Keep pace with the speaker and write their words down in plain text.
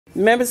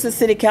Members of the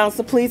City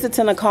Council, please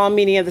attend a call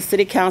meeting of the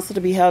City Council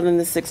to be held in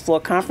the 6th floor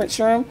conference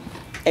room,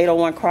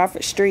 801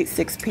 Crawford Street,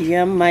 6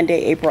 p.m.,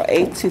 Monday, April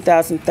 8,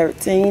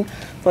 2013,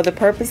 for the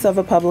purpose of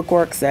a public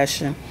work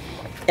session.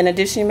 In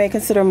addition, you may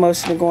consider a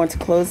motion to go into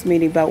closed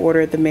meeting by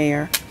order of the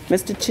mayor.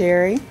 Mr.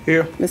 Cherry?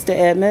 Here. Mr.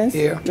 Edmonds?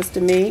 Here. Mr.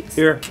 Meeks?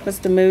 Here.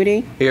 Mr.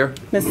 Moody? Here.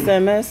 Ms.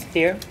 Simmons?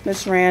 Here.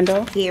 Ms.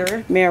 Randall?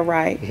 Here. Mayor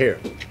Wright? Here.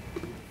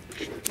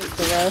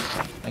 Mr. Rowe?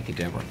 Thank you,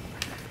 Deborah.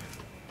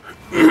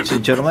 Ladies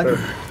and gentlemen,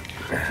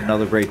 it's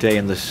another great day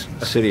in the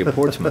city of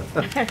Portsmouth.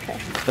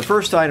 The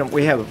first item,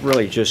 we have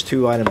really just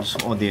two items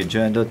on the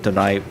agenda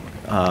tonight.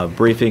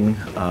 Briefing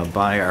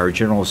by our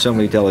General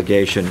Assembly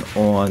delegation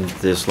on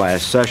this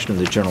last session of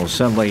the General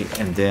Assembly,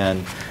 and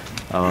then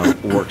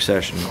work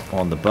session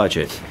on the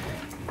budget.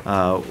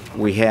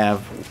 We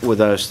have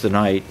with us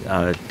tonight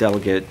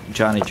Delegate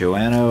Johnny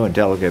Joanno and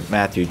Delegate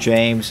Matthew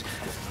James.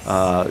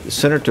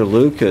 Senator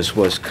Lucas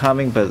was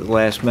coming, but at the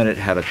last minute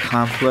had a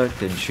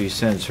conflict, and she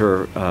sends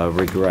her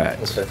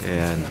regrets. Okay.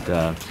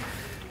 And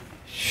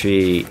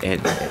she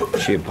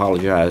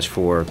apologized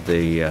for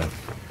the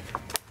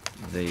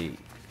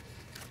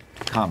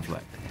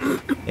conflict.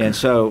 And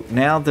so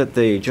now that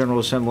the General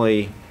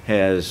Assembly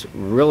has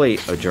really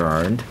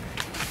adjourned,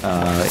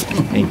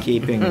 in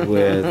keeping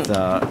with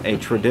a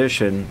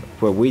tradition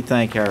where we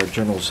thank our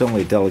General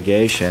Assembly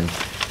delegation.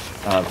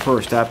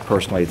 First, I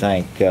personally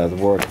thank the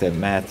work that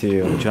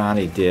Matthew and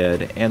Johnny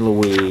did, and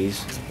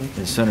Louise,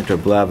 and Senator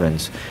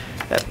Blevins.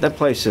 That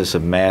place is a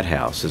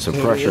madhouse. It's a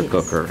pressure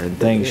cooker, and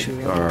things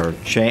are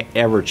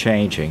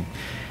ever-changing.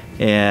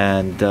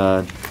 And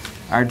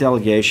our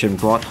delegation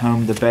brought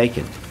home the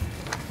bacon.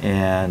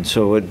 And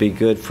so it would be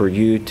good for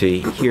you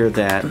to hear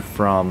that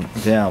from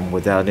them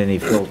without any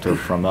filter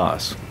from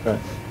us. Okay,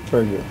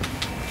 very good.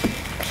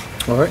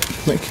 All right,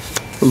 thank you.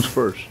 Who's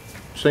first?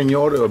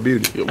 Seniority or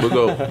beauty? Yeah, we'll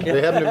go. They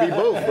happen to be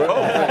both,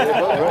 right?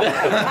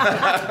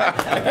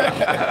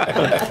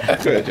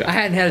 Good, John. I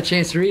hadn't had a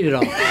chance to read it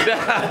all.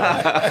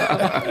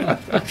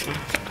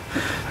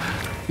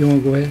 You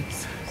want to go ahead?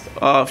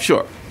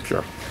 Sure.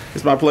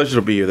 It's my pleasure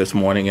to be here this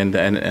morning,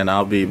 and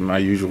I'll be my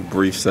usual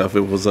brief self. It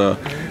was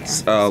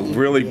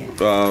really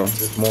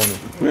This morning.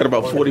 we had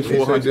about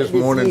 4,400 This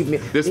morning.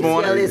 this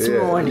morning.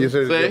 You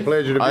said it's a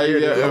pleasure to be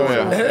here.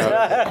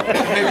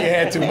 Maybe you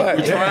had too much.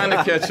 We're trying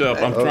to catch up.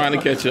 I'm trying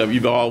to catch up.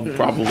 You've all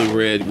probably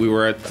read. We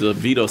were at the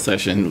veto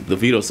session. The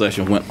veto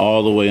session went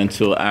all the way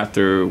until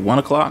after 1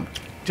 o'clock,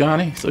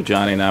 Johnny. So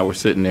Johnny and I were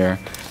sitting there.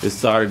 It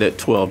started at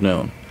 12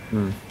 noon,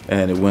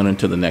 and it went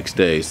into the next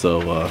day.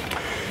 So.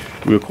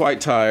 We were quite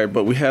tired,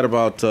 but we had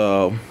about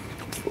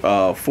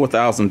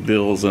 4,000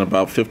 bills, and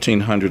about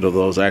 1,500 of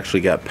those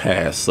actually got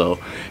passed. So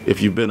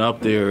if you've been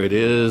up there, it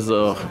is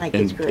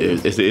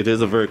it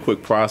is a very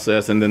quick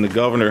process. And then the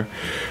governor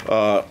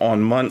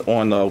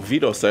on the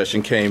veto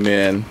session came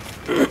in,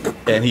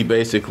 and he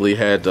basically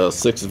had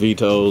 6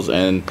 vetoes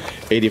and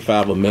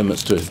 85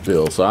 amendments to his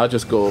bill. So I'll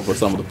just go over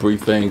some of the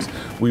brief things.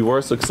 We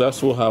were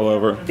successful,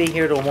 however. Be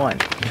here till 1.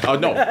 Oh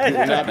no, you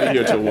will not be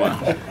here till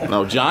 1.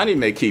 No, Johnny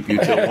may keep you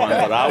till 1,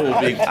 but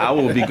I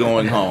will be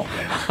going home.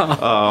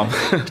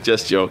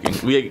 Just joking.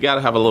 We got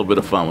to have a little bit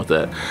of fun with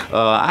that.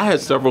 I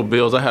had several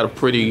bills. I had a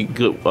pretty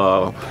good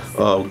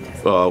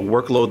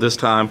workload this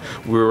time.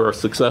 We were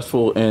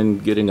successful in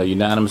getting a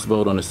unanimous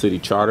vote on the city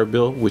charter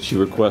bill, which you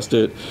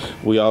requested.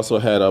 We also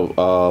had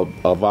a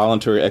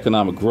voluntary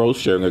economic growth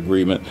sharing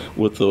agreement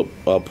with the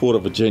Port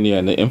of Virginia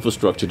and the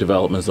infrastructure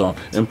development zone.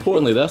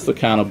 Importantly, that's the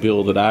kind of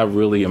bill that I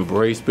really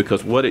embrace,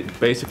 because what it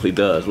basically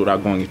does,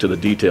 without going into the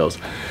details,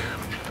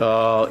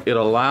 it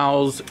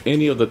allows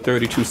any of the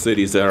 32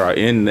 cities that are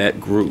in that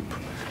group,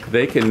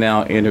 they can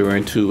now enter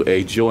into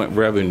a joint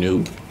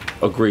revenue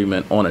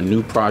agreement on a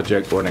new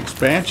project or an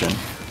expansion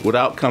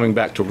without coming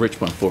back to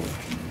Richmond for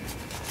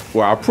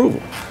our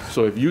approval.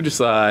 So if you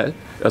decide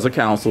as a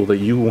council that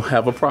you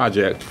have a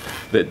project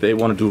that they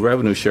want to do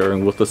revenue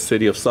sharing with the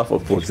city of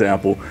Suffolk, for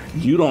example,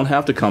 you don't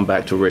have to come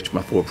back to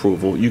Richmond for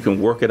approval. You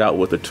can work it out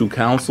with the two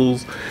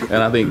councils,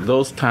 and I think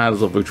those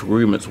kinds of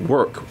agreements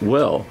work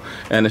well.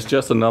 And it's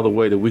just another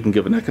way that we can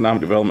give an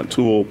economic development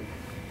tool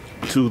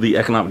to the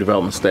economic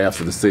development staffs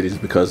of the cities,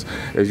 because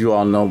as you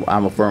all know,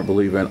 I'm a firm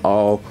believer in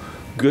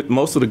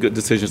most of the good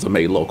decisions are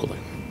made locally.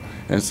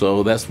 And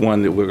so that's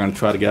one that we're going to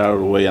try to get out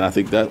of the way, and I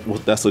think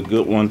that's a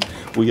good one.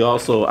 I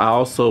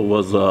also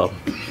was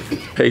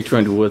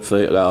patroned with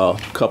a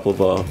couple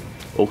of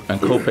and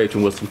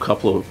co-patron with a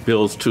couple of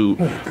bills to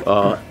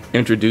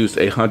introduce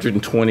a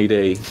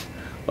 120-day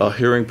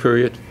hearing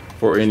period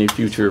for any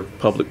future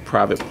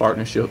public-private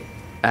partnership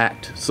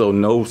act. So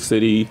no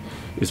city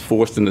is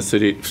forced in the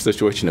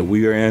situation that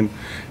we are in,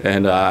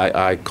 and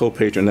I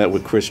co-patron that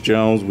with Chris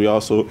Jones.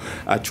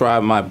 I tried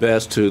my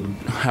best to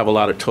have a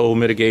lot of toll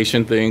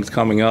mitigation things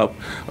coming up.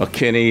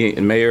 Kenny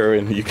and Mayor,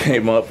 and you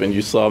came up and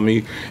you saw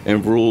me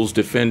in rules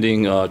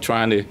defending,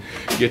 trying to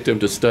get them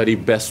to study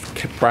best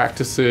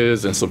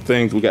practices and some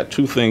things. We got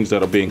 2 things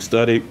that are being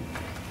studied.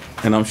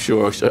 and I'm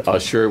sure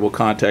Sherry will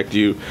contact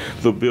you.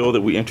 The bill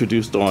that we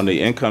introduced on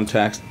the income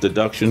tax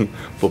deduction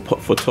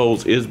for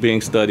tolls is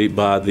being studied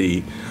by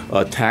the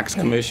Tax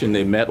Commission.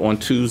 They met on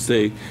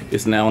Tuesday.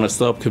 It's now in a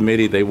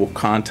subcommittee. They will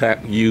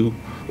contact you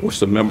or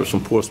some members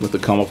from Portsmouth to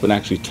come up and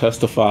actually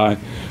testify.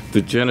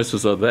 The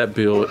genesis of that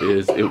bill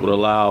is it would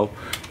allow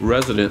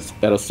residents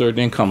at a certain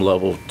income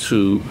level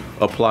to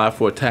apply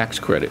for a tax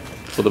credit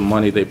for the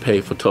money they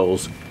pay for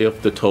tolls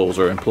if the tolls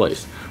are in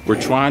place. We're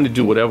trying to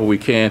do whatever we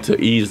can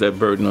to ease that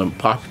burden on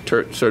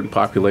certain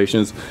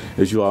populations.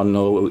 As you all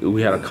know,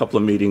 we had a couple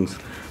of meetings.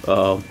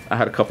 I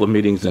had a couple of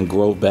meetings in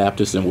Grove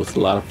Baptist and with a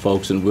lot of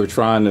folks, and we're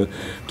trying to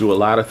do a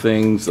lot of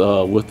things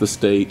with the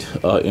state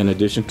in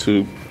addition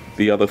to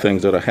the other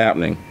things that are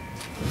happening.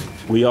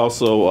 We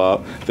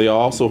also, they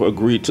also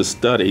agreed to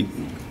study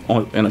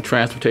in a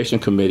transportation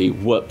committee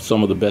what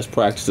some of the best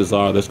practices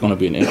are. That's going to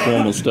be an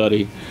informal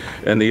study.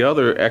 And the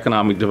other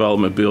economic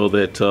development bill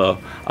that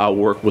I'll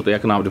work with the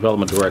economic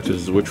development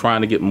directors is we're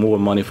trying to get more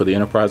money for the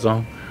enterprise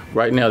zone.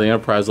 Right now, the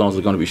enterprise zones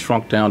are going to be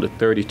shrunk down to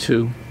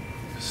 32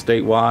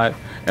 statewide,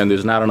 and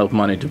there's not enough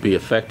money to be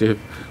effective.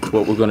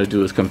 What we're going to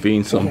do is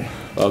convene some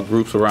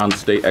groups around the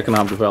state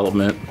economic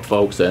development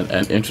folks and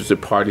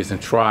interested parties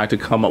and try to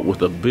come up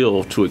with a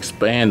bill to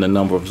expand the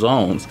number of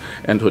zones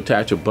and to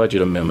attach a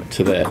budget amendment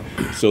to that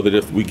so that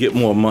if we get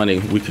more money,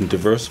 we can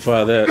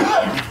diversify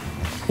that.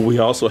 We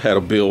also had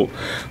a bill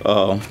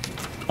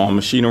on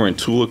machinery and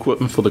tool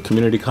equipment for the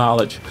community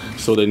college,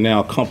 so that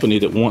now a company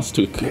that wants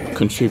to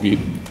contribute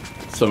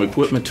some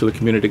equipment to the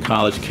community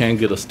college can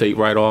get a state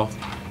write-off.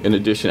 In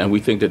addition, and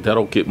we think that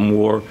that'll get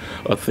more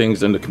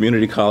things, and the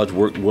community college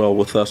worked well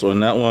with us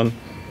on that one.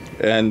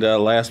 And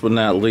last but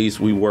not least,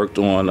 we worked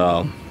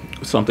on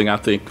something I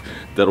think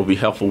that'll be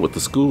helpful with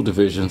the school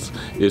divisions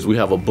is we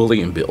have a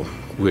bullying bill.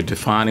 We're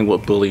defining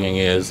what bullying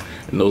is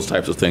and those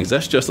types of things.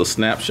 That's just a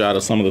snapshot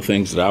of some of the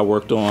things that I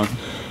worked on.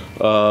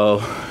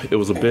 It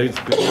was a big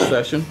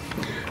session.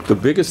 The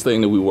biggest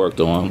thing that we worked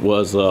on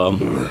was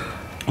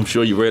I'm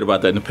sure you read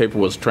about that in the paper,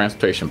 was a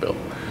transportation bill.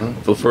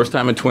 For the first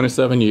time in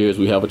 27 years,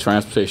 we have a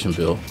transportation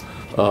bill.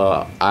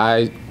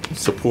 I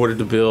supported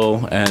the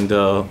bill, and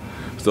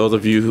those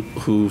of you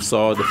who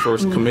saw the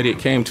first committee it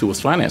came to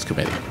was Finance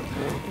Committee.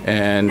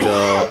 And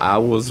I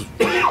was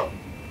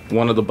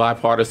one of the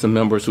bipartisan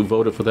members who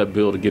voted for that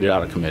bill to get it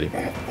out of committee.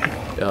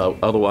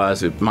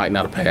 Otherwise, it might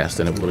not have passed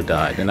and it would have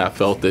died. And I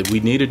felt that we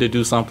needed to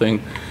do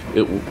something.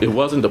 It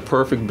wasn't the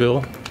perfect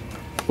bill,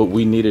 but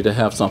we needed to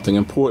have something.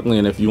 Importantly,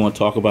 and if you want to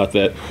talk about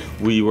that,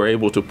 we were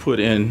able to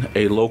put in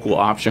a local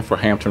option for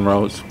Hampton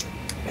Roads.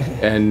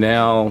 And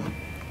now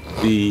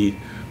the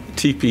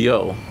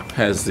TPO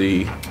has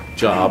the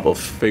job of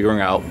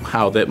figuring out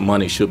how that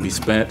money should be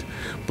spent.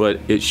 But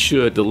it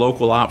should, the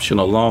local option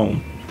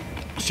alone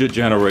should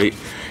generate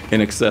in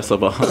excess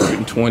of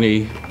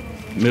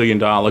 $120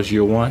 million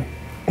year one.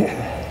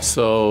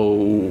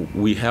 So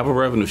we have a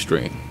revenue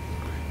stream.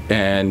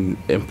 And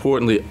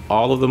importantly,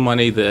 all of the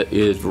money that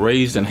is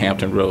raised in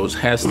Hampton Roads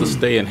has to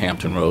stay in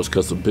Hampton Roads,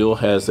 because the bill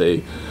has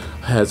a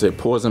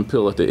poison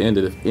pill at the end.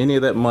 If any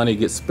of that money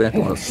gets spent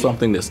on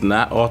something that's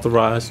not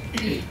authorized,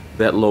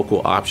 that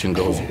local option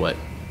goes away.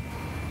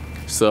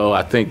 So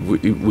I think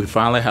we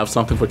finally have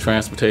something for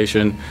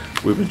transportation.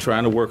 We've been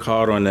trying to work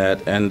hard on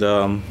that,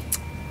 and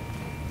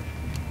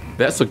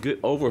that's a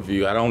good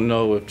overview. I don't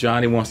know if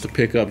Johnny wants to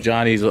pick up.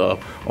 Johnny's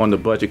on the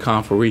budget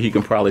conferee. He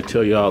can probably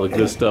tell you all the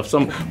good stuff.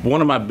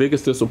 One of my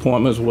biggest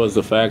disappointments was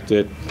the fact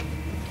that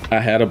I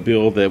had a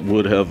bill that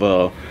would have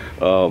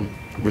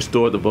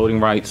restored the voting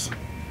rights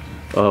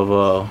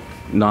of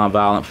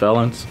nonviolent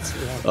felons.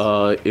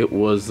 It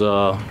was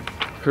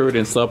heard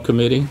in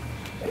subcommittee.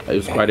 It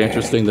was quite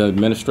interesting. The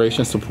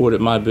administration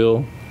supported my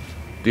bill.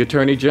 The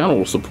Attorney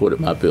General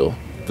supported my bill.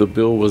 The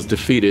bill was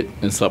defeated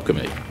in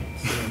subcommittee.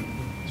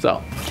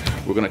 So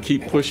we're going to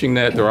keep pushing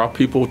that. There are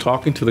people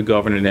talking to the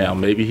governor now.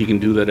 Maybe he can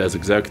do that as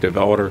executive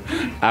order.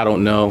 I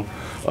don't know.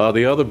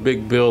 The other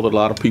big bill that a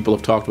lot of people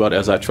have talked about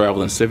as I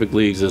travel in civic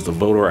leagues is the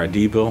voter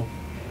ID bill.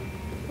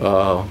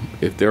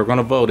 If they're going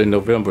to vote in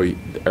November,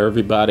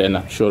 everybody, and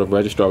I'm sure the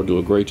registrar will do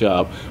a great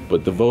job,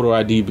 but the voter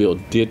ID bill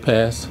did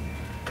pass,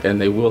 and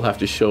they will have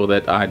to show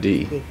that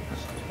ID.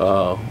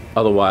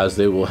 Otherwise,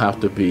 they will have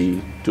to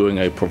be doing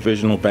a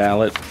provisional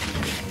ballot.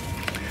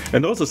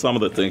 And those are some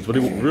of the things. But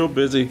it was real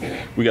busy.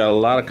 We got a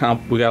lot of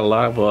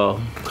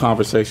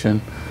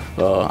conversation.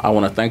 I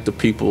want to thank the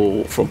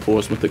people from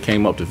Portsmouth that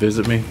came up to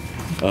visit me.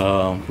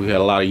 We had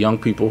a lot of young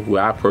people who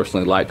I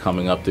personally like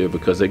coming up there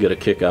because they get a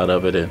kick out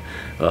of it, and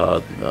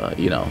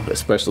you know,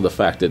 especially the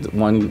fact that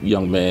one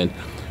young man,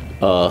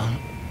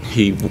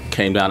 he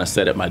came down and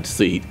sat at my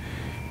seat,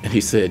 and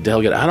he said,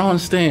 "Delegate, I don't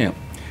understand.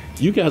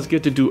 You guys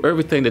get to do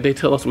everything that they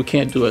tell us we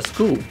can't do at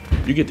school.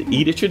 You get to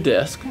eat at your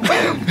desk,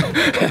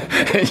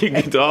 and you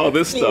get to all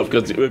this stuff,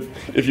 because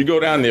if you go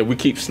down there, we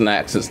keep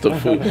snacks and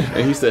stuff, food."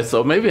 And he said,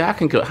 "So maybe I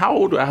can go. How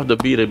old do I have to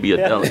be a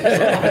delegate?"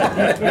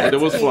 But it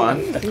was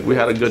fun. We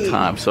had a good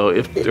time. So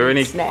if there are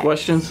any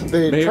questions?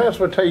 The Mayor?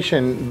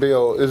 transportation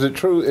bill, is it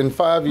true in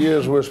 5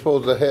 years we're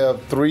supposed to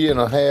have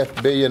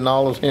 $3.5 billion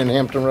here in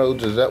Hampton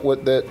Roads? Is that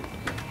what that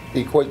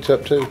equates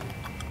up to?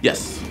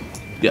 Yes,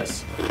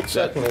 yes.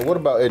 Secondly, what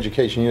about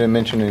education? You didn't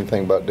mention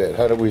anything about that.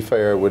 How did we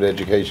fare with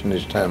education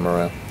this time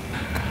around?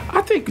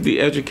 I think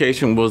the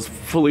education was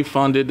fully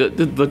funded.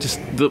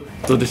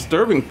 The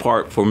disturbing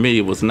part for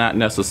me was not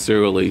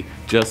necessarily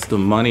just the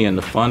money and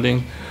the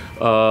funding.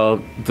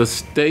 The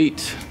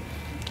state,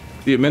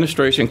 the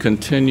administration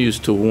continues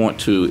to want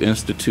to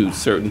institute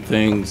certain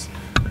things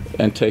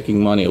and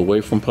taking money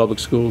away from public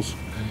schools.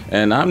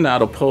 And I'm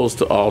not opposed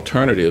to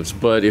alternatives,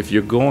 but if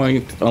you're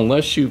going,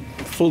 unless you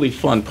fully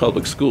fund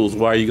public schools,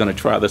 why are you going to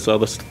try this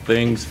other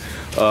things?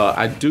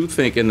 I do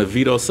think in the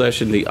veto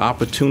session, the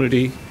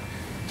Opportunity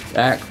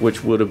Act,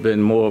 which would have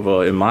been more of a,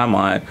 in my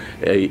mind,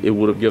 it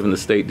would have given the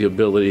state the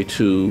ability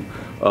to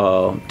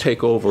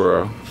take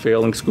over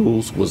failing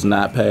schools, was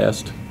not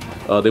passed.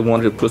 They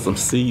wanted to put some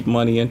seed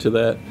money into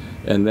that,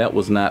 and that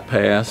was not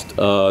passed.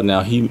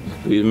 Now, the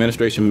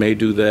administration may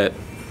do that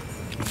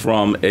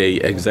from a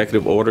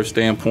executive order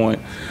standpoint,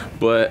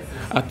 but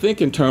I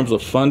think in terms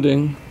of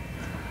funding,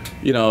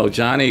 you know,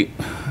 Johnny,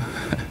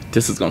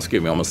 this is going to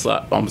scare me.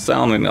 I'm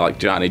sounding like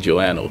Johnny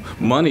Joanno.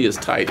 Money is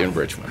tight in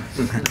Richmond.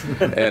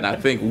 And I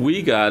think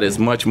we got as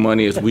much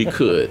money as we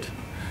could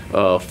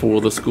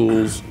for the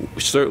schools.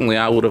 Certainly,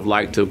 I would have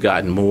liked to have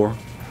gotten more.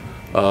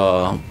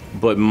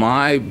 But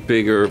my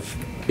bigger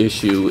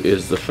issue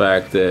is the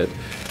fact that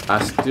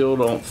I still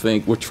don't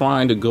think we're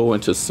trying to go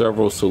into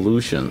several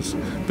solutions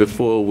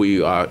before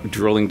we are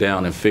drilling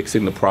down and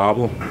fixing the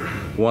problem.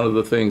 One of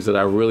the things that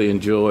I really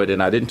enjoyed,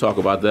 and I didn't talk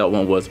about that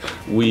one, was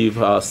we've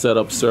set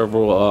up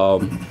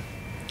several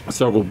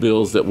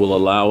bills that will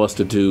allow us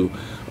to do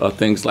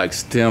things like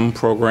STEM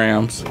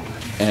programs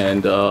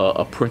and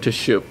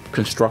apprenticeship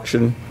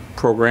construction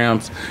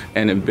programs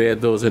and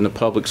embed those in the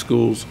public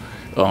schools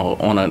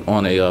on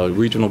a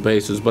regional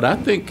basis. But I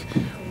think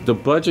the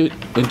budget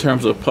in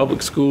terms of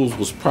public schools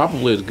was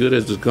probably as good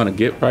as it's going to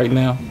get right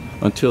now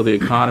until the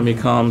economy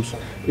comes.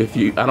 I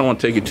don't want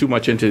to take you too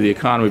much into the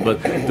economy,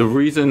 but the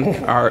reason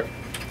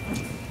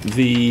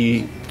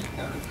the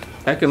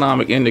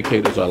economic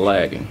indicators are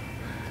lagging.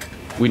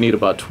 We need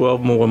about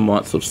 12 more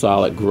months of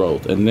solid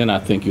growth, and then I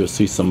think you'll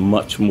see some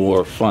much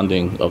more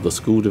funding of the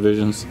school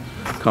divisions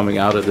coming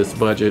out of this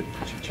budget.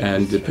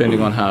 And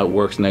depending on how it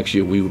works next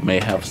year, we may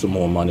have some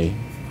more money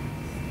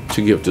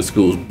to give to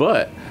schools.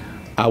 But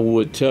I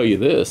would tell you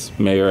this,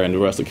 Mayor and the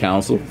rest of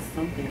council,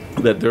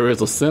 that there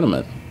is a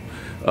sentiment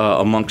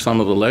among some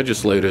of the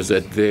legislators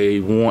that they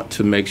want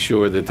to make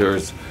sure that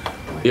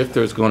if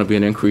there's going to be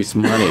an increased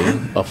money,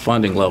 a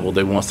funding level,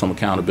 they want some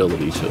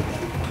accountability to.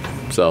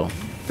 So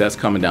that's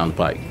coming down the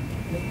pike.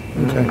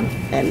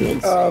 Okay.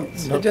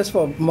 Just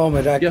for a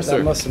moment, Yes, sir.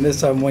 I must have missed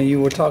something when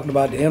you were talking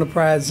about the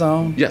enterprise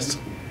zone. Yes.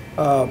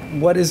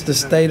 What is the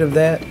state of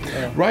that?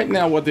 Right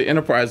now, what the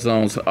enterprise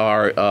zones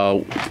are,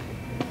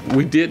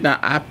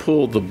 I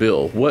pulled the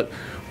bill.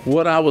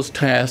 What I was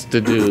tasked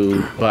to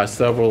do by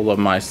several of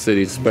my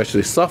cities,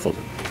 especially Suffolk,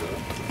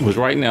 was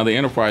right now the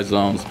enterprise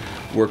zones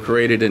were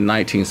created in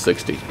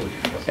 1960.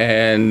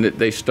 And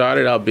they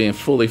started out being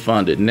fully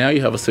funded. Now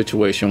you have a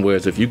situation where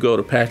if you go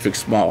to Patrick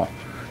Small,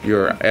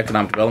 your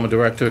economic development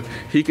director,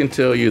 he can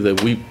tell you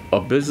that a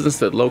business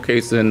that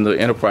locates in the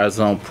enterprise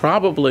zone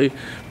probably,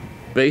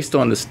 based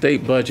on the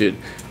state budget,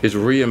 is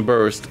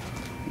reimbursed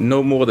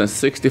no more than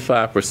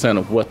 65%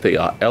 of what they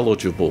are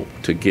eligible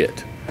to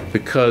get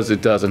because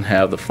it doesn't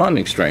have the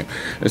funding stream.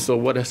 And so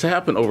what has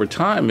happened over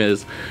time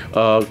is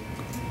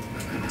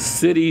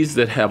cities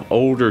that have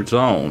older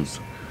zones,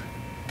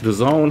 the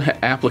zone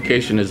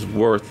application is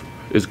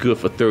good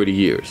for 30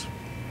 years.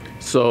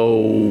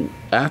 So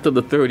after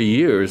the 30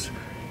 years,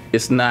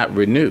 it's not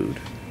renewed.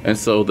 And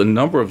so the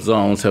number of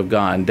zones have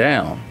gone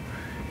down.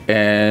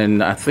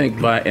 And I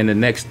think in the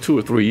next 2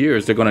 or 3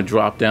 years, they're going to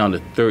drop down to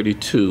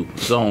 32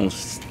 zones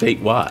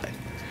statewide.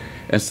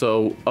 And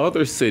so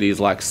other cities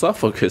like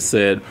Suffolk has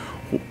said,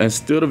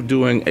 instead of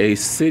doing a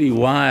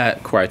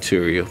citywide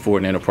criteria for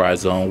an enterprise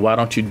zone, why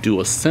don't you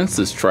do a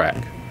census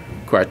tract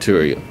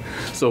criteria?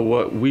 So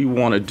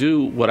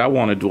what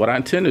I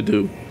intend to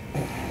do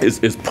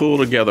is pull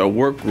together a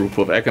work group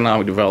of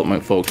economic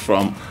development folks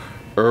from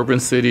urban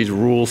cities,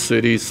 rural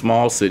cities,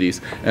 small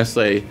cities, and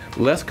say,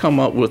 let's come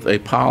up with a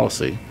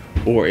policy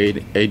or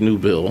a new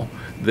bill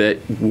that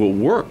will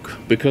work,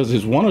 because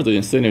it's one of the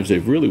incentives that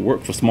really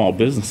work for small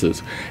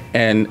businesses,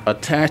 and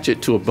attach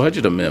it to a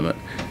budget amendment.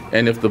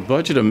 And if the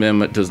budget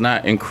amendment does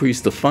not increase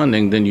the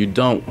funding, then you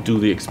don't do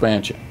the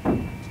expansion.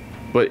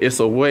 But it's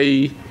a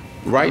way,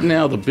 right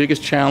now, the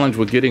biggest challenge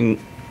with getting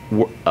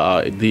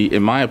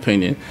in my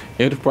opinion,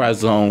 enterprise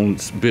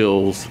zones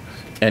bills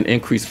and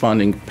increased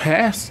funding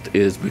passed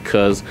is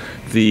because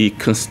the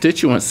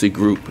constituency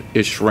group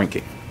is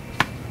shrinking.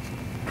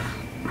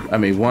 I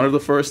mean, one of the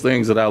first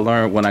things that I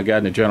learned when I got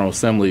in the General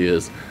Assembly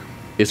is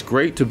it's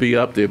great to be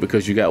up there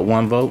because you got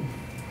one vote.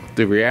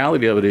 The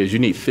reality of it is you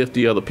need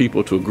 50 other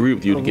people to agree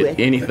with you to get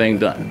anything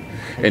done.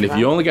 And if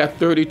you only got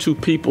 32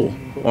 people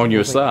on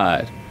your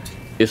side,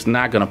 it's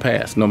not going to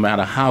pass, no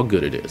matter how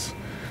good it is.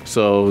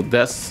 So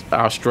that's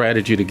our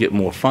strategy to get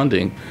more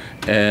funding.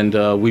 And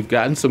we've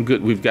gotten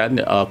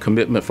a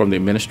commitment from the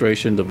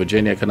administration, the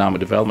Virginia Economic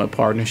Development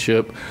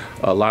Partnership,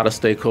 a lot of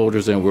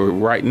stakeholders, and we're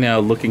right now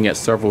looking at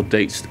several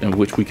dates in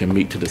which we can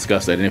meet to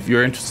discuss that. And if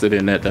you're interested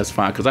in that, that's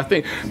fine, because I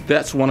think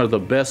that's one of the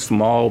best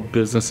small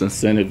business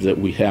incentives that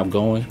we have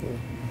going,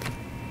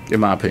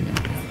 in my opinion.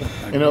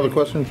 Any other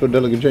questions for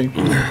Delegate James?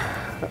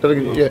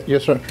 Delegate, yeah,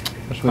 yes, sir.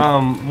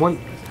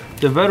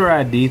 The voter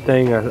ID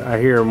thing, I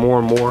hear more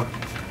and more.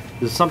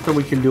 Is something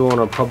we can do on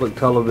a public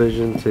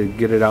television to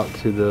get it out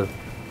to the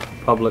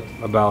public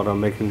about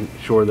making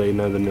sure they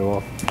know the new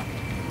law?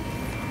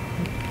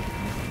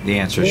 The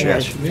answer is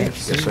yes.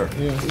 Yes, sir.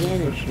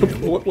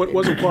 What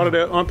wasn't part of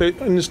that? Aren't they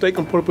in the state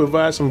going to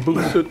provide some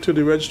booths to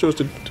the registrars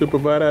to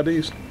provide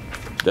IDs?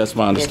 That's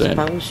my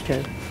understanding.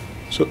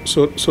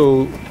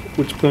 So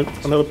which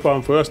another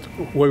problem for us?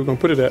 Where are we going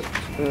to put it at?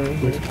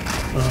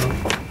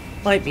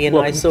 Might be a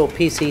nice little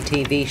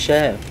PCTV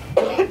show.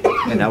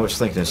 And I was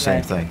thinking the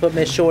same thing. Put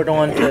Ms. Short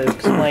on to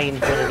explain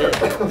what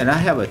it is. And I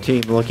have a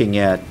team looking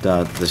at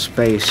the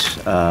space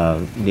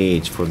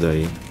needs for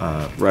the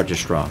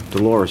registrar.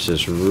 Dolores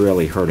is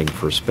really hurting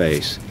for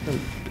space.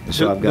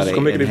 So I've got This is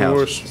going to make it even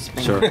worse.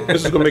 Sir?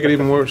 This is going to make it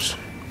even worse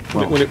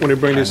when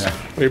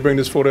they bring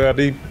this photo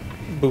ID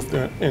booth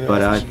in.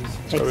 But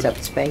Takes up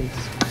space.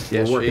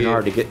 we're working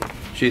hard to get.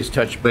 She's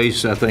touched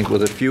base, I think,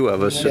 with a few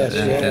of us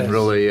and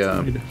really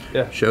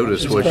showed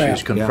us what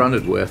she's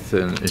confronted with,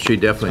 and she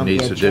definitely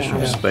needs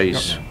additional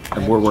space.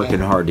 And we're working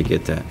hard to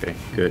get that. Okay,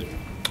 good.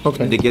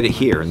 And to get it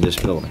here in this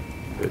building.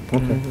 Okay,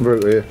 very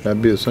good.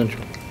 That'd be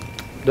essential.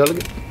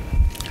 Delegate?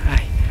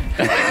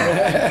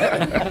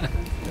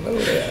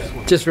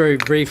 Just very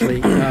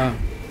briefly,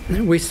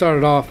 we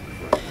started off,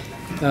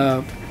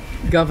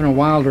 Governor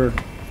Wilder,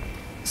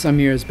 some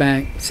years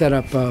back, set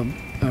up a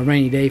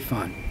rainy day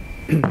fund.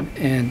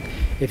 And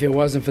if it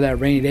wasn't for that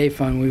rainy day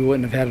fund, we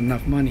wouldn't have had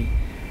enough money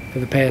for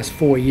the past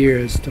 4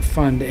 years to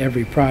fund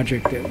every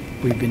project that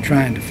we've been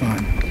trying to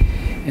fund.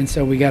 And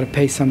so we got to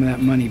pay some of that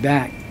money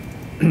back.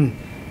 And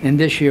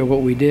this year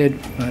what we did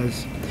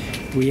was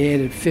we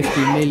added 50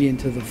 million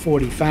to the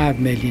 45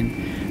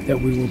 million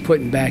that we were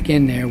putting back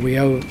in there. We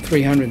owe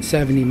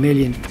 370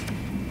 million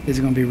is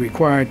going to be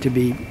required to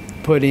be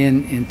put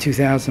in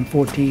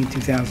 2014,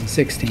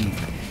 2016.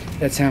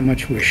 That's how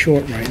much we're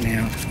short right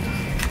now.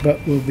 But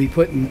we'll be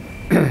putting,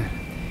 at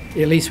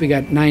least we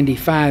got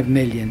 95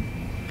 million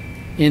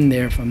in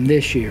there from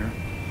this year,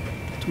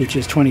 which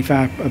is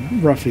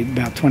 25, roughly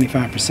about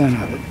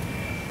 25% of it.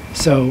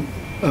 So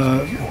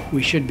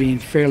we should be in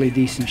fairly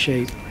decent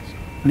shape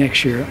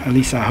next year, at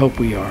least I hope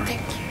we are,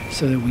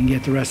 so that we can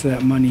get the rest of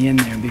that money in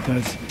there,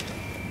 because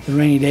the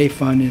rainy day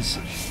fund is,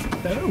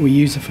 we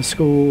use it for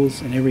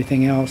schools and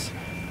everything else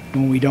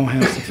when we don't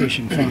have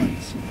sufficient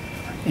funds.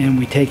 And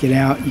we take it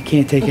out, you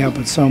can't take out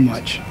but so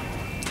much.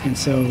 And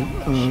so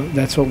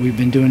that's what we've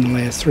been doing the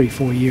last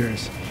 3-4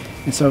 years.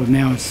 And so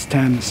now it's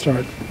time to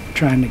start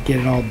trying to get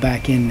it all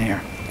back in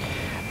there.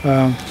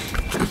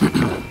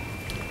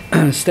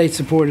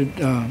 State-supported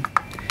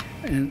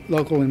and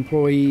local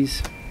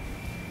employees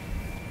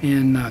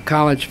in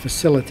college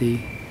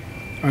facility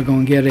are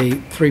going to get a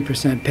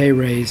 3% pay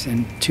raise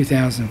in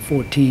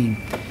 2014.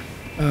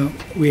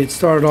 We had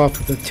started off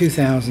with a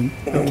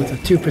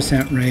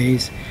 2%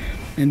 raise,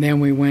 and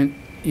then we went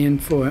in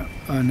for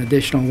an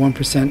additional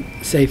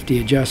 1% safety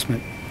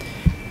adjustment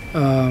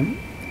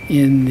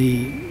in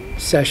the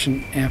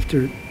session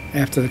after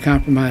the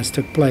compromise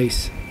took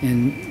place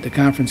in the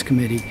conference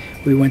committee.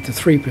 We went to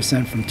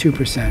 3% from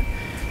 2%.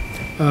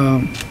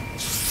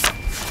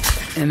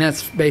 And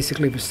that's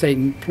basically for state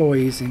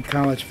employees in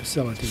college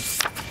facilities.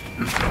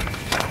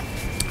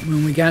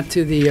 When we got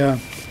to the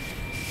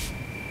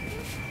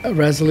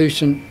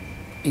resolution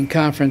in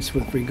conference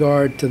with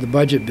regard to the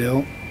budget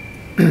bill,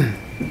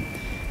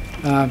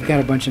 I've got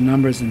a bunch of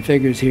numbers and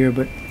figures here,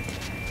 but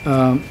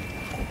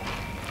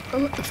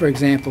for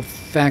example,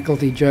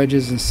 faculty,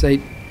 judges, and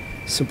state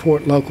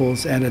support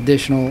locals at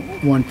additional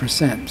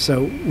 1%.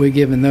 So we're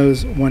giving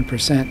those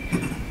 1%,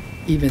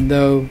 even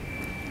though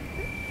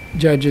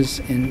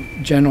judges in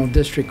general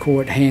district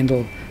court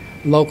handle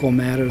local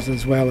matters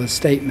as well as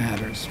state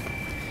matters.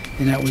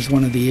 And that was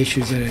one of the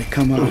issues that had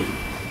come up.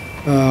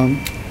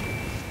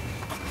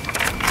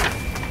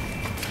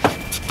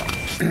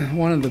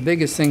 One of the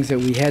biggest things that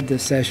we had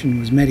this session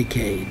was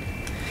Medicaid.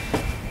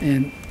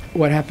 And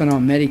what happened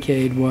on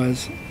Medicaid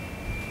was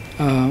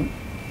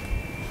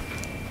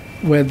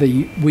whether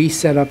we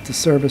set up the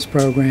service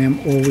program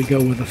or we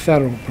go with a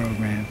federal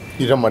program.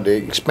 You're talking about the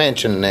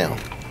expansion now,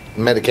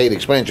 Medicaid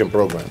expansion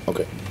program,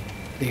 okay.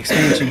 The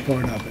expansion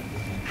part of it.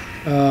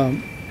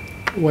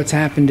 What's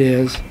happened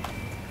is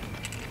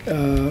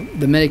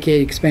the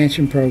Medicaid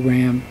expansion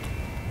program,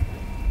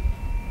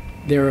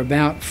 there are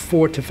about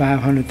 400,000 to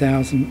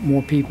 500,000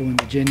 more people in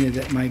Virginia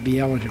that might be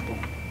eligible.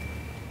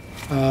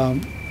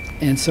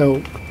 And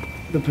so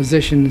the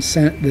position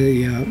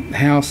the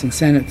House and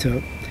Senate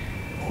took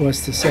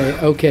was to say,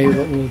 okay,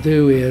 what we'll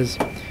do is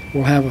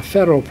we'll have a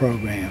federal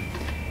program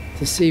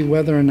to see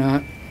whether or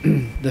not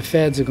the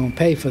feds are going to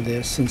pay for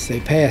this since they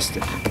passed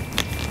it.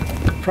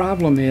 The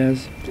problem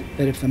is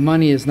that if the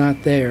money is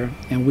not there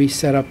and we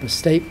set up a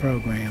state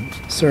program,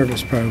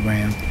 service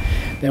program,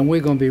 then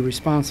we're going to be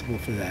responsible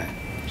for that.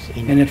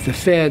 And if the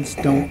feds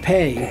don't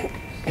pay,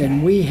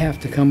 then we have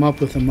to come up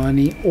with the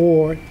money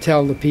or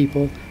tell the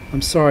people,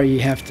 I'm sorry, you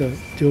have to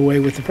do away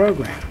with the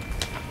program.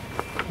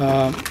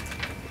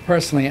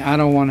 Personally, I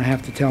don't want to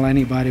have to tell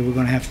anybody we're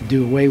going to have to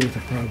do away with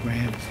the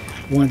program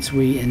once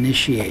we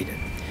initiate it.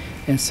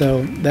 And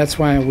so that's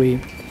why we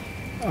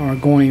are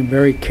going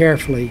very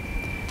carefully,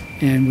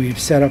 and we've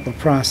set up a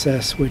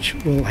process which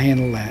will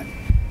handle that.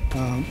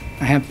 I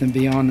happen to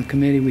be on the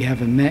committee. We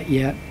haven't met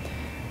yet,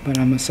 but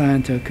I'm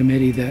assigned to a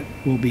committee that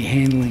will be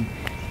handling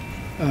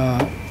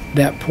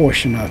that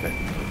portion of it.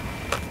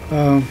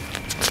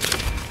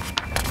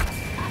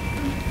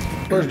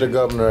 Where's the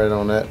governor at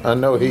on that? I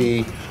know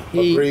he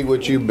agreed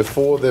with you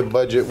before the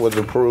budget was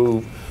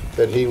approved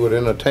that he would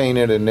entertain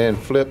it and then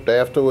flipped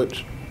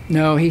afterwards.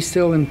 No, he's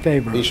still in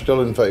favor. He's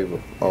still in favor.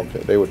 Okay,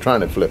 they were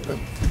trying to flip him.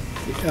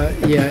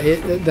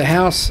 The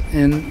House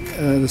and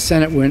the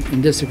Senate went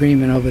in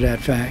disagreement over that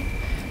fact,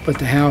 but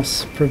the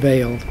House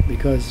prevailed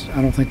because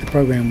I don't think the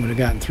program would have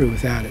gotten through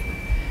without it.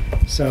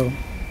 So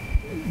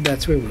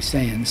that's where we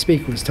stand. The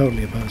Speaker was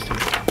totally opposed to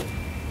it.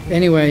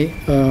 Anyway,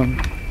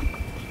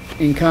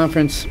 in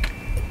conference,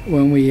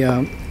 when we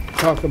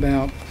talk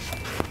about,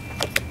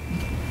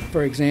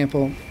 for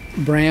example,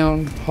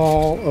 Brown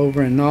Hall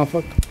over in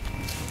Norfolk,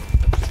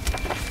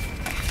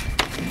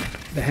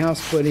 the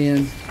House put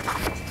in,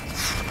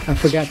 I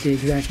forgot the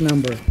exact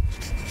number,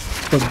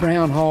 but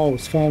Brown Hall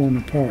was falling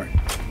apart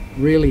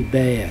really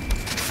bad.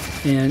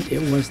 And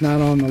it was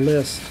not on the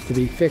list to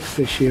be fixed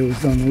this year. It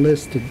was on the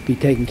list to be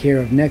taken care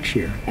of next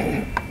year.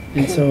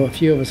 And so a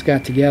few of us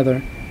got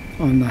together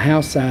on the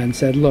House side and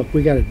said, look,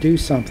 we got to do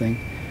something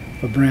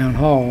for Brown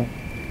Hall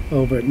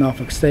over at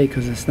Norfolk State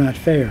because it's not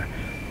fair.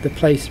 The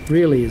place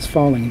really is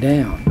falling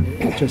down.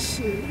 It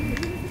just,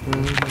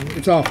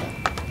 it's awful.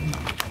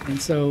 And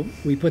so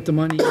we put the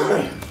money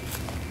in.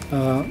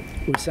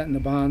 We're setting the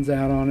bonds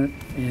out on it,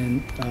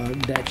 and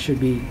that should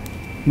be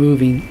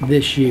moving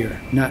this year,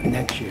 not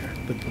next year,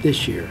 but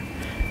this year.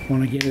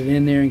 Want to get it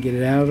in there and get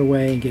it out of the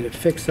way and get it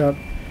fixed up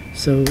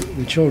so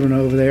the children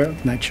over there,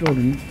 not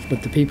children,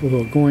 but the people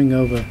who are going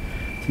over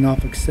to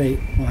Norfolk State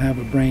will have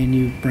a brand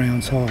new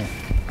Browns Hall.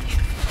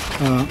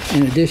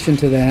 In addition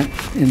to that,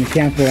 in the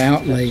capital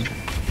outlay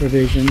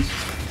provisions,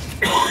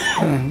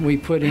 we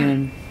put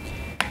in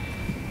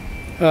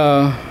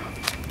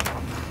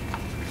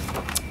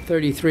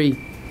 33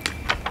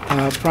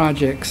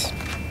 projects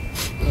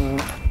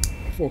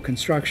for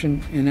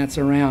construction, and that's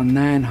around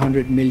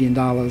 $900 million,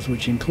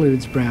 which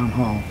includes Brown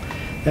Hall.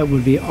 That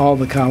would be all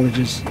the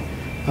colleges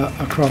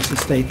across the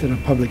state that are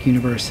public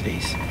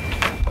universities.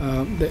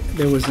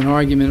 There was an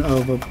argument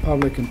over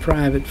public and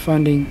private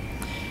funding.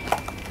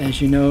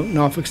 As you know,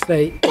 Norfolk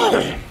State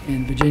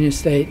and Virginia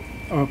State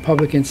are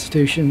public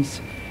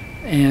institutions,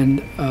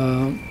 and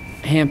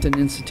Hampton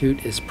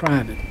Institute is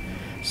private.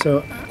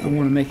 So I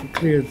want to make it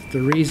clear that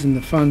the reason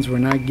the funds were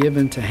not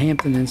given to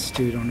Hampton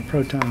Institute on the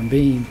proton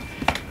beam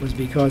was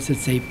because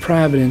it's a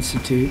private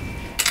institute,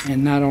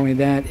 and not only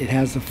that, it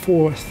has the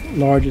 4th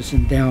largest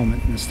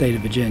endowment in the state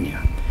of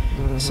Virginia.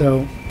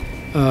 So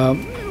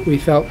we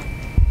felt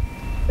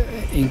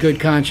in good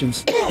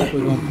conscience if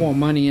we're going to pour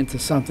money into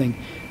something,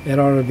 that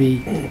ought to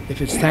be,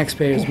 if it's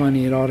taxpayers'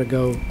 money, it ought to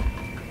go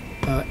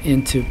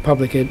into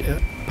public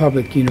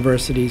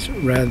universities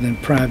rather than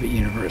private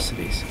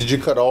universities. Did you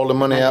cut all the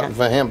money out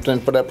for Hampton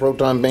for that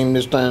proton beam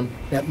this time?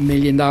 That $1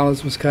 million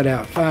was cut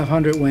out.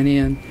 500 went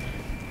in.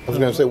 I was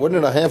going to say,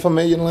 wasn't it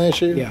 $500,000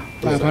 last year? Yeah,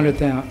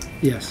 500,000.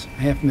 Yes,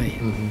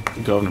 $500,000.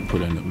 The governor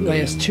put in the million.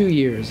 Last 2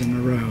 years in a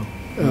row,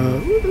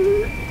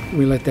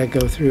 we let that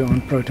go through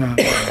on proton.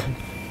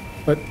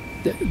 But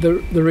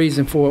the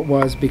reason for it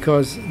was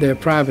because they're a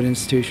private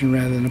institution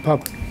rather than a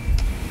public.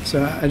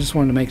 So I just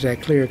wanted to make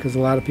that clear because a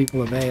lot of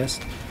people have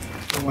asked,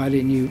 why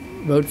didn't you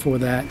vote for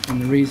that?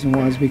 And the reason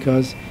was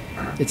because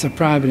it's a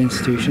private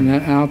institution.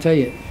 And I'll tell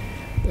you,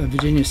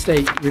 Virginia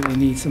State really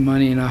needs some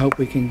money, and I hope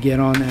we can get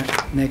on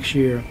that next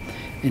year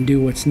and do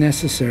what's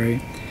necessary,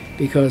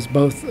 because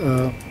both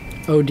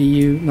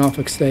ODU,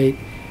 Norfolk State,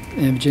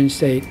 and Virginia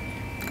State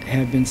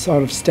have been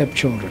sort of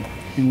stepchildren,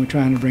 and we're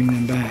trying to bring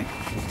them back.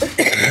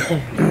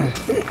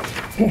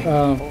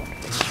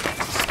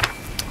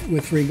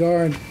 With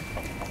regard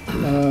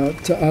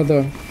to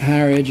other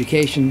higher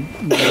education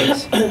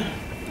matters,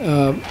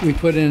 we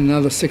put in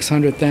another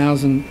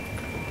 $600,000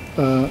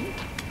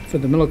 for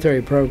the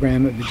military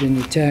program at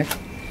Virginia Tech,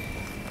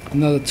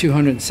 another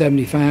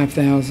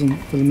 $275,000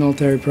 for the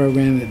military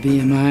program at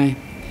VMI,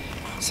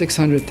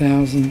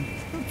 $600,000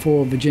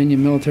 for Virginia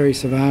military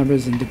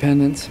survivors and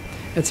dependents.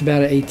 That's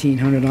about an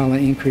 $1,800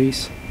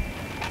 increase.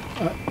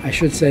 I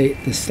should say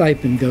the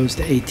stipend goes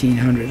to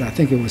 $1,800. I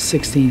think it was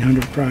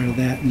 $1,600 prior to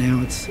that. Now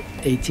it's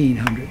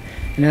 $1,800,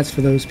 and that's for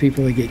those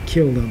people that get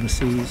killed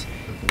overseas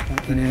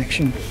in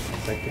action.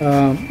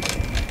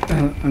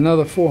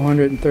 Another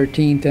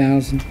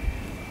 $413,000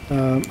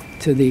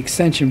 to the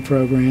extension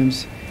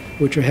programs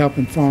which are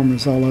helping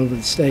farmers all over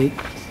the state.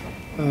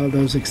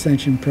 Those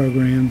extension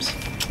programs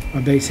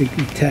are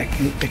basically tech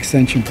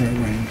extension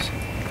programs.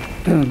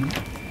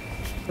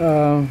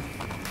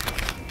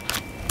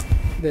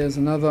 There's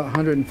another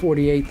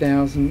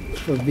 $148,000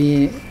 for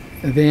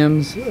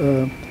VIMS,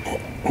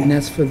 and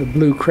that's for the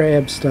blue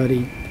crab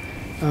study.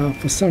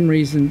 For some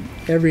reason,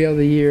 every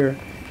other year,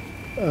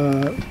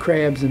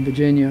 crabs in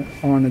Virginia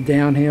are on a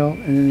downhill,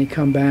 and then they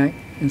come back.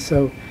 And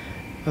so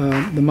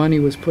the money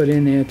was put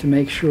in there to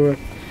make sure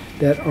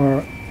that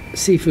our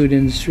seafood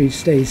industry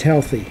stays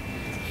healthy,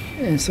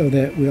 and so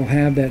that we'll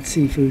have that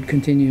seafood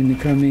continuing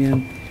to come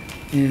in,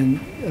 and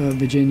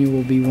Virginia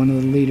will be one of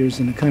the leaders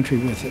in the country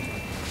with it.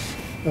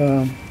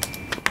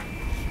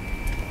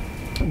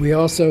 We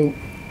also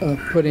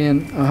put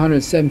in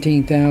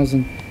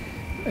 $117,000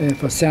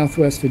 for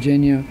Southwest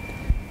Virginia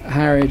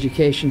Higher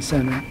Education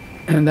Center,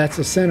 and that's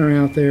a center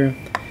out there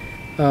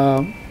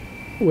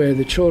where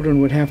the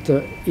children would have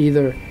to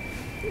either,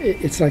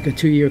 it's like a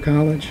 2-year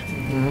college.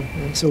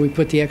 Mm-hmm. So we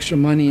put the extra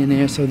money in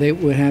there so they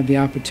would have the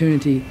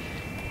opportunity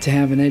to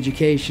have an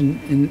education.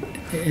 And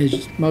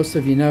as most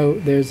of you know,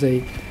 there's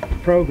a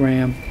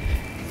program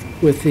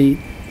with the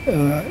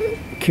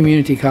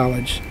community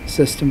college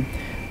system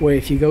where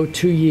if you go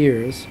 2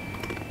 years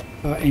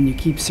and you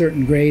keep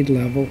certain grade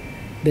level,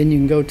 then you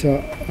can go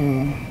to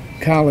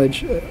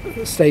college,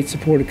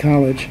 state-supported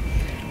college,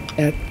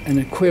 at an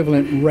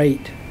equivalent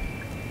rate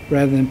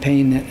rather than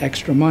paying that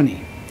extra money.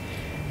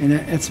 And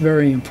that's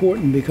very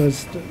important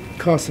because the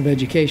cost of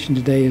education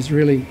today is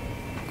really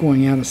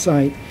going out of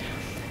sight.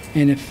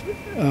 And if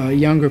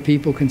younger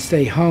people can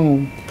stay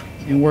home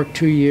and work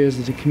 2 years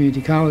at the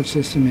community college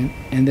system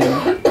and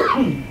then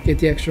get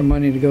the extra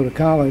money to go to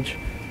college,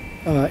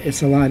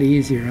 it's a lot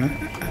easier.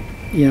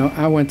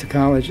 I went to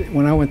college.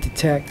 When I went to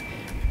Tech,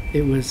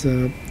 it was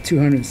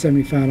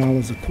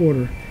 $275 a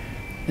quarter,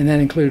 and that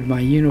included my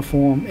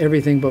uniform,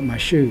 everything but my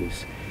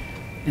shoes.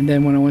 And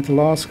then when I went to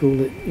law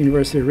school at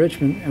University of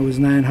Richmond, it was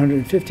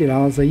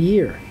 $950 a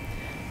year.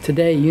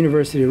 Today,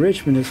 University of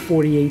Richmond is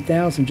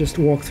 $48,000 just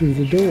to walk through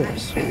the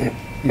doors.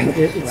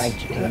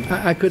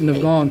 I couldn't have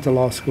gone to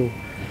law school.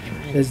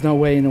 There's no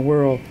way in the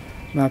world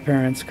my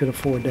parents could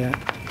afford that,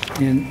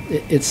 and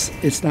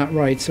it's not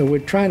right. So we're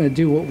trying to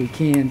do what we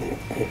can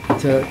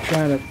to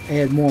try to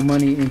add more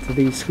money into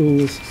these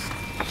schools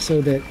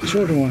so that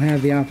children will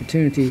have the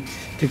opportunity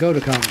to go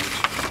to college.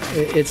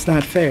 It's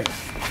not fair.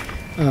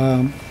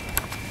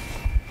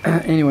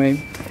 Anyway,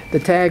 the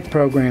TAG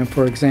program,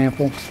 for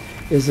example,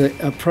 is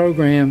a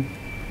program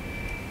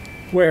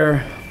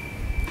where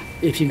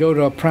if you go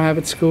to a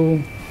private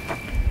school,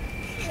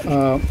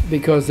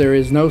 because there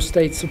is no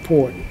state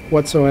support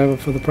whatsoever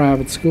for the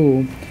private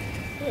school,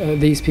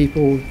 these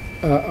people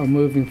are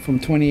moving from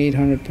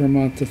 $2,800 per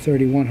month to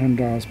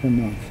 $3,100 per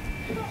month.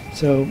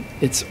 So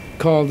it's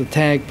called the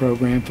TAG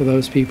program for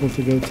those people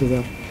to go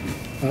to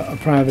a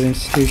private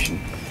institution.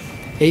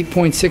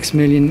 $8.6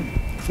 million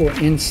for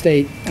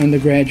in-state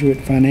undergraduate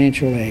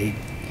financial aid.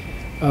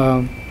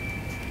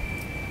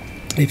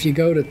 If you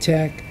go to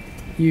Tech,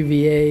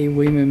 UVA,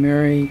 William &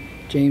 Mary,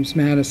 James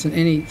Madison,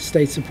 any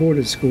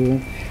state-supported school,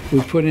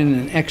 we put in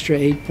an extra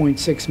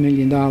 $8.6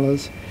 million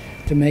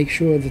to make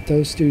sure that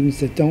those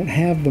students that don't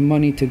have the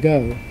money to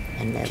go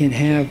can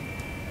have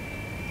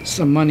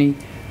some money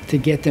to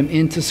get them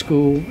into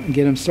school and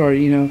get them started.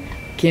 You know,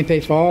 can't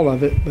pay for all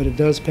of it, but it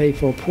does pay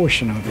for a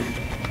portion of it.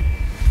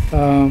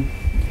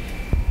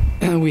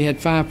 We had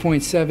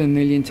 $5.7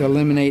 million to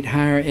eliminate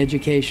higher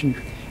education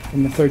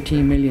from the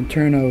 $13 million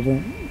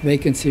turnover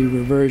vacancy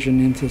reversion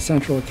into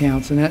central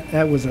accounts, and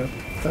that was a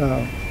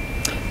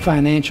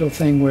financial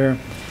thing where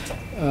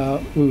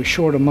we were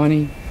short of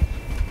money.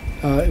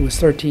 It was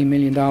 $13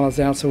 million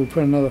out, so we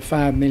put another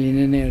 $5 million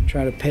in there to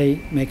try to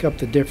make up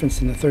the difference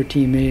in the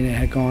 $13 million that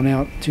had gone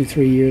out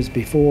 2-3 years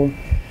before,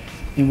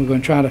 and we're going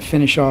to try to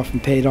finish off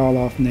and pay it all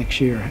off next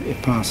year if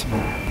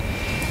possible.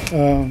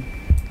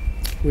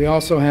 We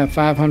also have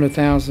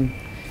 $500,000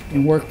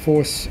 in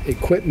workforce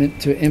equipment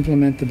to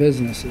implement the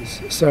businesses.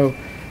 So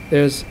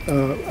there's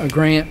a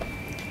grant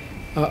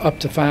up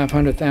to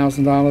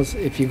 $500,000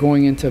 if you're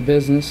going into a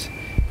business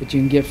that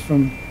you can get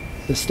from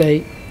the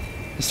state.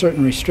 There's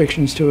certain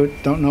restrictions to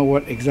it. Don't know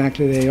what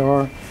exactly they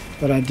are,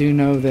 but I do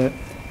know that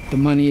the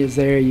money is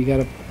there. You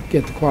got to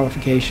get the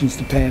qualifications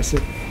to pass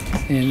it,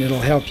 and it'll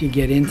help you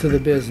get into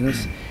the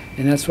business.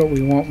 And that's what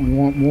we want. We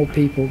want more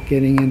people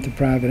getting into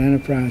private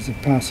enterprise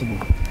if possible.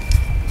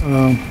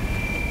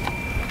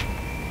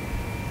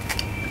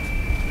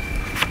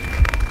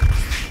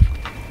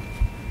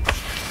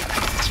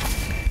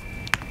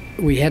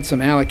 We had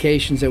some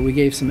allocations that we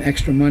gave some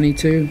extra money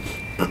to.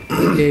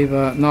 We gave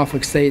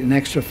Norfolk State an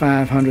extra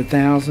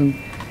 $500,000.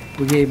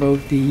 We gave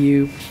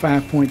ODU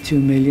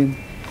 $5.2 million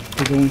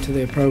to go into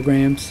their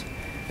programs.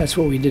 That's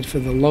what we did for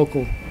the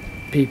local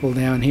people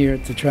down here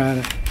to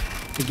try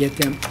to get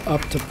them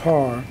up to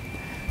par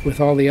with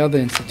all the other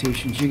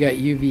institutions. You got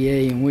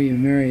UVA and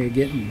William & Mary are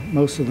getting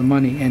most of the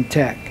money, and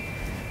Tech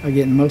are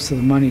getting most of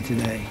the money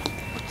today.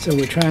 So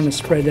we're trying to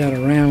spread that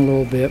around a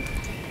little bit.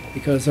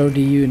 because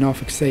ODU and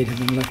Norfolk State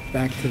have been left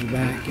back to the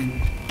back and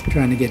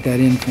trying to get that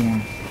in for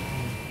them.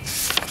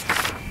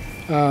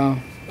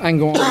 I can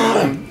go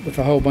on with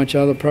a whole bunch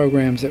of other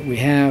programs that we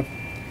have,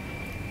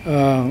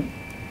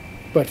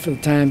 but for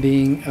the time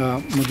being,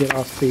 we'll get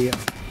off the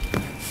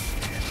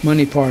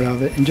money part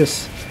of it and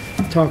just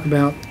talk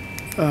about,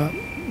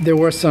 there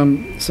were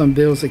some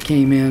bills that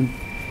came in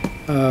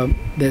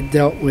that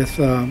dealt with,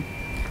 for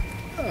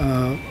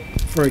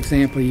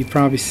example, you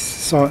probably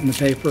saw it in the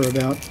paper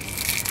about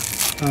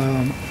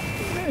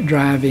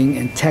driving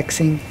and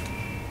texting,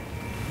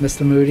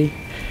 Mr. Moody.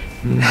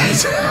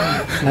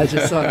 I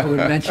just thought I would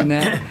mention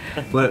that.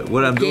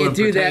 What I'm doing Can't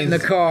do that in the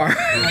car.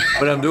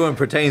 What I'm doing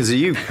pertains to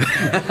you.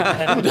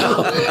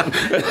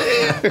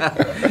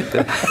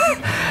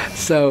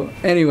 So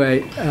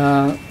anyway,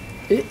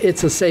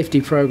 it's a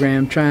safety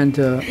program trying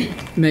to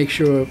make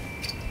sure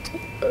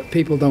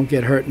people don't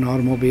get hurt in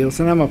automobiles.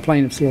 And I'm a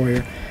plaintiff's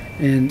lawyer,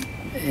 and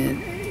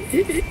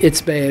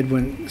it's bad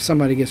when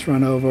somebody gets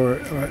run over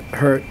or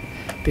hurt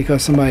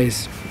because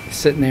somebody's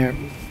sitting there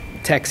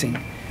texting.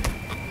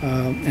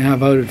 And I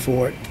voted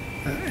for it.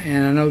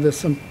 And I know there's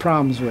some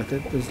problems with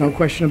it. There's no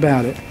question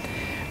about it.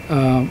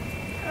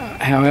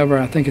 However,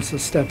 I think it's a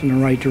step in the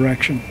right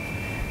direction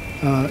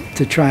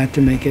to try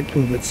to make it a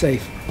little bit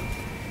safe.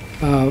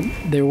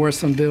 There were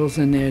some bills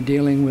in there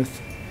dealing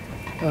with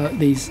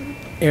these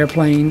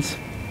airplanes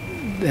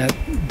that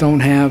don't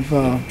have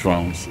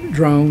Drones.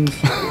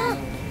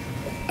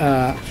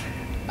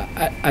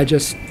 I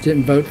just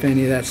didn't vote for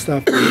any of that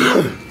stuff.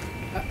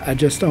 I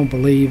just don't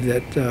believe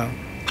that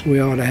we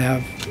ought to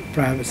have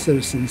private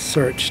citizens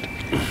searched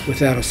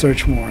without a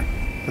search warrant.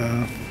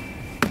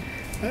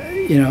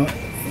 You know,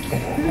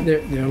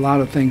 there are a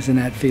lot of things in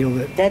that field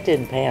That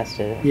didn't pass,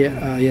 did it?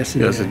 yeah, yes it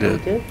did. Yes, it did.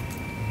 It did?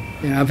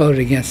 Yeah, I voted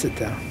against it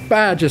though. But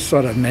I just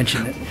thought I'd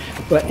mention it.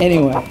 But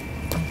anyway,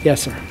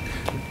 yes, sir.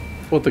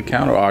 Well, the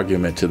counter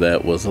argument to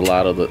that was a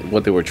lot of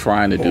what they were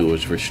trying to do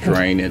was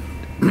restrain it,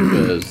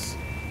 because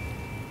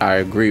I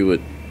agree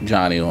with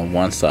Johnny on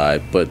one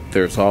side, but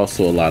there's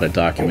also a lot of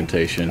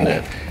documentation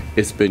that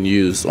it's been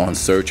used on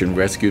search and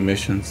rescue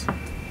missions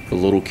for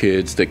little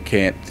kids that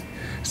can't.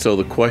 So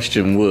the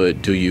question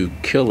would, do you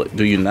kill it?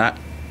 Do you not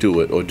do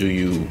it? Or do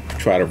you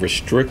try to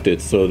restrict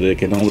it so that it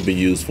can only be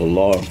used for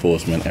law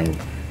enforcement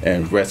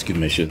and rescue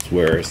missions,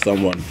 where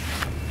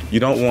you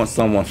don't want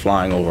someone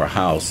flying over a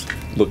house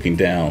looking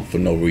down for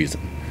no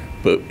reason.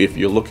 But if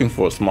you're looking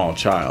for a small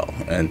child,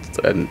 and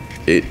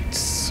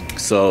it's,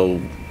 so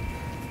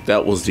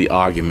that was the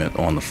argument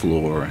on the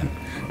floor, and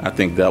I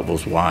think that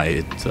was why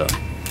it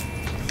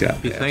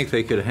got You passed. think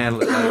they could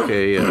handle it like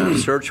a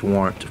search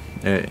warrant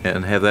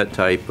and have that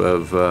type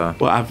of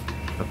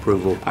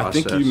approval process?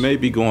 I think you may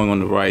be going on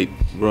the right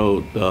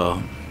road,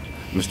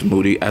 Mr.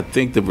 Moody. I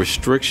think the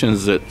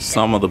restrictions that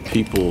some of the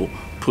people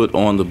put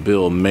on the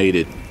bill made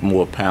it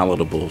more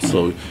palatable,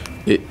 so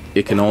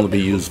it can only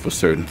be used for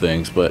certain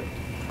things. But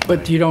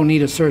you don't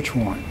need a search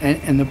warrant.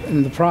 And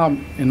the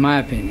problem, in my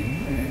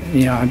opinion,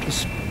 you know, I'm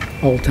just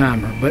old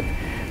timer, but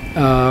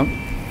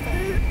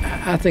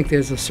I think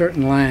there's a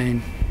certain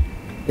line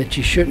that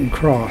you shouldn't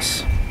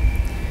cross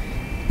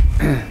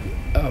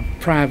of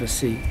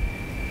privacy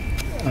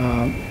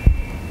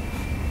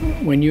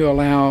when you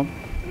allow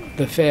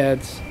the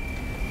feds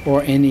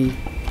or any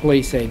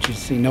police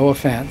agency, no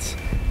offense,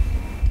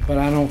 but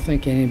I don't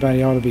think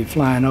anybody ought to be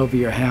flying over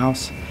your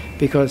house,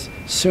 because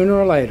sooner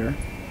or later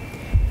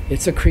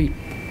it's a creep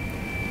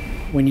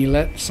when you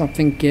let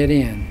something get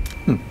in.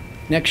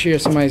 Next year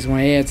somebody's going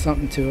to add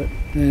something to it,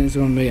 and there's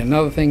going to be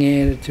another thing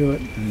added to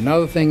it,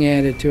 another thing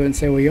added to it, and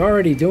say, well, you're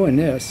already doing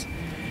this.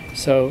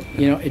 So,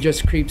 you know, it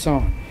just creeps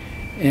on.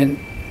 And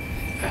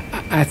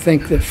I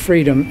think that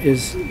freedom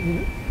is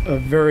a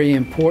very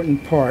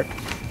important part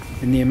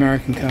in the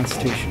American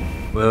Constitution.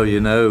 Well, you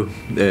know,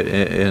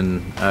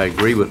 and I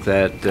agree with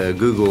that.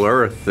 Google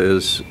Earth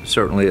is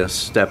certainly a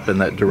step in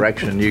that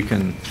direction. You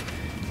can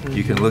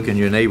look in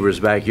your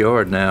neighbor's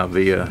backyard now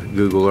via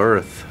Google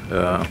Earth,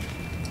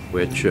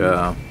 which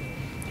I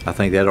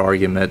think that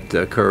argument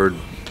occurred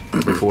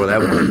before that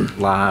went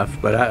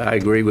live. But I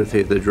agree with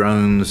you, the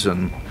drones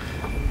and,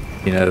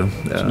 you know,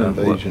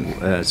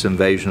 it's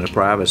invasion of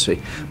privacy.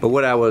 But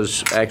what I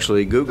was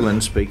actually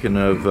Googling, speaking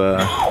of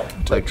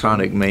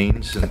electronic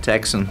means and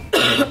texting,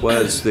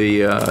 was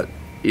the,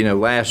 you know,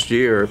 last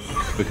year,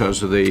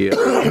 because of the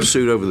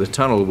suit over the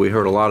tunnel, we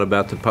heard a lot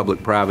about the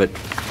Public-Private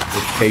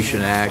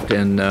Education Act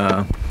and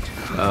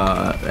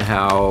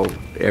how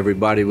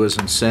everybody was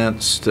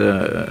incensed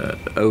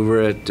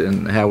over it,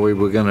 and how we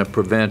were going to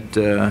prevent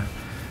a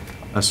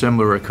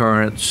similar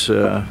occurrence.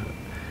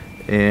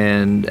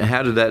 And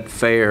how did that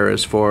fare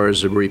as far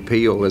as a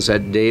repeal? Is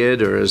that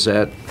dead, or is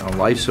that on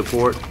life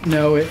support?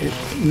 No,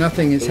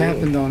 nothing has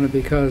happened on it,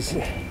 because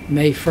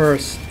May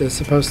 1st they're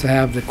supposed to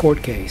have the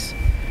court case.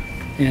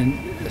 And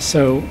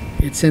so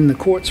it's in the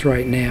courts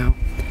right now.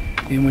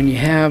 And when you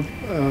have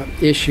an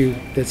issue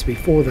that's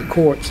before the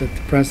courts at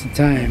the present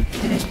time,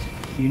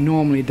 you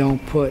normally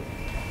don't put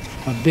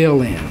a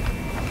bill in.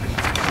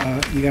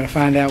 You got to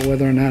find out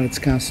whether or not it's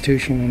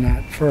constitutional or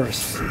not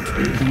first,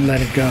 and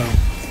let it go.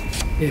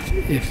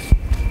 If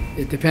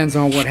it depends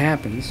on what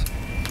happens,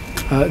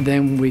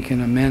 then we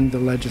can amend the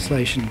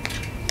legislation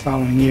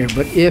following year.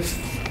 But if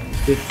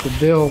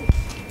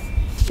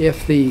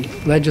the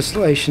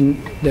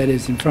legislation that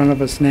is in front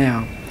of us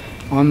now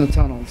on the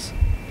tunnels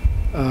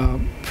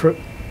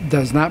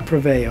does not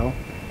prevail,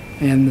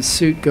 and the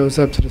suit goes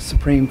up to the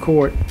Supreme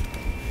Court,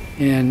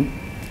 and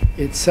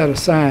it's set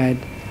aside,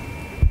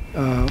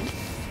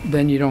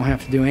 then you don't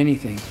have to do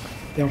anything.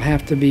 There'll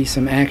have to be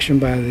some action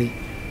by the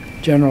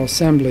General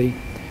Assembly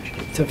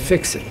to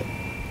fix it.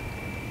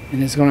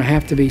 And there's going to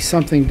have to be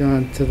something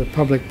done to the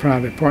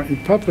public-private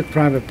partnership.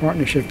 Public-private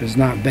partnership is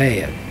not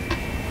bad.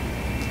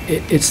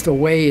 It's the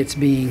way it's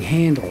being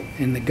handled.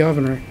 And the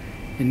governor,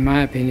 in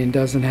my opinion,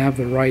 doesn't have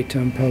the right to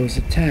impose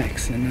a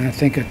tax. And I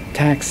think a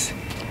tax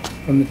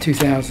from the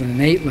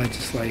 2008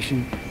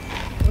 legislation,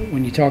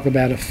 when you talk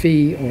about a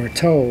fee or a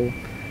toll,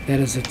 that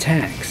is a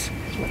tax.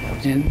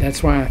 And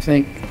that's why I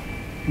think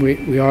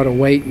we ought to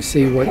wait and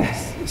see what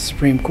the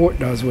Supreme Court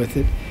does with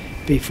it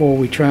before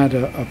we try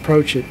to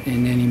approach it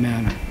in any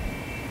manner.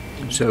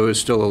 So it's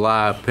still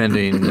alive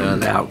pending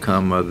the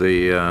outcome of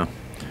the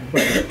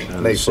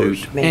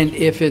suit. And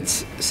if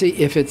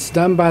it's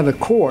done by the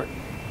court,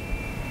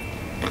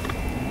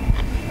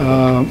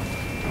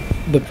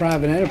 the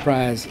private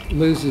enterprise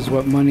loses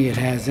what money it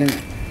has in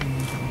it.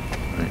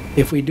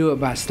 If we do it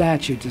by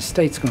statute, the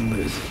state's going to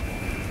lose it.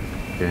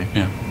 Okay.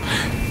 Yeah.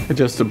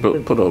 Just to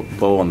put a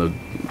bow on the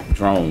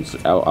drones,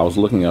 I was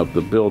looking up,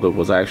 the bill that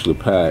was actually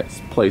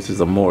passed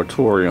places a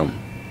moratorium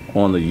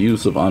on the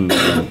use of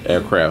unmanned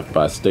aircraft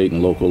by state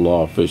and local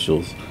law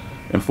officials,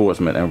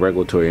 enforcement, and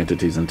regulatory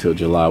entities until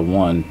July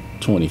 1,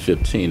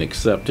 2015,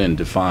 except in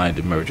defined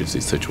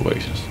emergency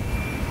situations.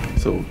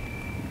 So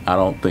I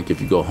don't think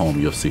if you go home,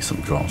 you'll see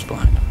some drones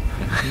flying.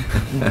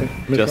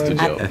 Just a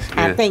joke.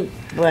 I think,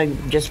 well,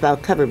 just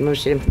about covered most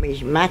of the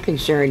information. My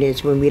concern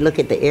is when we look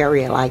at the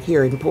area like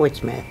here in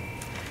Portsmouth,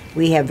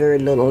 we have very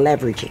little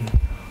leveraging.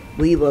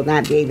 We will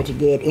not be able to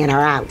get in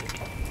or out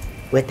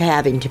with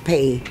having to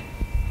pay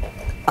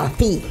a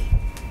fee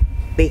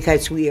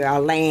because we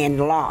are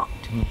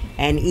landlocked.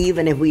 And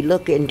even if we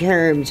look in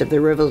terms of the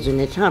rivers and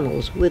the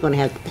tunnels, we're going to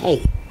have to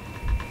pay.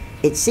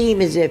 It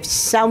seems as if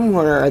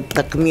somewhere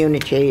the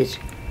communities,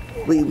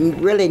 we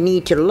really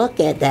need to look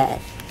at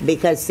that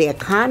because the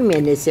economy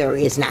in this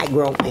area is not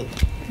growing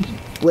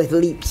with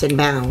leaps and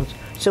bounds.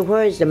 So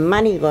where is the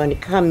money going to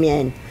come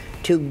in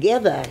to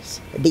give us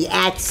the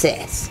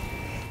access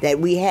that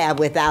we have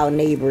with our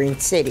neighboring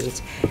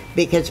cities?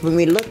 Because when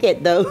we look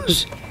at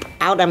those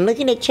out, I'm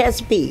looking at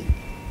Chesapeake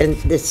and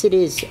the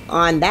cities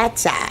on that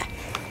side,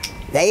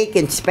 they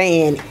can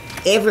span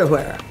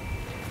everywhere.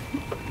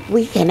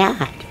 We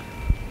cannot.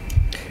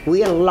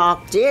 We are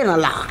locked in a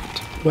lot.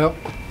 Well,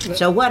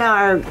 so what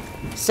are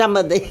some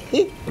of the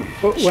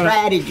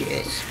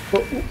strategies?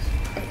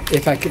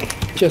 If I could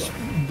just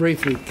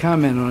briefly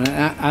comment on it,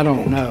 I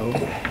don't know,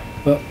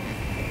 but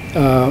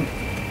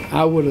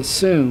I would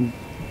assume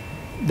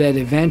that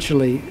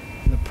eventually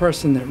the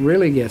person that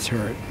really gets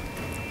hurt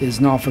is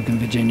Norfolk and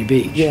Virginia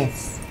Beach.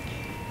 Yes.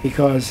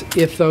 Because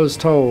if those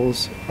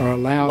tolls are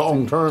allowed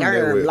Long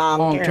term,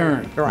 long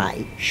term.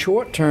 Right.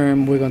 Short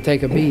term, we're going to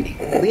take a beating.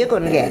 We're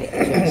going to get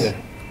it.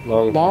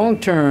 Long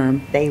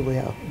term, They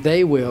will.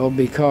 they will,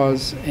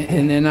 because,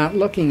 and they're not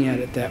looking at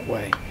it that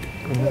way.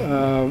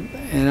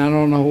 And I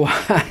don't know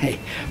why,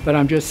 but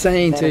I'm just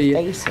saying to you,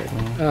 Face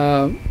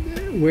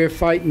it. we're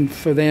fighting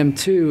for them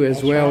too,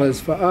 as well as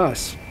for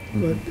us.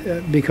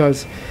 But,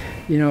 because,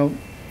 you know,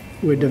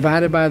 we're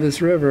divided by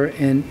this river,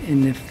 and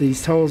if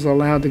these tolls are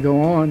allowed to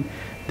go on,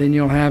 then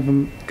you'll have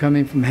them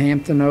coming from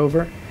Hampton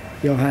over.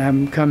 You'll have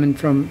them coming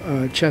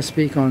from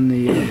Chesapeake on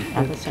the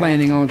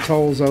planning on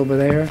tolls over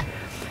there.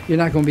 You're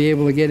not going to be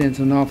able to get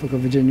into Norfolk or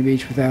Virginia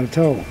Beach without a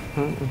toll.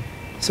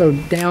 So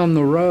down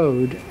the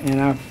road, and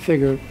I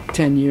figure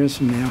 10 years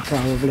from now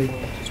probably,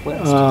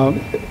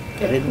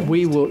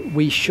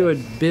 we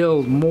should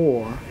build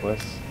more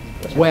west,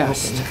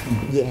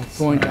 Yes.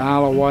 going to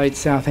Isle of Wight,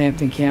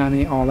 Southampton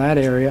County, all that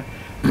area,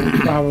 will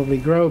probably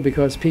grow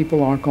because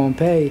people aren't going to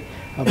pay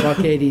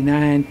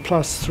 $1.89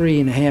 plus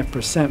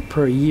 3.5%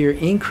 per year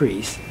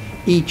increase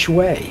each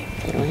way.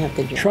 They don't have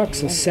to drive.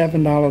 Trucks are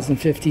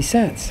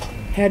 $7.50.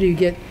 How do you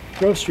get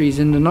groceries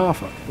into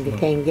Norfolk? You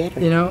can't get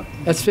You it. know,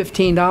 that's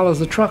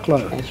 $15 a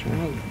truckload. That's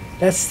right.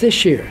 That's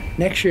this year.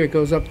 Next year it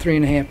goes up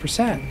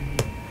 3.5%.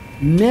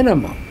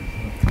 Minimum.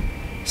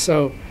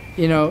 So,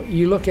 you know,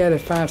 you look at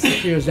it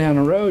 5-6 years down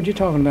the road, you're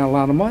talking about a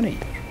lot of money.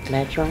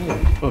 That's right.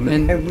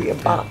 And Every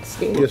box.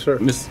 Yes, sir.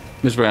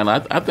 Ms.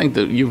 Randall, I think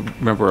that you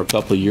remember a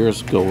couple of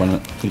years ago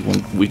when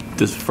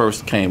this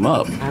first came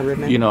up. I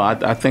remember. You know,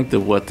 I think that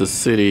what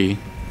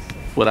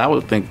I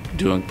would think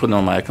putting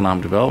on my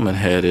economic development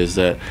head is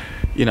that,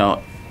 you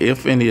know,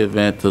 if in the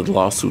event the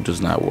lawsuit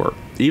does not work,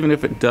 even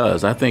if it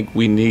does, I think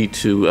we need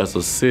to, as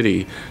a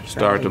city,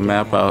 start to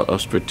map out a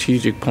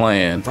strategic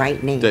plan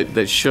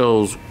that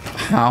shows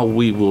how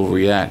we will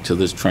react to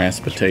this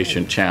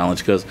transportation challenge.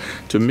 Because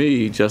to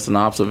me, just an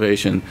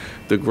observation,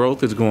 the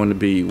growth is going to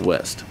be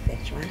west.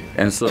 That's right.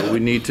 And so we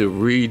need to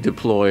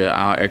redeploy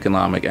our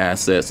economic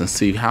assets and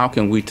see how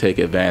can we take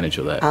advantage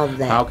of that.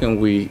 How can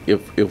we,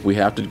 if we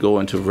have to go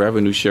into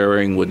revenue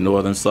sharing with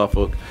Northern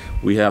Suffolk,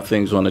 we have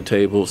things on the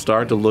table,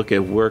 start to look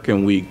at where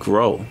can we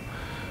grow.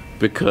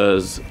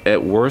 Because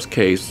at worst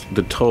case,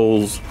 the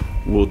tolls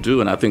will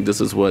do, and I think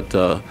this is what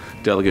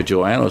Delegate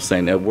Joanna was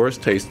saying, at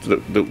worst case,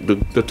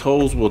 the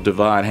tolls will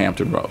divide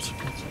Hampton Roads.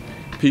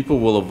 People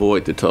will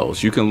avoid the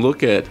tolls. You can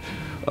look at,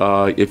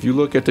 if you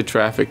look at the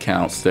traffic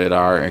counts that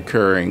are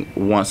occurring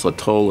once a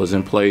toll is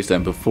in place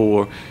and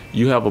before,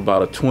 you have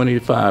about a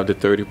 25 to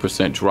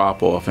 30%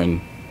 drop off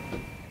in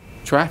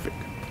traffic.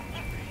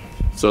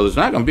 So there's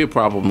not going to be a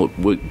problem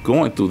with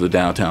going through the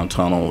downtown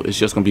tunnel. It's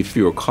just going to be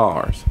fewer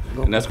cars.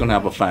 And that's going to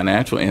have a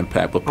financial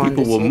impact, but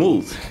people will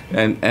move.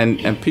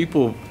 And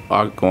people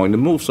are going to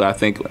move. So I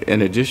think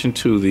in addition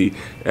to the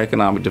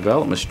economic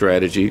development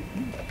strategy,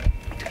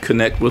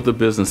 connect with the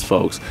business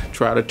folks,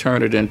 try to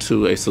turn it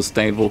into a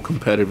sustainable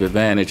competitive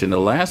advantage. And the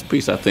last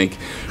piece I think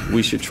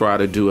we should try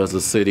to do as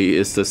a city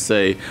is to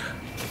say,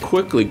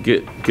 quickly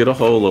get a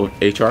hold of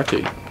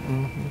HRT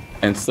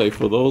and say,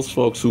 for those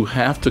folks who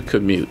have to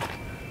commute,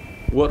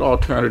 what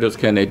alternatives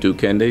can they do?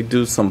 Can they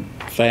do some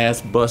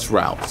fast bus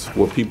routes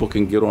where people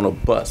can get on a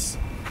bus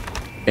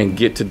and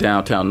get to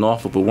downtown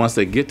Norfolk? But once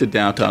they get to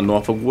downtown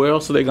Norfolk, where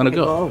else are they going to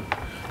go?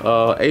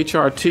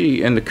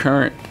 HRT in the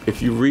current,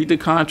 if you read the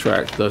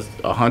contract, the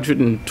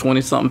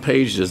 120-something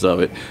pages of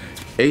it,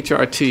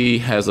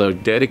 HRT has a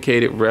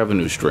dedicated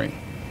revenue stream,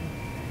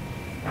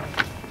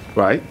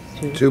 right?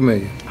 $2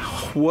 million.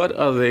 What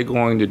are they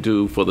going to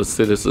do for the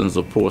citizens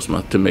of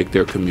Portsmouth to make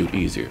their commute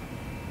easier?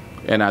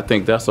 And I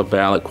think that's a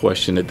valid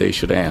question that they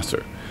should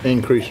answer.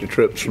 Increase the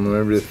trips from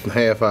every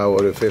half hour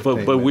to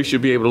 15 But we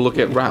should be able to look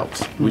at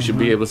routes. We should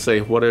be able to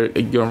say, what are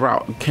your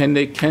route? Can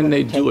they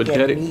do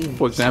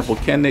for example,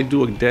 can they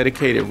do a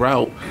dedicated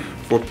route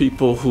for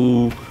people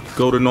who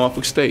go to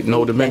Norfolk State,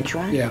 no dimension?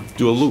 That's right. Yeah.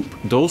 Do a loop.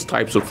 Those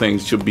types of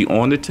things should be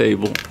on the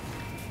table.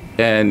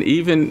 And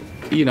even,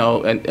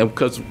 and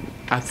because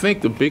I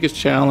think the biggest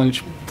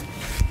challenge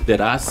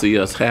that I see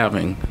us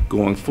having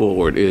going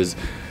forward is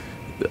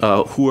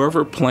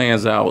whoever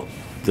plans out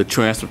the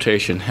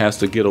transportation has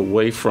to get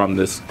away from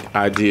this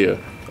idea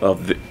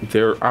of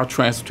our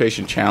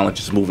transportation challenge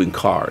is moving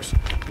cars.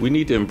 We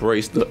need to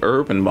embrace the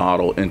urban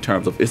model in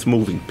terms of it's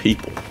moving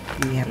people.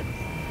 Yep.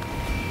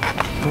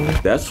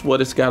 That's what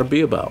it's got to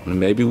be about. And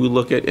maybe we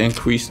look at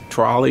increased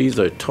trolleys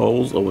or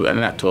tolls, or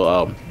not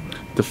toll,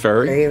 the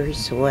ferry.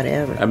 Ferries,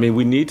 whatever. I mean,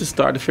 we need to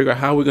start to figure out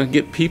how we're going to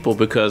get people,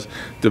 because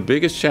the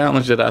biggest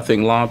challenge that I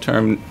think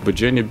long-term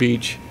Virginia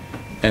Beach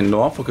and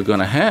Norfolk are going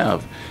to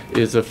have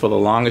is that for the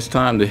longest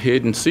time, the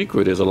hidden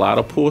secret is a lot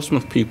of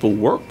Portsmouth people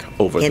work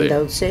over there. In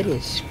those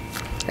cities.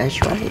 That's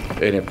right.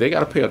 And if they got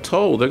to pay a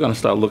toll, they're going to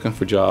start looking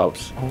for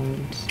jobs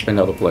in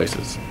other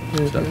places.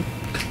 So.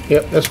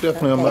 Yep, that's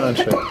definitely a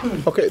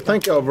mindset. Okay,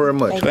 thank y'all very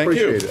much. Thank you.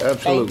 Appreciate it.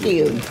 Absolutely. Thank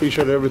you.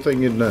 Appreciate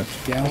everything you've done.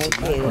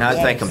 Thank you. And I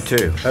thank them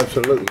too.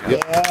 Absolutely.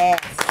 Yep. Yes.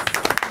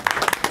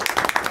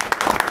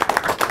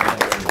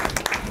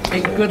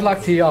 Hey, good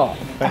luck to y'all.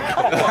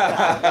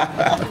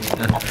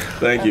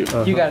 Thank you.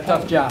 You got a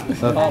tough job.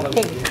 All of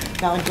you.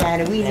 No,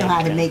 Johnny, we know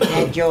how to make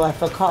that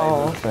joyful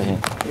call.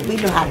 We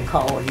know how to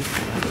call you.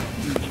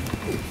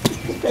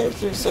 That's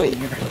so sweet.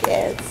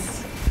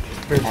 Yes.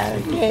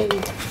 Okay.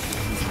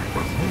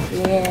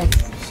 Yes.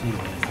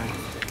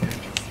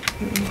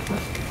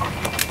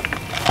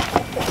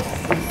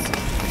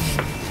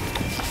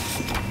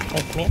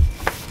 Thank you.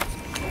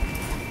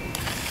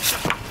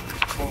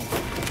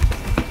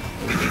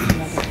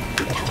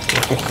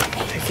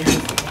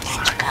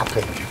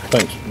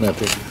 Thanks,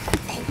 Matthew.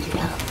 Thank you.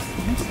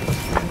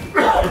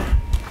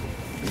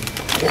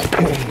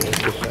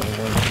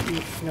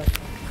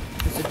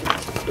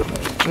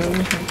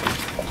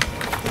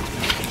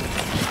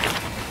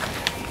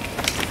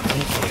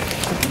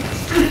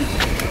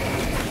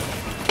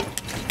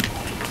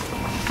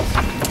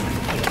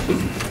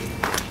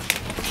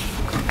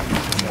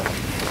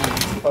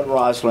 What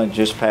Rosalind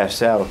just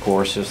passed out, of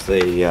course, is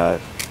the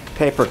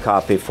paper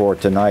copy for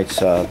tonight's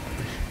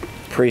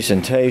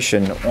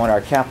presentation on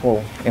our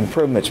capital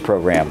improvements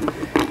program.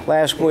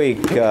 Last week,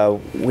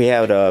 we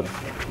had an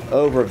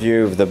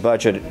overview of the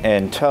budget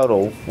in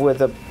total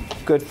with a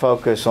good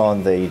focus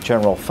on the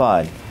general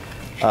fund.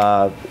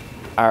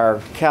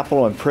 Our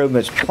capital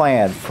improvements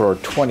plan for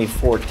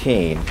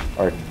 2014,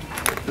 or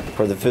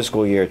for the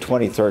fiscal year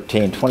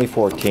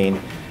 2013-2014,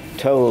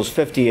 totals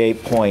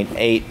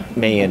 $58.8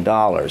 million.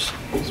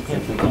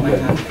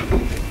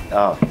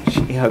 Oh,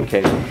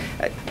 okay.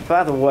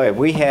 By the way,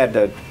 we had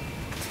a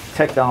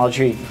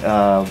technology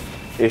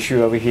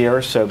issue over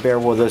here, so bear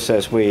with us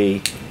as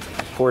we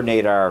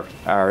coordinate our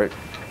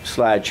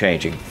slide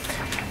changing.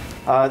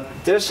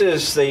 This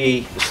is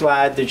the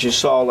slide that you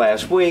saw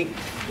last week.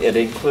 It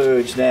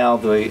includes now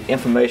the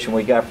information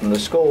we got from the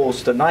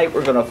schools. Tonight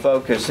we're going to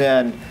focus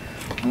in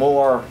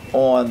more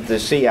on the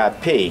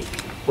CIP,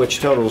 which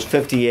totals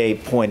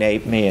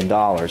 $58.8 million.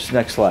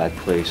 Next slide,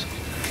 please.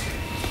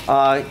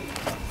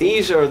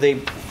 These are the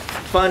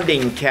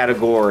funding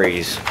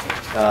categories,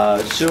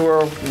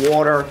 sewer,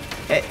 water,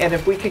 and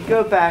if we could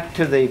go back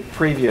to the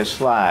previous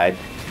slide,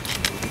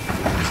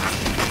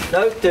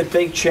 note the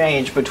big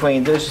change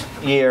between this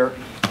year,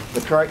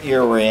 the current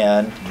year we're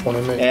in,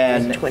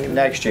 and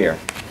next year.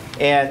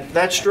 And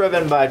that's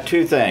driven by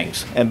two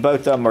things, and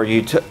both of them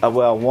are,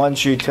 well,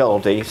 one's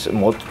utilities,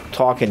 and we'll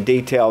talk in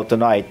detail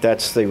tonight.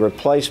 That's the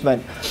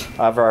replacement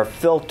of our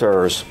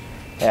filters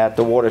at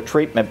the water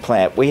treatment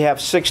plant. We have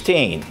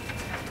 16,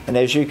 and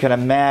as you can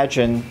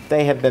imagine,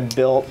 they have been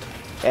built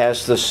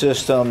as the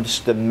system's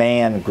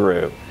demand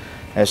grew.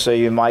 And so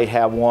you might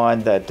have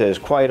one that is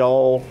quite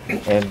old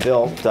and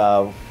built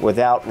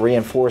without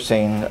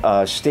reinforcing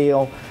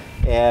steel,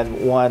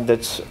 and one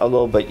that's a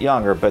little bit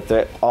younger, but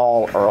they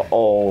all are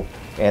old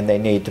and they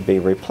need to be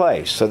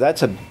replaced. So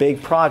that's a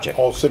big project.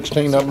 All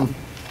 16 of them?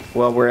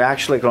 Well, we're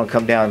actually going to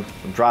come down,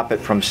 drop it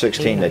from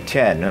 16 to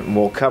 10, and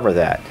we'll cover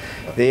that.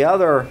 The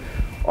other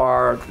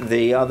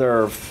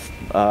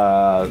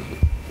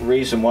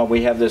reason why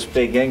we have this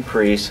big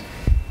increase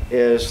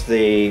is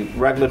the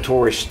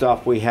regulatory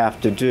stuff we have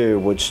to do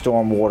with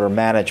stormwater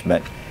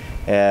management,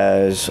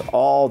 as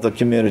all the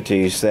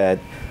communities that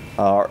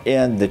are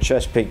in the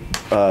Chesapeake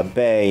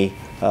Bay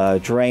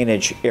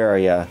drainage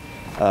area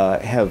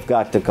have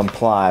got to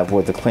comply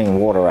with the Clean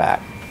Water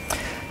Act.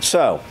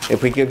 So,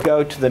 if we could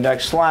go to the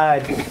next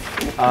slide,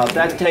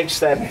 that takes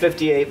that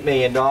 $58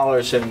 million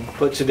and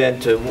puts it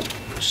into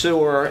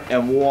sewer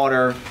and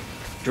water,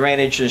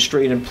 drainage and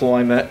street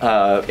employment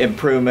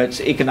improvements,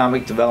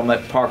 economic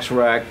development, parks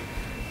rec,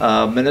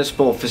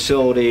 municipal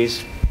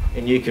facilities,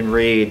 and you can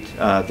read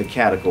the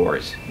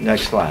categories.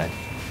 Next slide.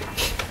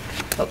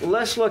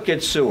 Let's look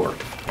at sewer,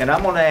 and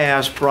I'm going to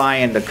ask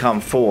Brian to come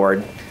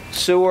forward.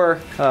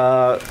 Sewer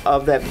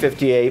of that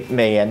 58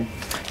 million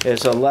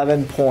is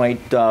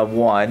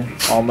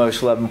 11.1,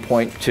 almost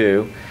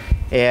 11.2,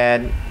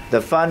 and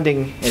the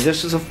funding, and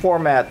this is a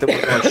format that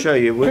we're going to show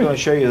you. We're going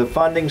to show you the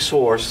funding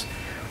source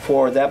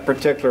for that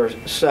particular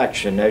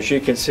section. As you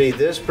can see,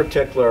 this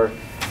particular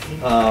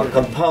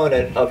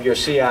component of your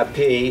CIP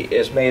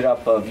is made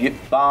up of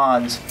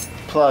bonds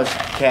plus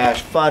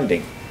cash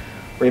funding.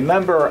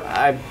 Remember,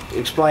 I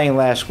explained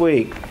last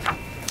week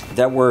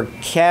that we're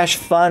cash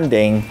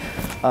funding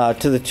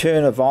to the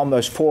tune of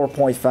almost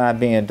 $4.5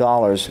 million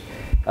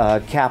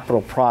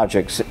capital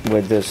projects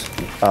with this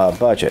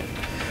budget.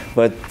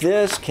 But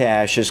this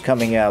cash is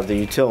coming out of the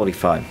utility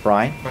fund.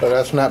 Brian? So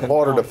that's not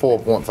part of the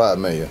 4.5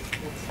 million?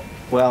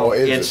 Well,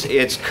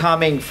 it's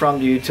coming from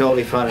the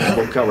utility fund, and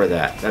we'll cover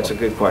that. That's a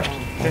good question.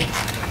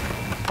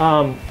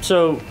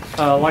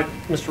 Like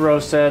Mr.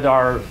 Rose said,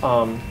 our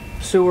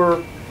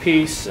sewer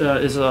piece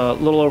is a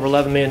little over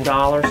 $11 million.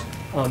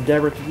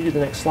 Deborah, could you do the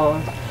next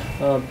slide?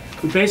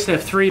 We basically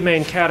have three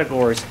main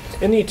categories.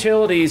 In the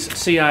utilities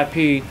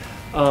CIP,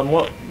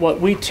 what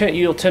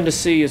you'll tend to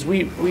see is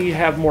we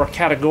have more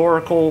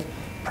categorical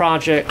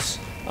projects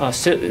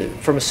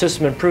from a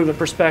system improvement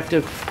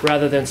perspective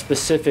rather than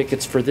specific,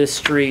 it's for this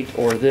street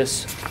or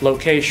this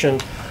location,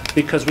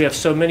 because we have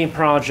so many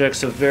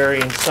projects of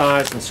varying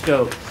size and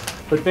scope.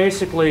 But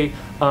basically,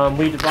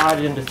 we divide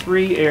it into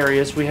three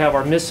areas. We have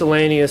our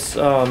miscellaneous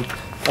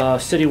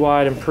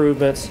citywide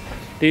improvements.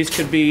 These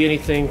could be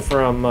anything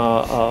from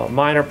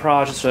minor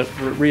projects like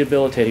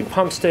rehabilitating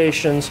pump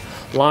stations,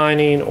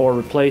 lining, or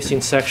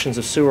replacing sections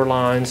of sewer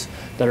lines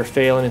that are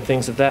failing and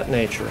things of that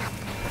nature.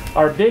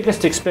 Our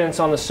biggest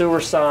expense on the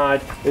sewer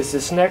side is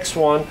this next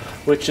one,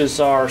 which is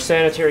our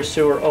sanitary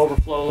sewer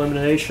overflow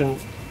elimination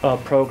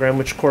program,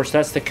 which of course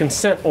that's the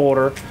consent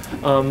order.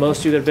 Most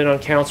of you that have been on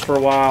council for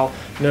a while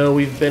know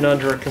we've been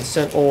under a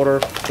consent order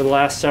for the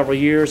last several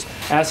years,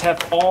 as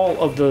have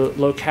all of the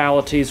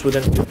localities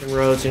within Hampton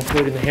Roads,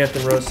 including the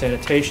Hampton Roads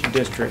Sanitation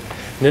District.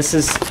 And this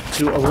is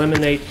to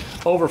eliminate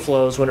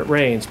overflows when it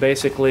rains.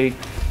 Basically,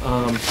 we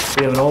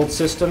have an old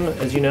system,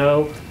 as you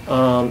know,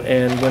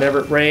 and whenever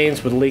it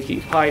rains with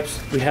leaky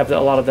pipes, we have a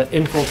lot of that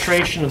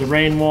infiltration of the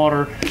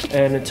rainwater,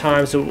 and at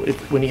times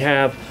when you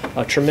have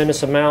a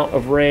tremendous amount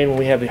of rain, when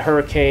we have the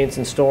hurricanes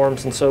and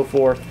storms and so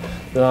forth,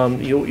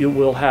 you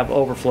will have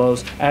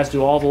overflows, as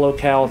do all the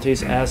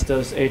localities, as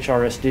does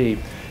HRSD.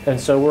 And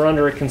so we're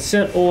under a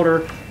consent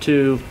order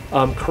to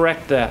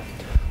correct that.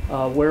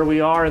 Where we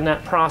are in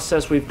that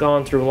process, we've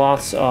gone through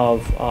lots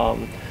of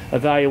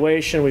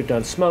evaluation, we've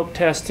done smoke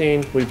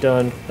testing, we've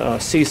done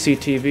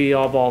CCTV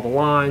of all the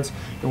lines,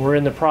 and we're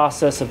in the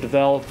process of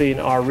developing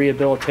our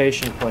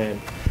rehabilitation plan.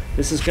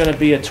 This is going to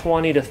be a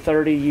 20 to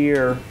 30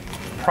 year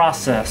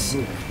process,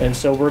 and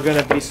so we're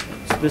going to be,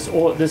 this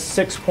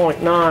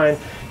 6.9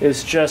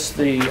 is just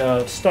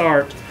the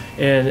start,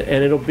 and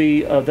it'll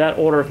be of that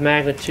order of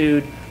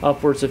magnitude.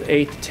 Upwards of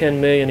 8 to 10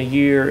 million a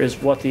year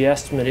is what the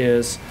estimate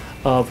is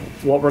of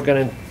what we're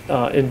going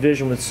to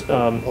envision with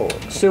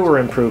sewer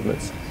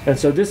improvements. And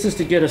so this is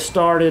to get us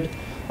started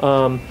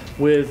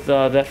with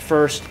that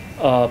first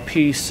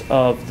piece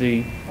of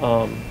the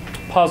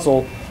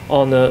puzzle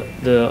on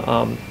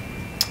the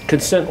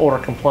consent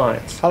order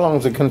compliance. How long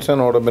has the consent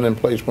order been in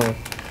place, Ron?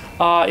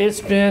 It's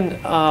been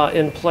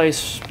in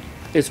place,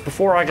 it's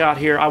before I got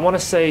here, I want to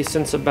say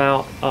since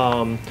about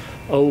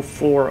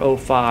 04,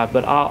 05,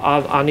 but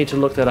I need to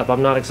look that up.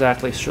 I'm not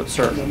exactly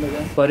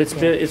certain. But it's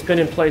been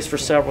in place for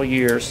several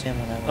years.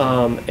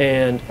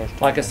 And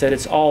like I said,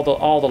 it's all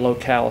the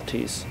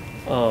localities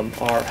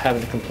are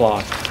having to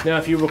comply. Now,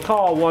 if you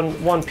recall,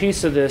 one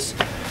piece of this,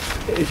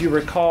 if you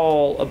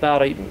recall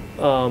about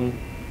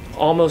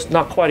almost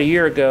not quite a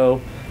year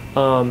ago,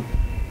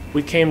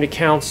 we came to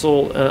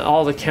council,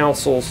 all the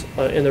councils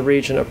in the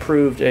region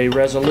approved a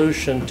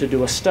resolution to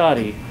do a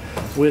study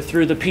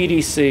through the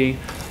PDC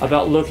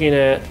about looking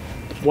at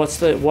what's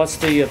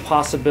the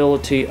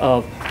possibility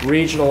of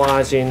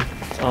regionalizing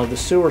the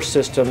sewer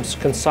systems,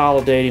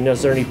 consolidating.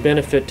 Is there any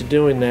benefit to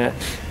doing that?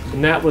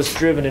 And that was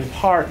driven in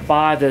part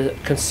by the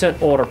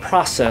consent order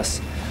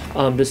process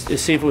to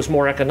see if it was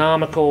more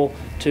economical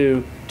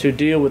to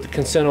deal with the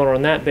consent order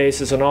on that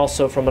basis, and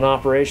also from an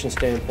operation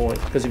standpoint.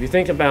 Because if you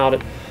think about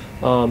it,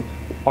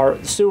 our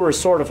sewer is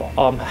sort of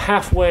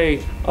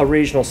halfway a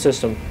regional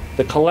system.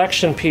 The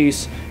collection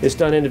piece is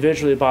done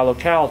individually by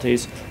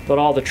localities, but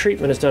all the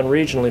treatment is done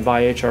regionally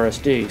by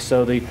HRSD.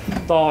 So the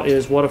thought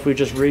is, what if we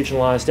just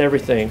regionalized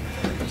everything?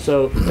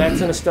 So that's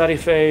in a study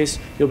phase.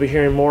 You'll be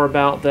hearing more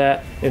about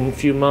that in a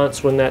few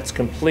months when that's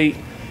complete.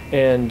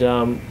 And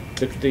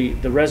the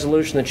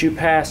resolution that you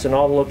passed and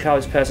all the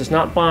localities passed is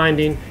not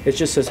binding. It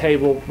just says, hey,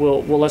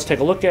 we'll let's take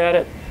a look at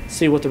it,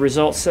 see what the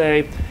results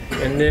say,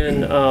 and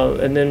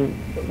then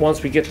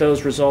once we get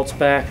those results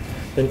back,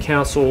 then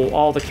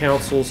all the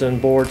councils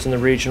and boards in the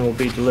region will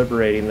be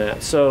deliberating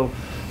that. So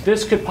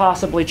this could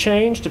possibly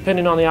change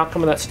depending on the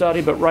outcome of that study,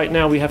 but right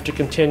now we have to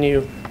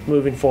continue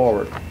moving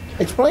forward.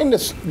 Explain the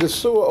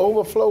sewer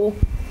overflow.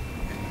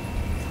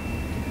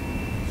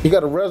 You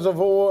got a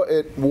reservoir,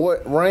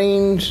 what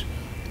rains,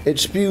 it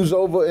spews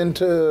over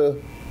into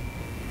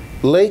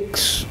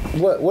lakes.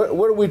 What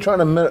are we trying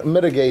to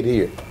mitigate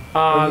here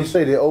when you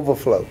say the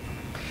overflow?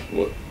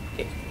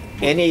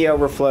 Any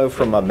overflow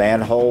from a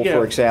manhole,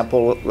 for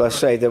example, let's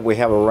say that we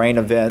have a rain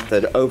event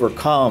that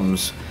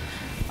overcomes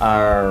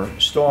our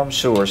storm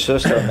sewer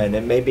system, and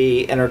it may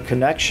be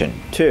interconnection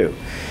too.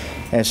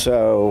 And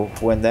so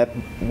when that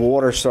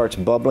water starts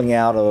bubbling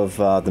out of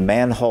the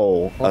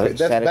manhole, okay,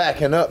 that's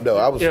backing up though.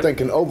 I was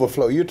thinking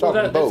overflow. You're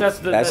talking both.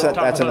 That's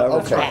an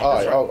overflow. Okay, all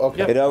right. Oh,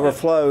 okay. It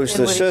overflows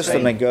the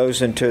system and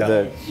goes into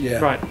the.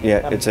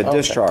 Yeah, it's a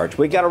discharge.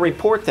 We got to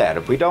report that.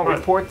 If we don't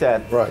report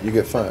that, right, you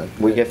get fined.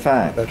 We get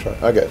fined. That's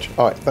right. I got you.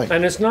 All right, thank you.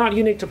 And it's not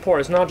unique to Port.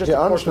 It's not just. Yeah,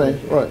 I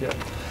understand. Right. Yeah.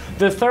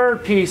 The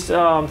third piece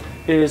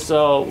is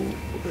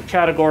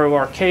category of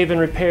our cave-in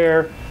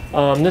repair.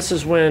 This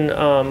is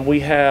when we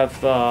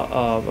have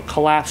a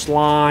collapsed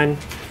line.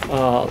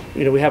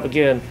 We have,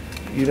 again,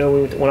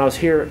 when I was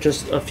here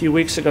just a few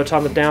weeks ago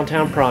talking about the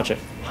downtown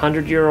project,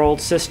 100-year-old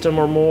system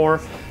or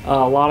more.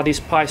 A lot of these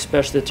pipes,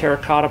 especially the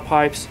terracotta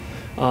pipes,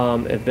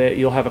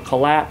 you'll have a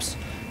collapse,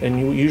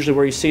 and usually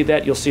where you see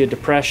that, you'll see a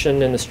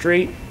depression in the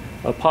street,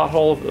 a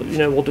pothole,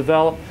 will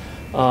develop,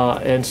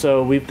 and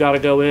so we've got to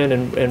go in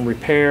and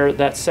repair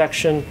that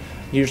section.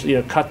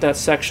 Usually, cut that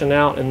section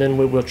out, and then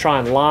we will try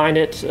and line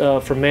it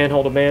from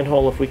manhole to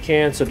manhole if we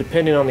can. So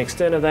depending on the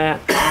extent of that,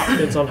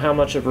 depends on how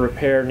much of a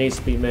repair needs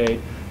to be made.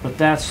 But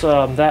that's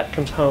that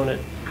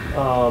component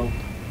on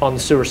the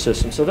sewer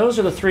system. So those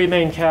are the three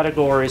main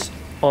categories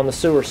on the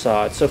sewer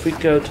side. So if we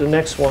go to the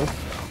next one,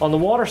 on the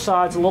water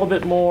side, it's a little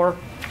bit more.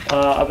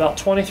 About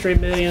 $23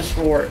 million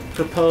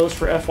proposed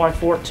for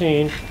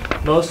FY14.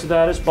 Most of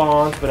that is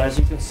bonds, but as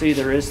you can see,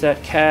 there is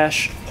that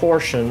cash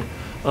portion.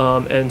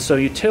 And so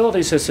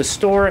utilities has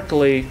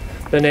historically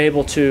been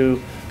able to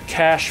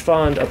cash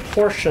fund a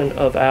portion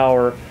of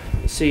our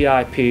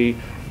CIP,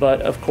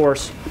 but of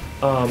course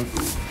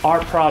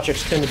our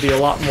projects tend to be a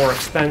lot more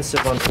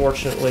expensive,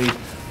 unfortunately,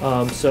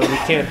 so we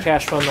can't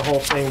cash fund the whole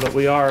thing, but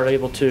we are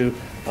able to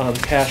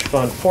cash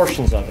fund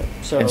portions of it.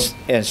 So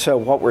and so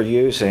what we're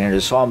using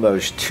is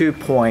almost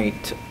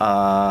 2.8.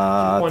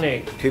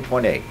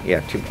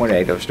 Yeah,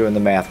 2.8. I was doing the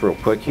math real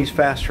quick. He's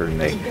faster than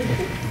me.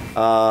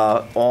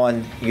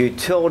 On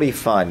utility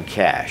fund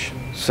cash.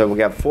 So we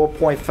got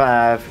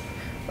 4.5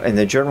 in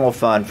the general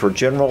fund for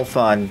general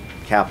fund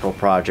capital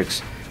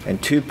projects,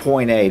 and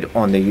 2.8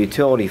 on the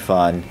utility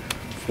fund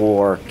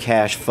for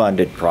cash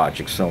funded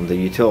projects on the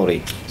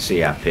utility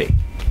CIP.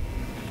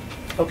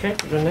 Okay,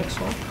 the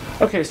next one.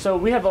 Okay, so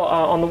we have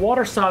on the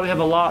water side, we have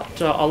a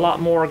lot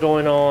more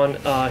going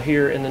on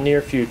here in the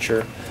near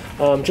future.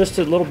 Just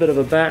a little bit of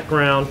a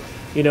background.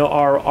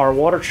 Our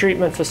water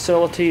treatment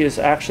facility is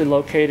actually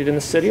located in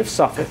the city of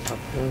Suffolk.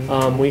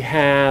 We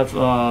have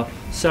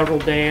several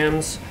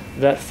dams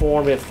that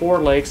form, we have 4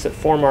 lakes that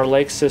form our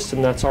lake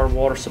system. That's our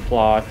water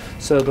supply.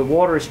 So the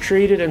water is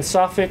treated in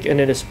Suffolk, and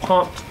it is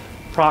pumped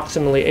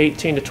approximately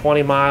 18 to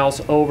 20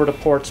 miles over to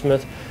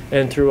Portsmouth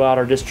and throughout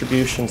our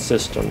distribution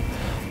system.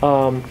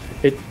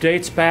 It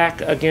dates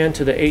back again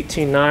to the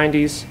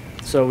 1890s,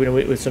 so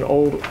it's an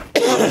old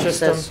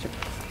system.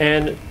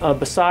 And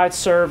besides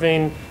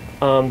serving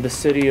the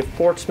city of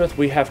Portsmouth,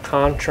 we have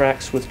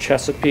contracts with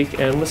Chesapeake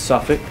and with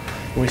Suffolk.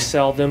 We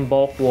sell them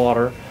bulk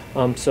water,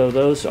 so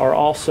those are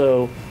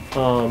also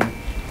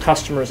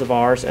customers of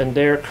ours, and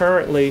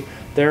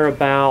they're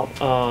about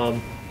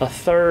a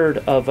third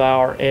of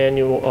our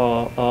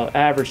annual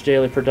average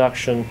daily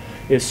production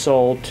is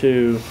sold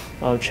to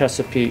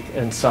Chesapeake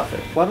and Suffolk.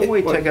 Why don't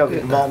we take a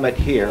moment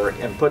here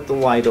and put the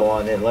light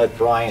on and let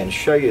Brian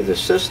show you the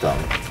system,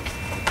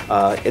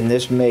 and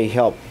this may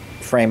help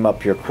frame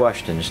up your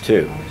questions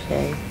too.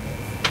 Okay.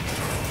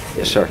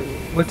 Yes, sir.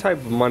 What type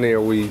of money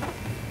are we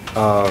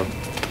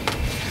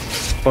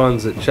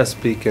funds that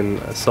Chesapeake and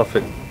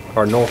Suffolk,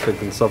 or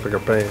Norfolk and Suffolk are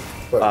paying?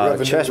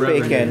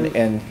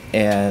 Chesapeake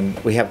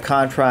and we have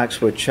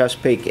contracts with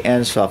Chesapeake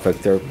and Suffolk.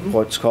 They're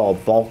what's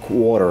called bulk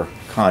water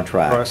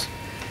contracts.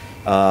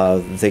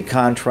 The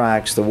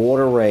contracts, the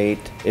water rate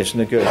is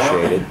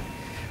negotiated,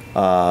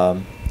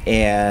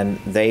 and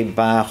they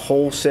buy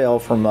wholesale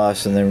from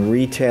us and then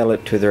retail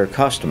it to their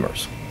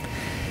customers.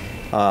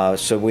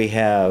 So we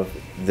have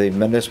the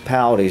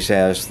municipalities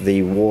as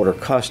the water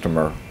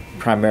customer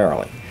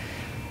primarily.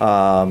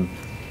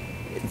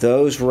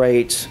 Those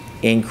rates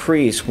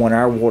increase when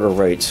our water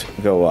rates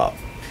go up.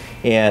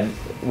 And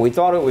we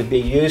thought it would be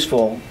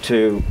useful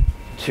to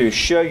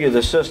show you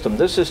the system.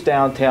 This is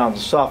downtown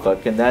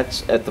Suffolk, and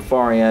that's at the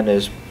far end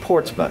is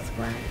Portsmouth.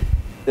 Right.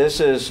 This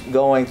is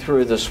going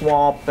through the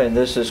swamp, and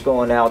this is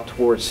going out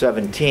towards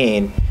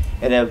 17.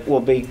 And it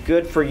will be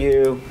good for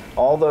you.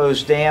 All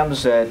those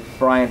dams that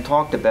Brian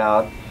talked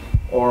about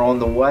are on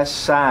the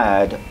west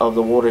side of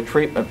the water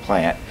treatment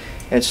plant.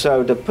 And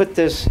so to put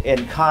this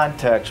in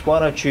context, why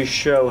don't you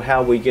show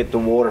how we get the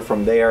water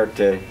from there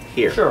to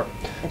here? Sure.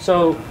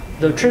 So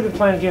the treatment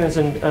plant again is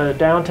in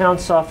downtown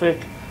Suffolk.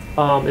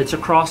 It's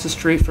across the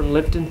street from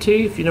Lipton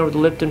Tea, if you know where the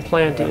Lipton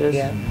plant is.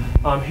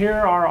 Yeah. Here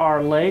are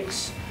our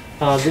lakes.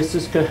 This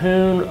is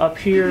Cahoon up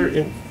here.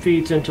 It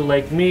feeds into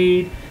Lake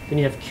Mead. Then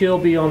you have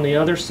Kilby on the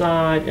other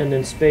side, and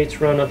then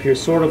Spates Run up here,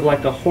 sort of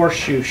like a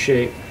horseshoe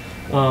shape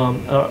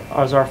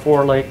as our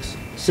four lakes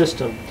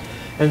system.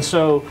 And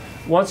so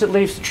once it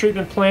leaves the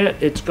treatment plant,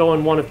 it's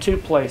going one of two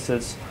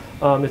places.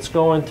 It's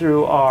going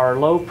through our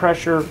low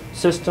pressure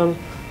system,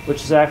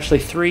 which is actually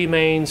 3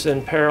 mains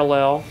in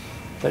parallel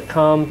that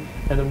come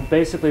and then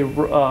basically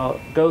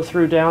go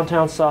through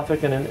downtown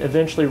Suffolk and then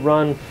eventually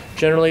run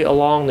generally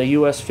along the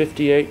US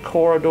 58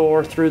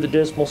 corridor through the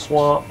Dismal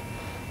Swamp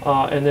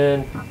and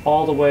then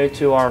all the way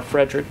to our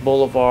Frederick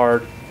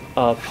Boulevard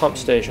pump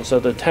station. So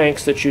the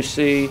tanks that you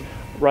see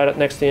right up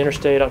next to the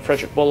interstate on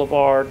Frederick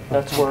Boulevard,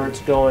 that's where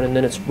it's going, and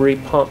then it's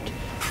repumped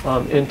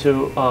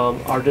into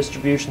our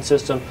distribution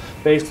system,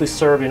 basically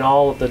serving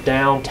all of the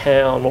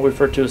downtown, what we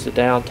refer to as the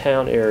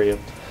downtown area.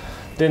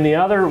 Then the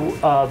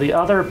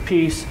other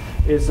piece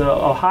is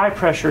a high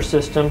pressure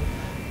system.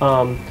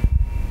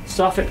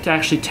 Suffolk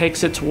actually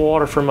takes its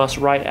water from us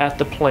right at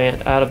the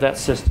plant out of that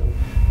system.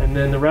 And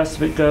then the rest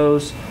of it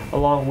goes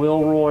along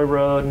Wilroy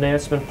Road,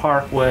 Nansemond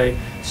Parkway.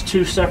 It's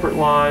 2 separate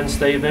lines.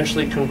 They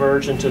eventually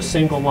converge into a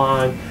single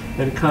line,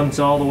 and it comes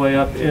all the way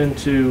up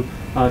into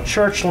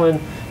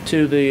Churchland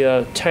to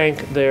the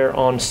tank there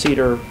on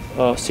Cedar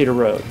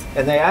Road.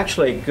 And they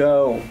actually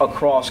go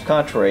across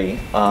country.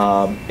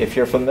 If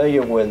you're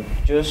familiar with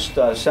just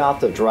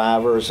south of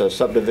Drivers, a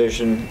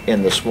subdivision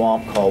in the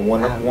swamp called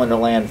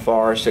Wonderland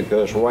Forest, it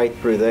goes right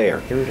through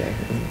there.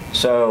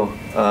 So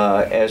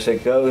as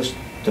it goes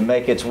to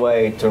make its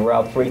way to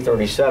Route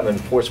 337,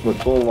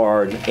 Portsmouth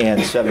Boulevard, and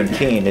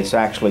 17, it's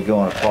actually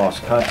going across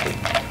country.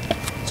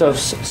 So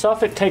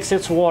Suffolk takes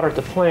its water at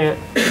the plant.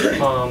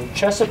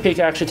 Chesapeake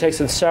actually takes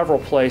in several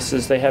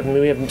places. We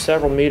have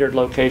several metered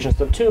locations.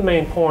 The 2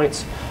 main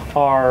points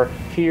are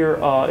here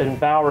in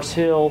Bowers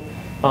Hill,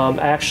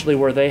 actually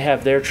where they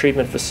have their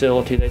treatment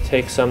facility. They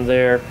take some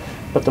there.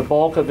 But the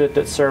bulk of it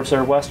that serves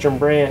their western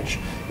branch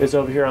is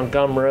over here on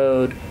Gum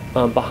Road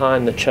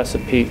behind the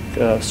Chesapeake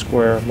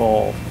Square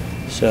Mall.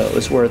 So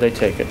it's where they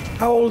take it.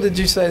 How old did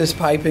you say this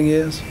piping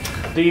is?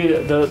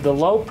 The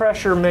low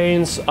pressure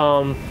mains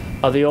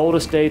the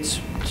oldest dates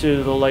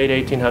to the late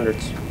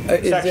 1800s.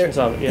 Sections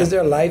of it, yeah. Is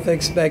there life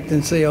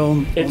expectancy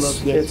on? It's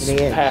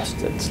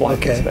past its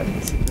life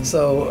expectancy.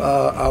 So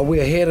are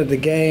we ahead of the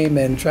game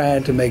and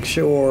trying to make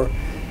sure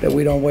that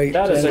we don't wait?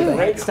 That is a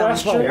great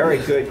question. Very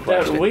good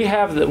question. We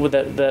have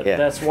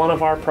that's one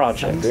of our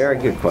projects. Very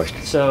good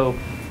question. So.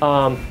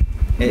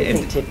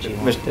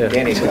 Mr.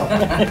 Danny's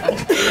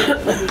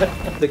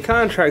The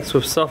contracts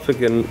with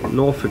Suffolk and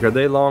Norfolk, are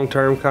they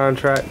long-term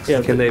contracts?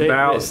 Yeah, Can they buy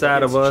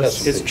outside of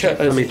us?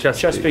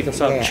 Chesapeake and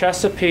Suffolk. Yeah.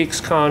 Chesapeake's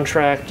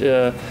contract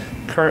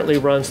currently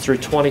runs through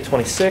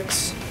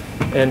 2026,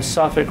 and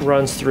Suffolk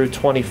runs through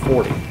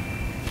 2040.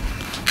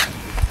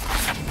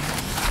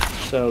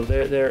 So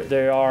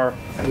they are,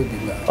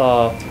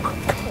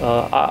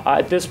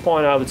 at this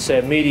point, I would say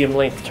a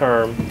medium-length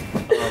term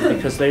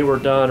because they were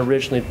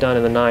originally done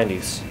in the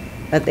 90s.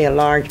 But they're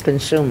large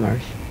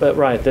consumers. But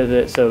right, and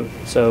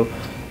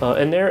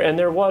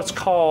there was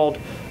called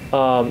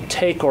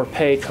take or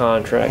pay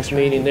contracts,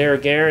 meaning they're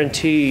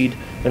guaranteed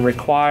and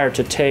required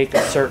to take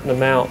a certain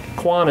amount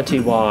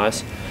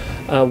quantity-wise.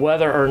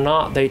 Whether or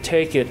not they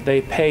take it,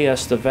 they pay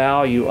us the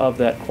value of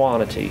that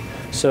quantity.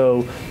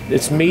 So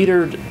it's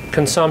metered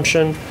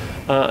consumption,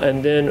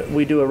 and then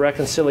we do a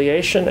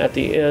reconciliation at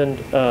the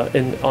end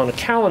on a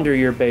calendar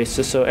year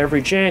basis. So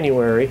every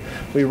January,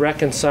 we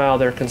reconcile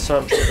their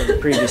consumption from the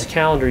previous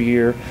calendar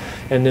year,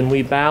 and then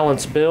we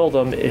balance bill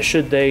them.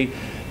 Should they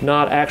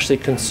not actually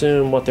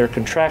consume what they're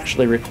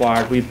contractually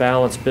required, we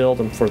balance bill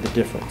them for the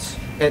difference.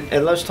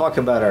 And let's talk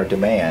about our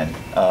demand.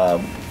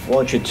 Why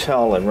don't you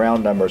tell in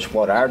round numbers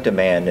what our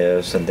demand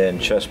is, and then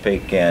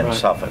Chesapeake and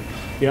Suffolk?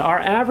 Yeah, our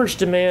average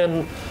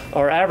demand,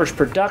 our average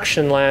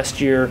production last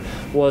year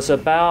was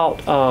about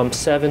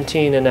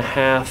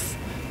 17.5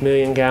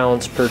 million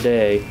gallons per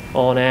day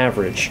on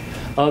average.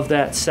 Of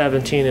that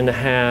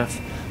 17.5,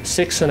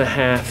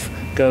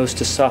 6.5 goes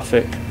to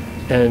Suffolk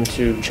and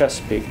to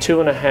Chesapeake.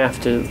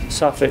 2.5 to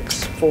Suffolk,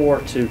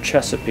 4 to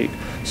Chesapeake.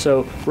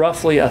 So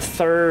roughly a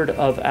third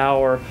of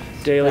our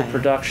daily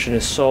production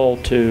is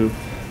sold to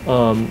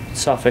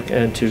Suffolk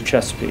and to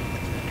Chesapeake.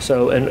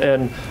 So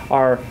and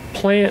our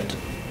plant,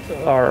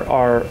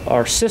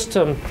 our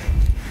system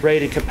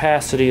rated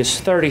capacity is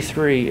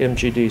 33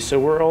 MGD. So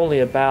we're only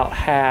about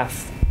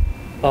half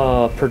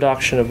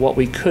production of what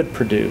we could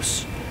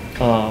produce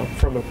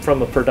from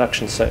a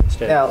production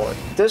standpoint. Now,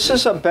 this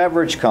is a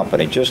beverage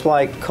company, just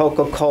like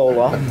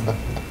Coca-Cola.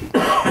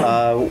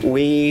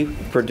 We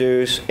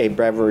produce a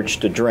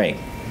beverage to drink.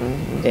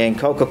 And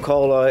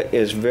Coca-Cola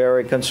is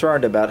very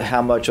concerned about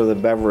how much of the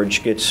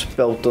beverage gets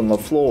spilt on the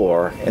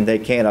floor, and they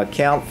can't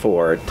account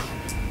for it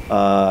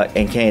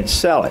and can't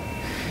sell it.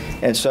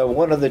 And so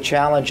one of the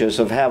challenges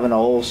of having a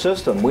whole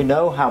system, we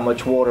know how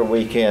much water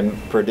we can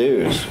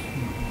produce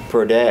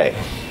per day.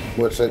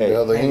 What's at the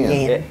other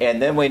end?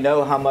 And then we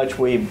know how much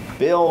we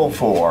bill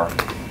for.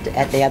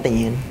 At the other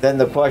end. Then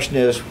the question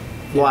is,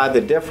 why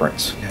the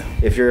difference? Yeah.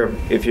 If you're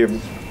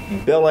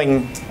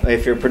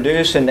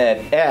producing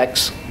at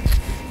X,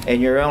 and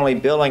you're only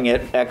billing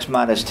it X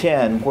minus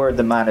 10, where'd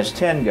the minus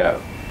 10 go?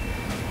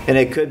 And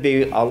it could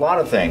be a lot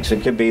of things.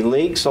 It could be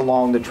leaks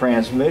along the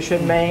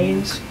transmission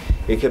mains.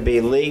 It could be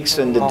leaks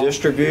in the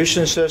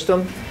distribution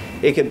system.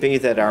 It could be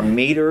that our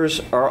meters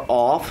are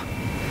off.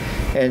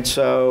 And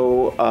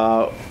so,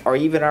 or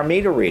even our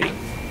meter reading.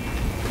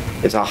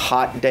 It's a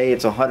hot day,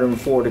 it's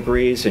 104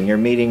 degrees, and you're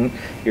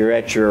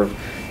at your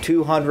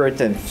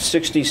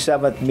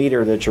 267th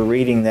meter that you're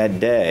reading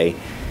that day.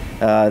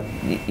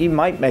 You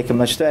might make a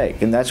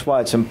mistake, and that's why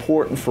it's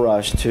important for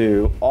us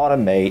to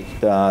automate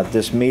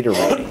this meter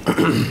reading.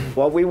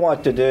 What we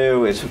want to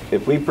do is,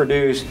 if we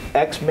produce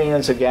X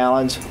millions of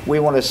gallons, we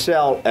want to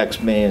sell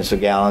X millions of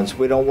gallons.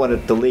 We don't want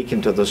it to leak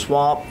into the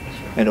swamp,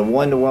 in a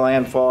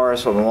wonderland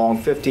forest, or along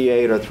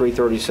 58 or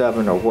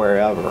 337 or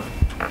wherever.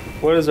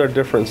 What is our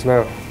difference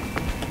now,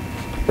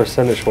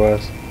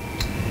 percentage-wise?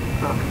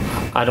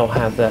 I don't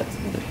have that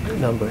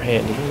number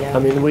handy. I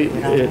mean,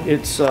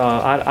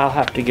 I'll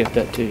have to get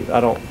that to you. I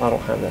don't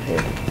have that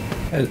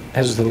handy.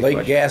 Has the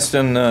Lake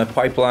Gaston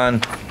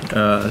pipeline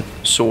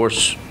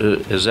source,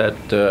 is that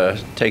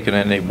taken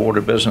any border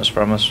business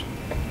from us?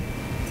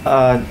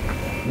 No,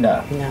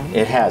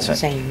 it hasn't.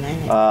 Same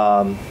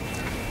minute.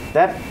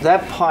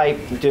 That pipe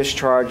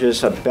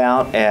discharges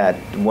about at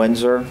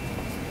Windsor.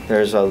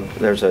 There's a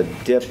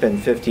dip in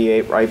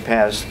 58 right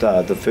past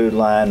the food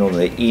line on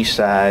the east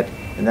side,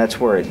 and that's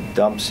where it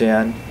dumps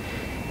in,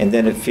 and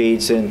then it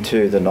feeds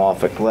into the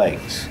Norfolk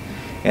Lakes.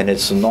 And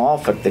it's the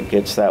Norfolk that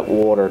gets that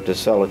water to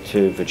sell it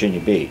to Virginia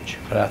Beach.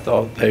 But I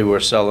thought they were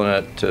selling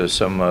it to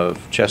some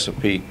of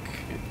Chesapeake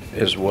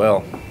as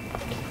well,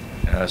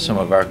 some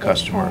of our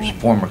customers,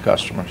 former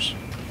customers.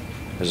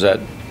 Is that?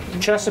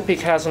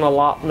 Chesapeake has an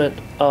allotment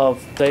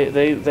of,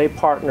 they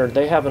partnered,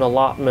 they have an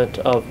allotment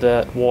of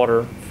that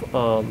water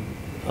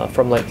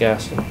from Lake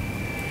Gaston.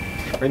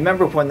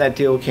 Remember when that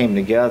deal came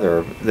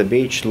together, the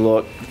beach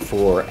looked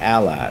for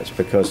allies,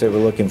 because they were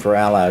looking for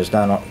allies,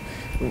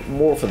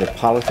 more for the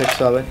politics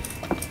of it,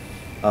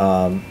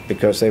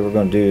 because they were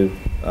going to do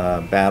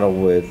battle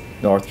with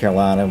North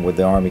Carolina, with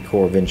the Army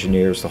Corps of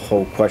Engineers, the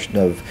whole question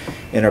of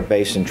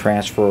interbasin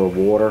transfer of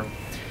water.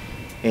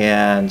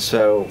 And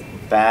so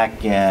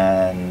back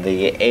in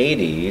the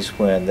 80s,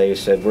 when they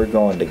said we're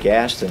going to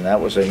Gaston,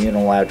 that was a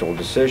unilateral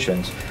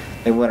decision.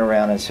 They went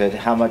around and said,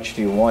 how much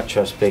do you want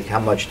Chesapeake? How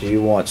much do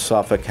you want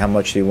Suffolk? How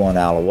much do you want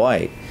Isle of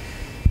Wight?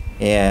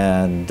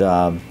 And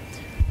a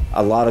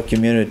lot of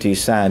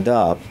communities signed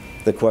up.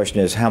 The question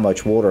is, how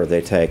much water are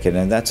they taking?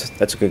 And that's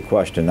a good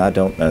question. I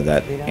don't know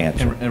that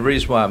answer. And the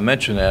reason why I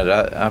mention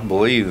that, I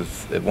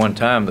believe at one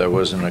time there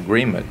was an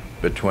agreement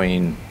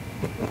between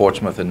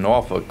Portsmouth and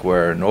Norfolk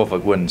where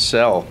Norfolk wouldn't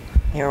sell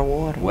Air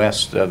water.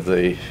 west of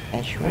the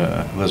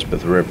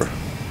Elizabeth River.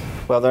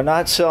 Well, they're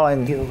not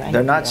selling. Right.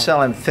 They're not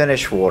selling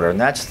finished water, and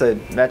that's the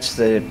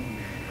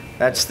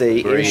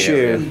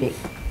issue.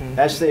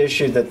 That's the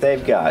issue that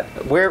they've got.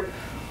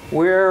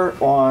 we're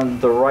on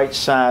the right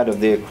side of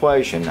the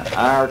equation.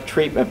 Our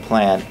treatment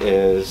plant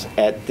is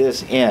at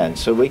this end,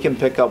 so we can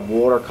pick up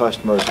water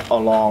customers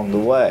along the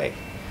way.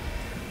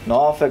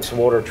 Norfolk's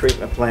water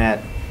treatment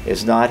plant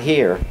is not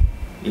here,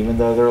 even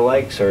though their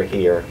lakes are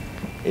here.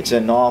 It's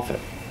in Norfolk.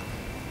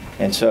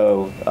 And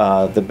so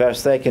the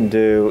best they can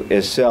do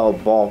is sell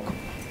bulk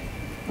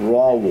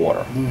raw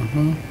water.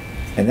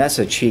 And that's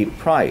a cheap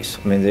price.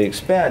 I mean, the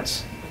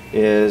expense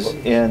is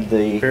in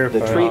the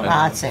treatment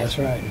Process. That's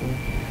right.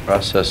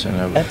 Processing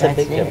of it. That's a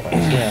big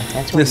difference. Yeah.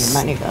 That's where your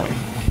money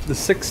goes. The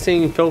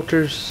 16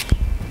 filters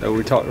that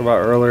we talked about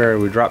earlier,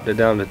 we dropped it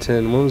down to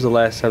 10. When was the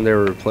last time they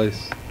were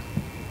replaced?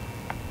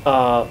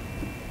 Well,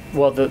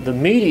 the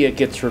media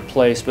gets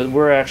replaced, but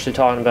we're actually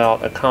talking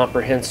about a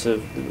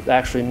comprehensive,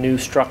 actually new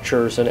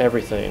structures and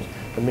everything.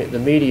 The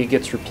media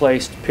gets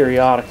replaced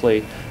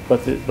periodically,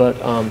 but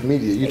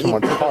Media, you talking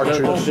about the cartridge?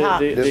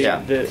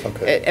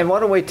 And why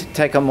don't we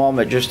take a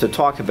moment just to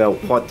talk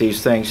about what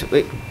these things,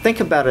 think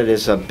about it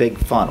as a big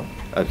funnel,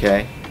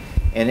 okay?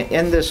 And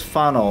in this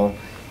funnel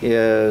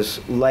is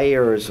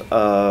layers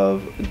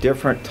of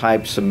different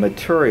types of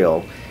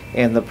material.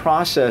 And the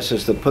process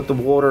is to put the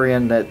water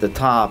in at the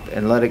top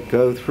and let it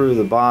go through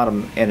the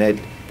bottom,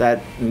 and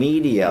that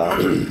media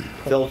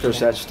filters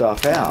that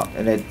stuff out,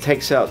 and it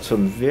takes out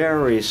some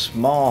very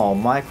small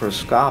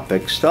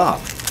microscopic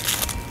stuff.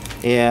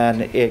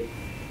 And it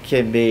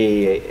can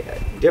be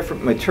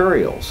different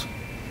materials.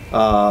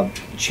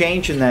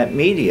 Changing that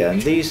media,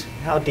 and these,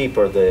 how deep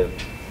are they?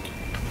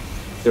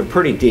 They're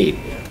pretty deep.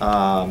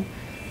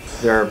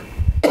 They're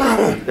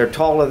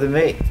taller than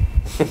me.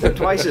 They're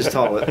twice as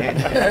tall as me,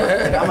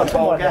 and I'm a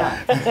tall guy.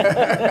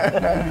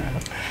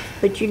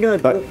 But you know,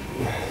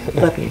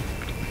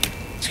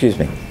 Excuse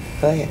me.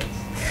 go ahead.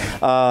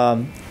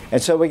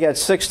 And so we got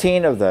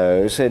 16 of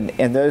those, and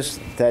those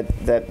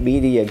that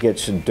media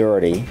gets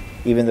dirty.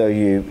 Even though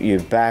you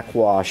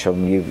backwash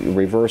them, you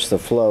reverse the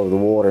flow of the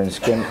water and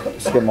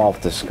skim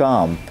off the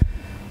scum.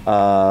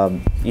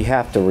 You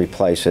have to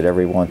replace it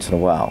every once in a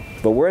while.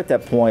 But we're at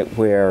that point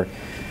where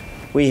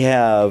we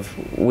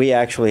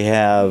actually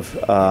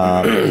have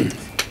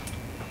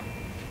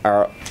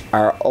our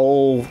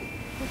old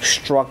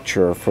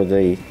structure for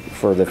the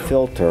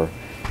filter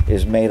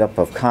is made up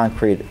of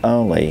concrete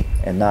only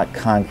and not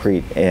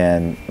concrete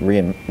and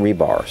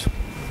rebars.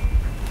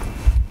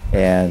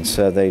 And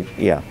so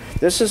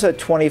this is a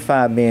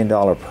 $25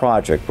 million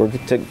project. We're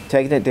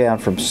taking it down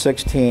from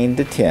 16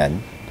 to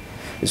 10.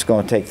 It's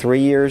going to take 3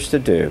 years to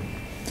do.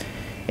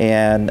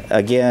 And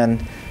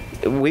again,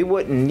 we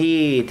wouldn't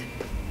need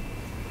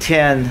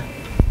 10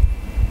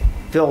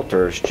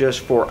 filters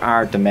just for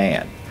our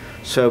demand.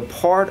 So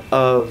part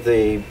of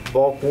the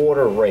bulk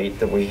water rate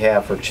that we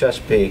have for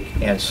Chesapeake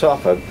and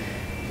Suffolk,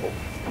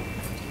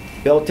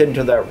 built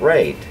into that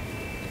rate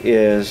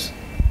is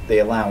the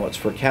allowance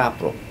for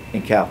capital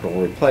and capital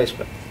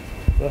replacement.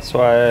 That's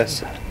why I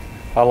asked,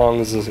 how long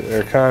is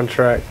their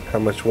contract, how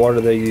much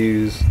water they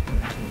use,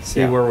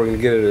 see where we're going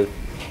to get it.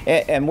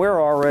 And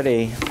we're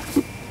already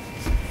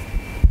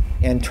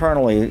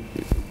internally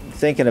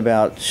thinking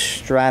about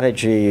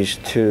strategies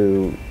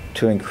to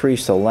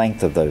increase the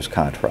length of those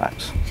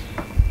contracts.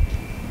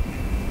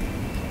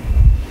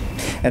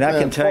 And I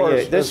can tell you,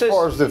 as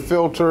far as the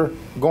filter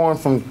going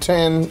from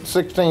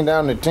 16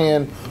 down to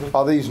 10,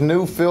 are these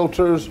new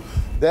filters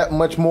that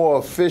much more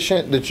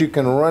efficient that you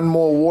can run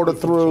more water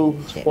through?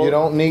 You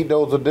don't need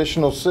those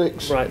additional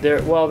 6? Right.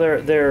 They're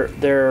larger,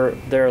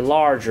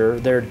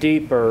 they're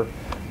deeper,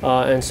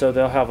 and so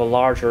they'll have a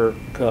larger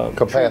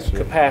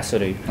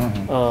capacity.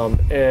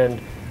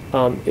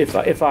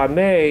 If I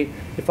may,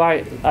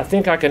 I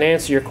think I can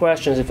answer your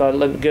questions if I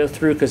let me go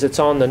through, because it's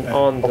on the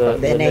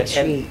next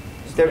sheet.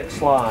 Next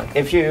slide.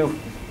 If you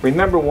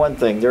remember one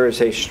thing, there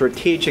is a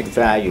strategic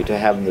value to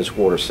having this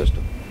water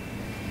system.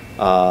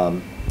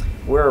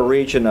 We're a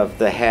region of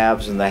the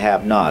haves and the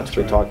have-nots.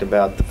 We talked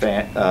about the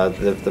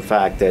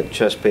fact that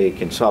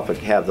Chesapeake and Suffolk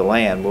have the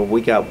land. Well,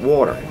 we got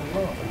water.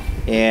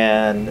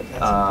 And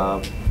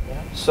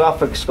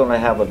Suffolk's going to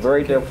have a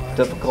very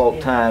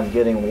difficult time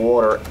getting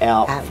water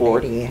out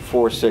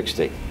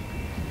 460.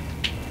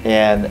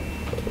 And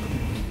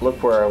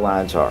look where our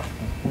lines are.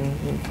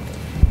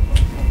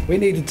 We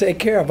need to take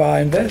care of our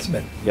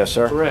investment. Yes,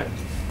 sir. Correct.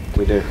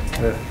 We do.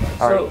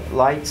 All So- right,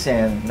 lights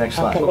and next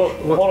slide. Well,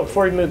 hold on,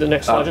 before you move to the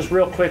next slide, just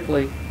real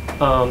quickly.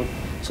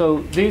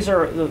 So these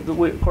are,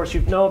 of course,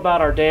 you know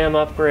about our dam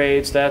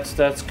upgrades.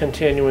 That's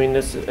continuing.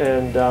 This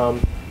and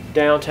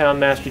downtown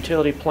master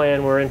utility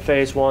plan. We're in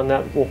phase 1.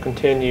 That will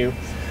continue.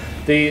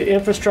 The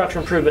infrastructure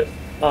improvement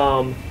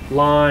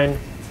line.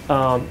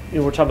 We're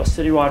talking about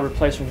citywide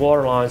replacement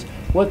water lines.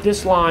 What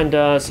this line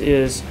does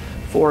is,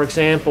 for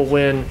example,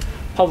 when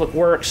Public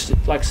Works,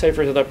 like say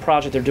for the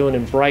project they're doing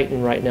in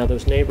Brighton right now,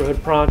 those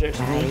neighborhood projects.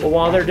 Well,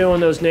 while they're doing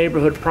those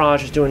neighborhood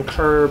projects, doing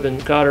curb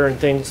and gutter and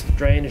things,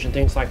 drainage and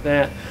things like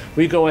that,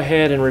 we go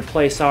ahead and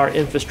replace our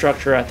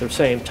infrastructure at the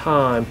same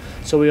time.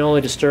 So we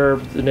only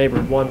disturb the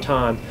neighborhood one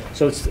time.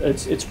 So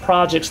it's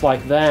projects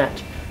like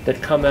that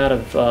that come out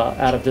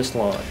of this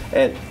line.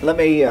 And let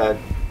me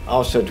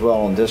also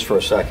dwell on this for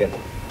a second.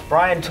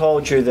 Brian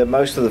told you that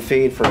most of the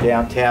feed for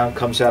downtown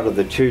comes out of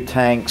the 2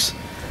 tanks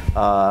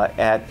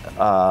at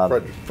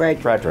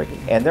Frederick.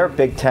 And they're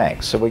big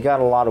tanks, so we got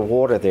a lot of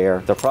water there.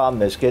 The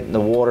problem is getting the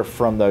water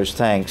from those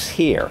tanks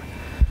here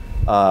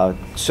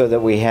so that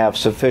we have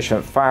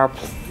sufficient fire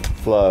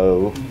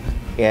flow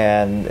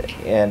in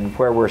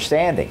where we're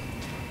standing.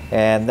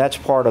 And that's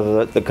part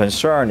of the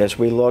concern as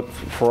we look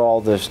for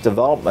all this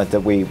development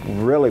that we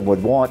really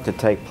would want to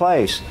take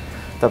place.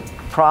 The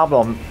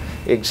problem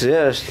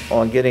exists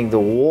on getting the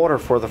water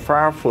for the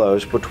fire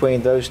flows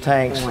between those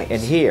tanks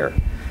and here.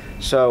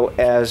 So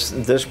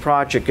as this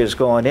project is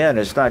going in,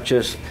 it's not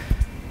just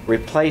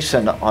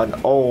replacing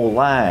an old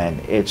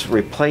line, it's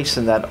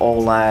replacing that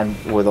old line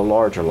with a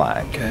larger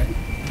line. Okay.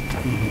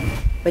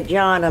 But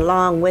John,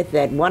 along with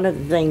that, one of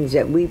the things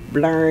that we've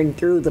learned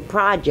through the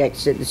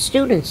projects that the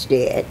students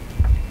did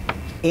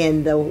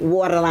in the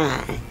water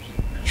line,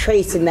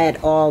 tracing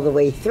that all the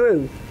way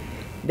through,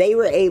 they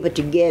were able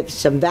to give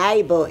some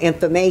valuable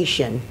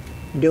information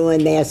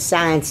doing their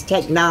science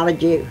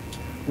technology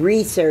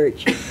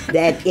research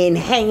that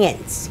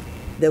enhanced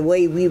the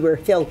way we were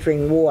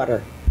filtering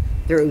water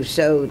through.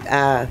 So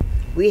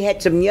we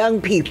had some young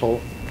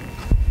people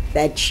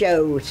that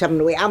showed some of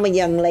the way. I'm a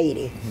young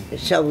lady,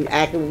 so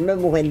I can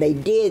remember when they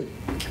did,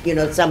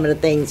 some of the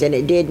things, and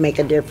it did make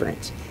a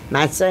difference.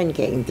 My son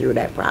came through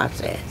that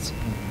process.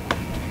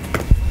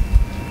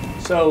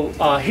 So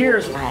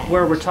here's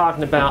where we're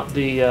talking about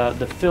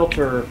the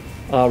filter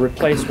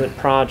replacement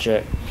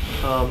project.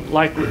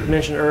 Like we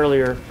mentioned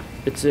earlier,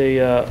 it's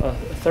a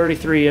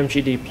 33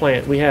 MGD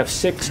plant. We have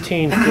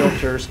 16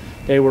 filters.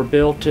 They were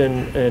built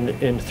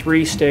in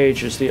 3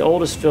 stages. The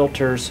oldest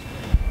filters,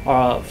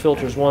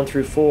 filters 1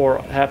 through 4,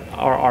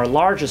 are our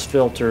largest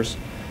filters,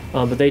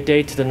 but they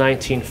date to the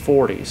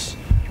 1940s.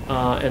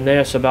 And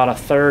that's about a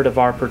third of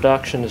our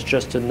production is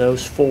just in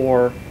those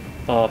 4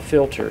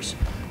 filters.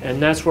 And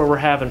that's where we're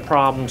having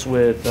problems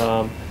with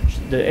the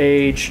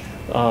age,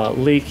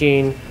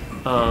 leaking,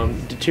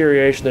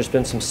 deterioration. There's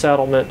been some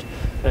settlement.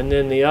 And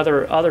then the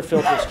other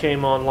filters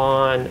came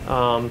online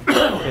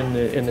in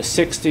the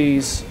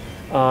 60s,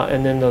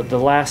 and then the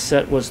last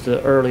set was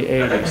the early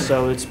 80s.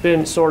 So it's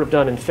been sort of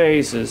done in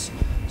phases.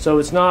 So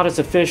it's not as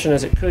efficient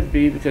as it could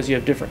be because you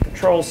have different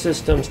control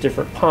systems,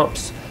 different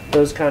pumps,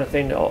 those kind of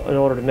things in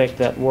order to make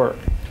that work.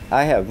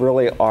 I have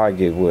really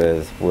argued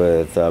with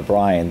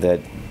Brian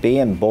that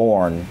being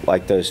born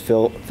like those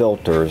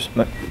filters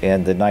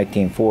in the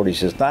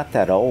 1940s is not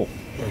that old.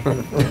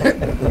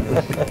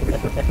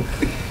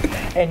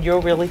 And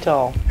you're really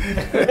tall.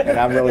 And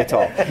I'm really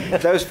tall.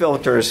 Those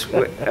filters,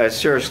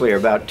 seriously, are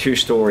about 2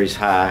 stories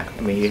high.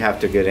 I mean, you have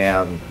to go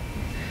down.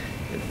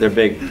 They're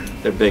big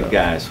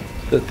guys.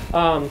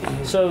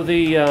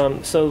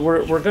 So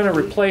we're going to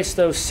replace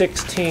those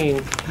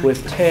 16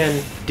 with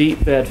 10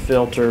 deep bed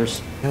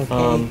filters.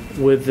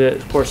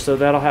 Of course, so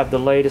that'll have the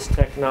latest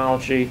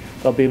technology.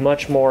 They'll be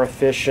much more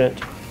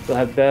efficient. They'll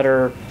have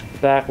better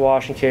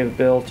backwashing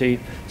capability.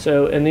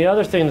 So, and the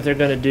other thing that they're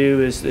going to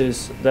do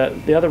is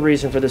that the other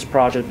reason for this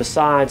project,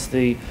 besides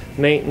the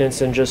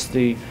maintenance and just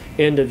the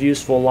end of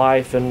useful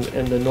life and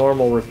the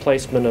normal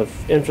replacement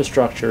of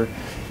infrastructure,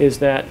 is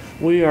that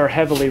we are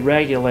heavily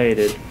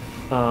regulated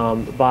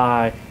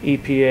by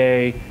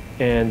EPA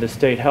and the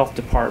State Health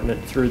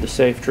Department through the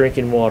Safe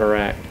Drinking Water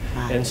Act.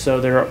 And so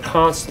they're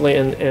constantly,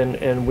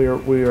 and we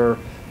are,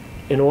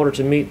 in order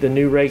to meet the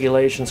new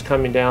regulations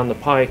coming down the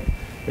pike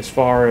as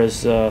far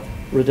as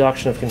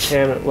reduction of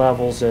contaminant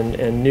levels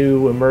and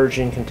new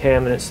emerging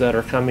contaminants that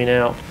are coming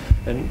out,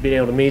 and being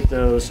able to meet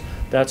those,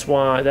 that's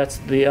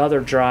the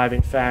other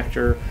driving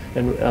factor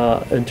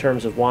in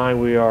terms of why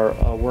we are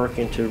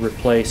working to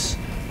replace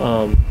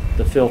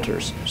the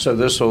filters. So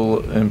this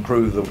will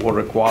improve the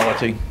water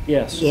quality?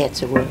 Yes.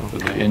 Yes, it will. For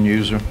the end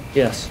user?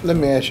 Yes. Let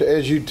me ask you,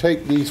 as you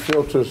take these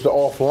filters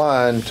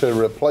offline to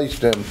replace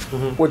them,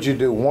 what'd you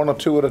do, 1 or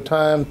 2 at a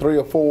time, 3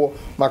 or 4?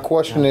 My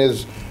question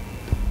is,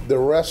 the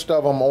rest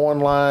of them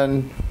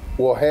online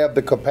will have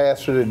the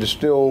capacity to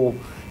still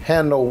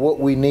handle what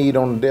we need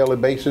on a daily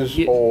basis,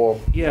 or?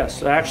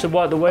 Yes,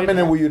 actually, the way. How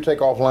many will you take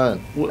offline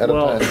at a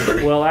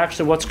time? Well,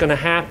 actually, what's going to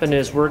happen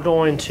is we're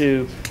going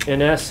to,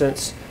 in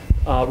essence,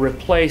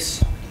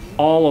 replace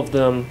all of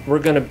them. We're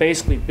going to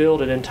basically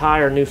build an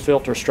entire new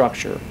filter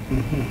structure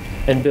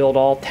and build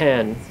all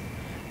 10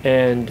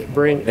 and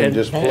bring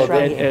and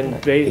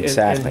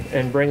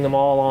bring them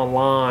all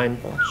online,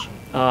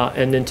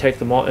 and then take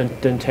them all and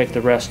then take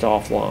the rest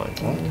offline.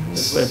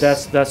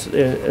 That's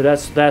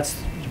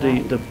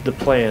the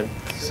plan.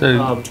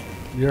 So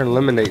you're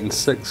eliminating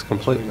 6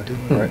 completely.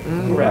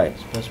 Right.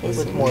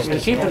 And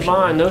keep in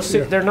mind, those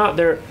 6,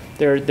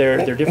 they're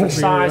different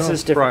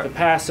sizes, different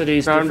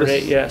capacities,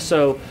 different. Yeah.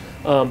 So,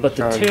 but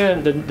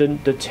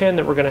the 10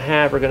 that we're going to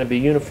have are going to be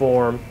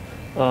uniform,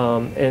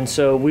 and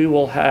so we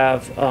will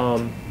have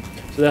so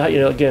that,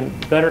 again,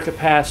 better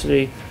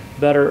capacity,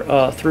 better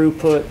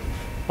throughput,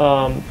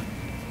 and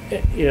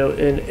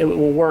it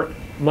will work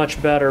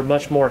much better,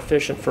 much more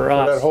efficient for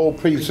us. That whole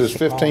piece is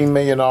 $15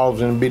 million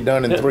and be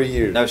done in 3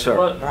 years. No, sir.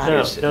 Well,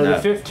 no, the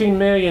 15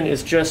 million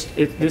is just,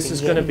 this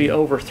is going to be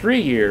over 3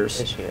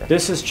 years.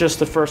 This is just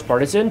the first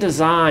part. It's in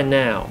design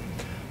now.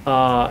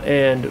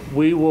 And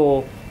we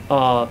will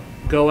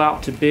go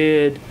out to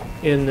bid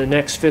in the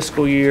next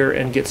fiscal year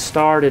and get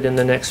started in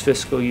the next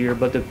fiscal year.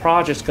 But the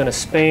project's going to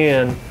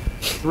span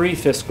 3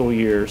 fiscal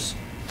years,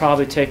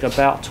 probably take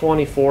about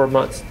 24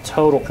 months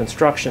total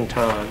construction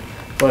time.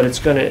 But it's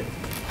going to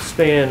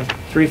span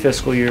 3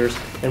 fiscal years,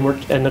 and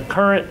the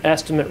current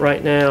estimate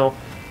right now,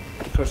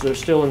 because they're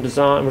still in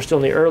design, we're still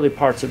in the early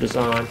parts of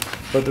design,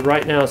 but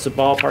right now it's the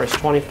ballpark is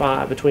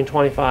between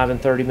 25 and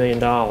 $30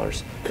 million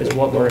is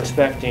what we're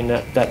expecting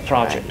that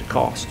project to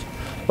cost.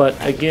 But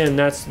again,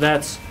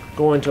 that's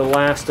going to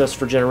last us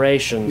for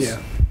generations.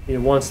 Yeah. You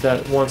know, once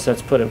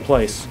that's put in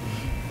place,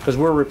 because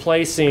we're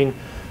replacing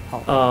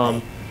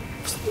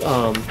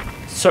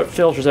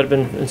filters that have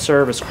been in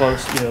service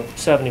close,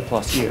 70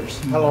 plus years.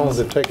 How long does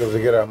it take us to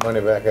get our money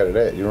back out of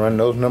that? You run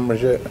those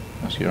numbers yet?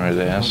 I was getting ready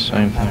to ask the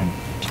same thing.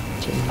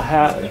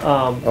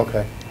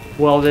 Okay.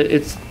 Well,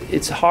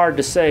 it's hard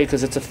to say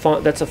because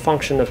that's a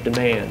function of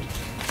demand,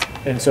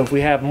 and so if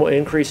we have more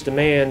increased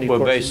demand, Well,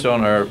 based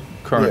on our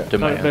current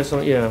demand. based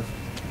on Yeah,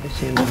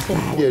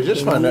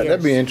 just find out.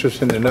 That'd be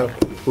interesting to know.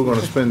 We're going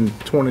to spend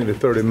 20 to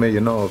 30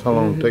 million dollars. How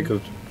long it take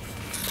us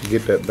to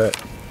get that back?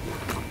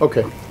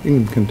 Okay,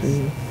 you can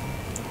continue.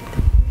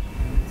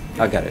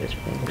 I got it.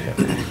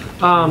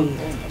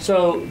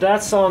 So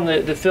that's on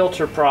the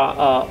filter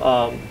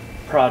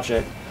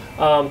project.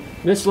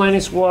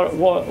 Miscellaneous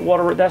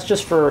water. That's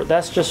just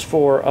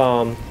for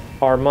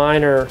our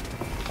minor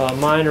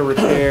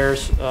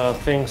repairs,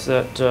 things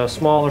that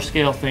smaller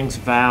scale things,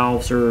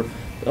 valves or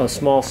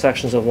small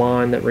sections of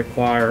line that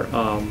require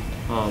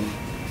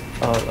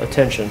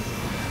attention.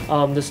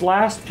 This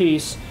last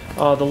piece,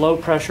 the low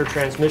pressure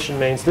transmission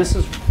mains. This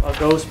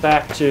goes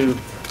back to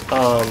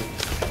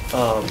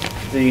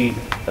the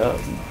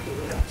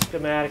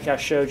schematic I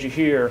showed you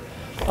here.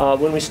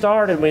 When we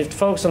started, we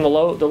focused on the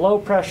low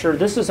pressure.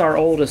 This is our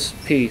oldest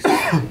piece,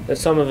 and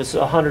some of it's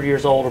 100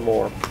 years old or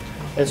more.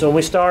 And so when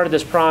we started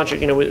this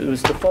project, it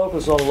was the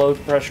focus on low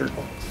pressure.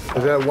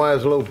 Is that why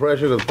it's low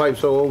pressure? Because the pipe's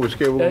so old, we're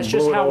scared we're going to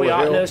blow it over the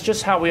hill? That's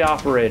just how we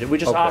operated. We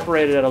just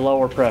operated at a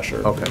lower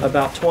pressure,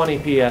 about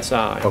 20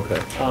 psi.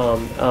 Okay.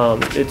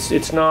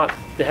 It's not.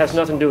 It has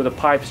nothing to do with the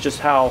pipe. It's just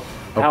how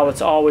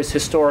it's always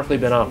historically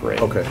been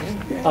operated. Okay.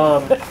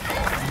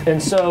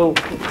 And so,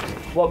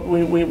 what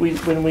when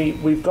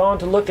we've gone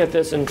to look at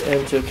this and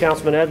to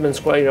Councilman Edmonds'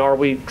 question, are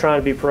we trying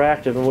to be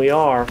proactive? And we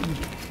are.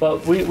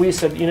 But we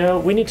said,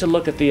 we need to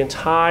look at the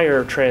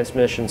entire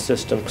transmission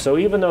system. So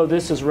even though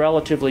this is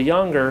relatively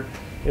younger,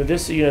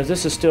 this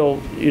is still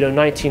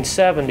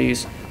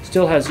 1970s,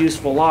 still has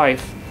useful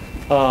life.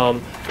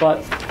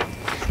 But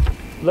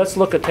let's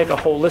take a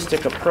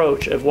holistic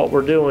approach of what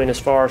we're doing as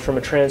far as from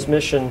a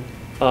transmission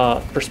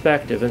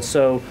perspective. And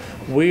so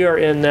we are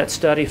in that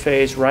study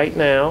phase right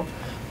now.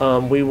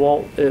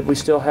 We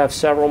still have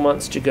several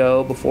months to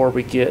go before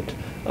we get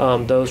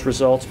those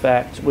results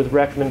back with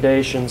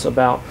recommendations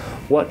about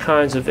what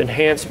kinds of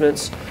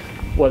enhancements,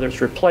 whether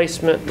it's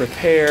replacement,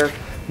 repair,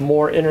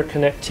 more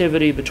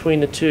interconnectivity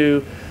between the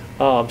two,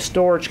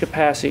 storage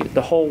capacity,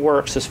 the whole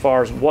works as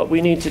far as what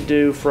we need to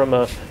do from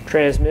a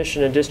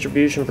transmission and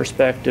distribution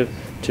perspective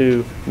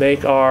to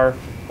make our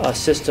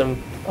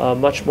system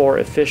much more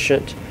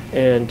efficient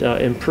and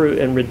improve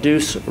and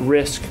reduce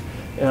risk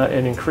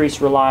and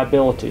increase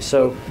reliability.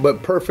 So,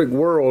 but perfect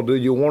world, do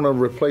you want to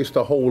replace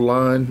the whole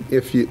line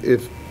if you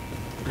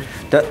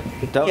got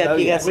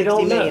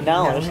 $60 million.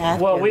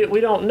 Well, we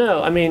don't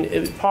know. I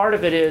mean, part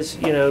of it is,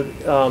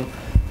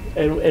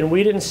 and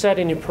we didn't set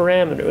any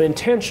parameter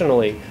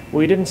intentionally.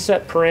 We didn't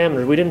set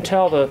parameters. We didn't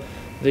tell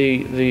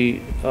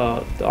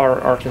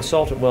our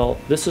consultant, well,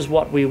 this is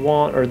what we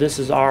want, or this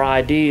is our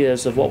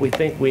ideas of what we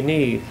think we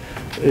need.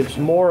 It's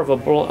more of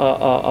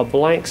a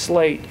blank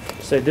slate.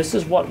 Say this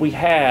is what we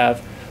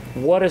have.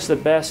 What is the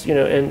best,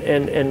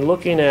 and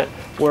looking at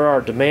where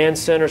our demand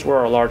centers, where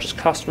our largest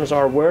customers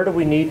are, where do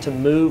we need to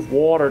move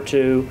water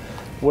to,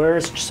 where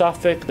is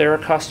Suffolk, they're a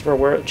customer,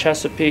 where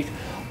Chesapeake,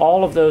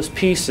 all of those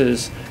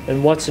pieces,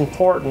 and what's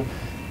important.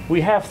 We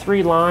have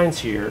 3 lines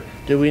here.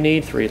 Do we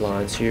need 3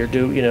 lines here?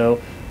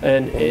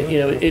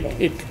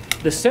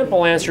 The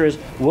simple answer is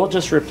we'll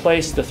just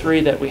replace the 3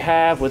 that we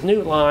have with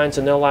new lines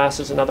and they'll last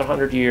us another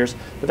 100 years.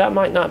 But that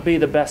might not be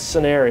the best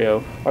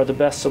scenario or the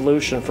best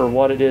solution for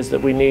what it is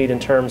that we need in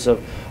terms of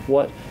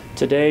what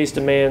today's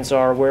demands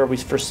are, where we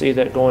foresee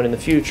that going in the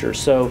future.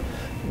 So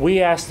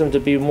we asked them to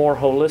be more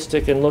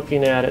holistic in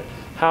looking at it,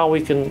 how we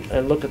can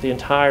look at the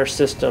entire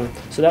system.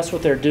 So that's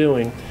what they're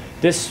doing.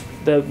 The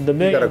 $1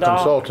 million. You got a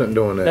consultant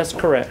doing that. That's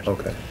correct.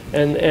 Okay.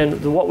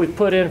 And what we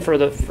put in for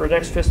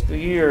next fiscal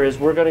year is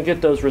we're going to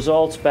get those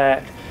results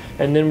back,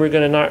 and then we're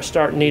going to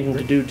start needing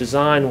to do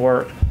design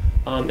work.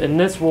 And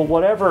this will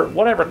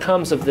whatever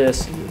comes of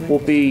this will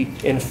be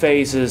in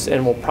phases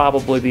and will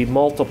probably be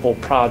multiple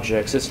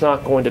projects. It's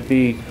not going to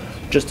be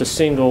just a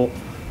single.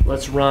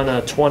 Let's run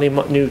a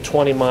new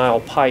 20-mile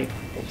pipe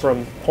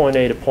from point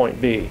A to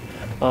point B.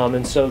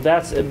 And so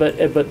that's,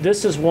 but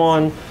this is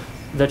one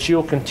that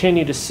you'll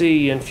continue to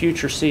see in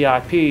future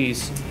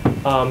CIPs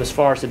as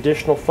far as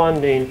additional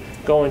funding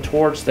going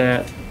towards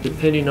that,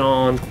 depending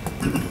on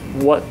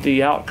what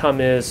the outcome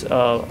is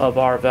of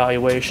our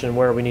evaluation and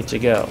where we need to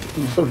go.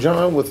 So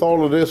John, with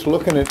all of this,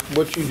 looking at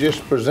what you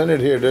just presented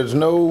here, there's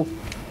no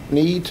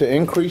need to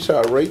increase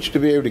our rates to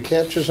be able to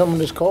capture some of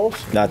this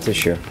cost? Not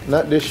this year.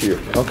 Not this year,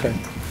 okay.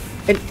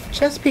 And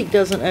Chesapeake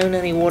doesn't own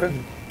any water?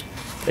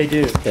 They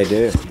do. They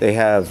do. They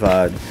have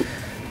a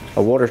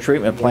water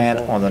treatment plant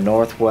on the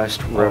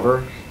Northwest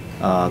River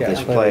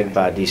that's plagued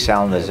by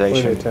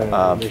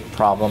desalinization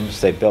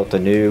problems. They built a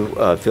new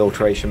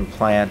filtration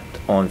plant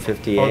on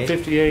 58. On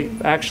 58,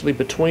 actually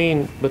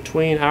between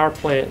our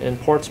plant and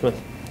Portsmouth,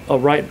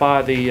 right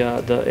by the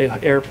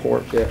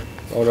airport. Yeah.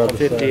 On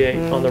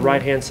 58, on the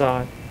right-hand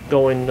side,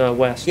 going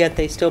west. Yet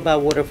they still buy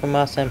water from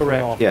us and from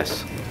Correct. all.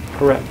 Yes.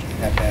 Correct.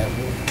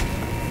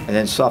 And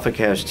then Suffolk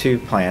has two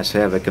plants. They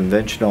have a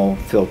conventional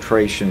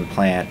filtration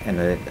plant and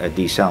a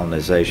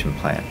desalinization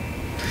plant.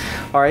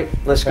 All right,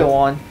 let's go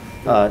on.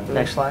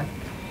 Next slide.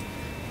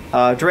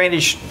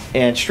 Drainage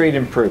and street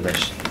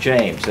improvements.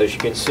 James, as you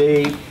can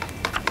see,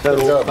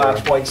 total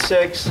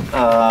 5.6,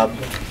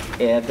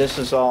 and this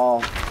is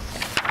all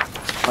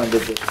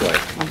funded this way.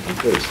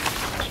 Please.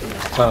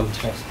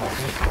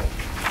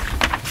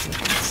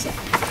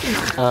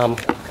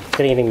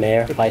 Good evening,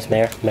 Mayor, Vice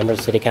Mayor, members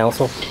of City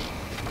Council.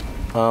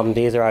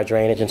 These are our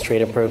drainage and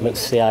street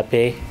improvements CIP.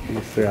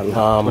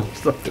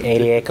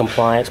 ADA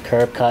compliance,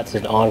 curb cuts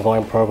is an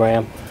ongoing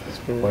program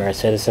where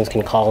citizens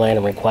can call in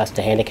and request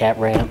a handicap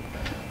ramp.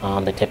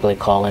 They typically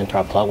call into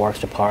our Public Works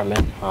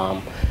Department.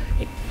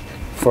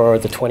 For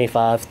the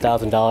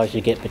 $25,000,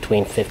 you get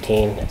between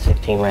 15 and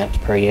 16 ramps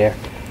per year.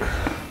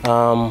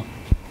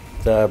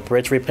 The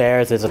bridge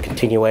repairs is a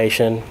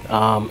continuation.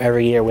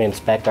 Every year we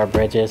inspect our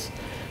bridges,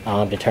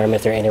 determine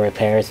if there are any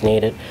repairs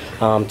needed.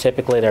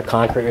 Typically they're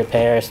concrete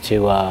repairs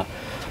to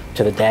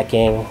the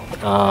decking,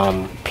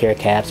 pier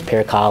caps,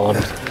 pier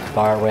columns,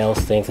 guardrails,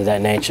 things of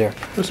that nature.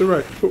 That's all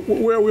right.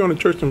 Where are we on the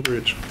Churchland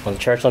Bridge? On the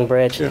Churchland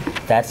Bridge? Yeah.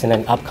 That's in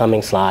an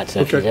upcoming slide, so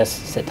if you Okay.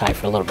 just sit tight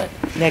for a little bit.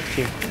 Next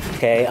year.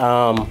 Okay.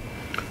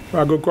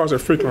 I go across that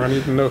frequently. I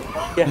need to know.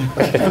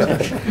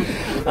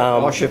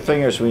 Wash your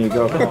fingers when you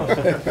go across.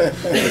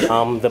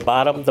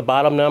 The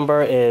bottom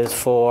number is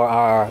for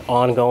our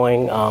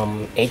ongoing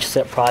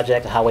HSIP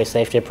project, Highway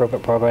Safety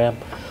Improvement Program.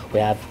 We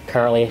have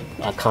currently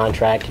a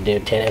contract to do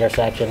 10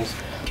 intersections.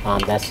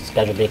 That's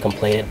scheduled to be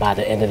completed by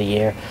the end of the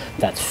year.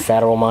 That's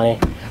federal money,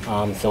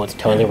 so it's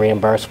totally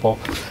reimbursable.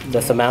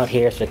 This amount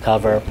here is to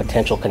cover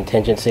potential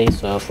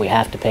contingencies, so if we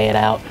have to pay it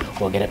out,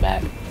 we'll get it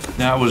back.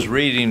 Now, I was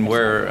reading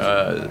where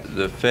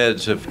the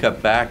feds have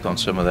cut back on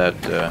some of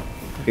that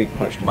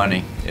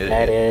money.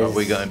 Are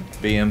we going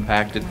to be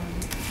impacted?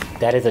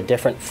 That is a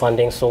different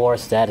funding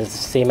source. That is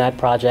CMAQ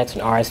projects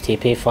and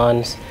RSTP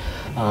funds.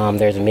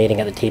 There's a meeting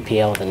at the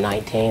TPO on the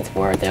 19th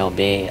where there will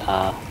be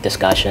a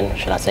discussion,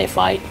 should I say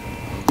fight,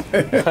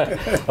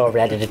 or we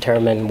had to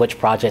determine which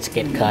projects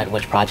get cut,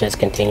 which projects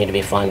continue to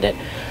be funded.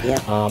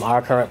 Yep.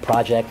 Our current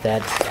project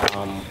that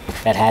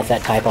has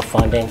that type of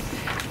funding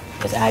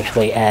is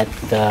actually at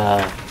the,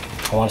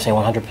 I want to say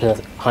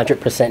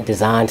 100%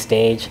 design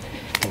stage.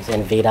 It's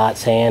in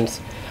VDOT's hands.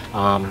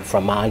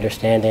 From my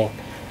understanding,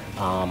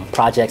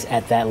 projects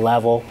at that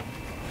level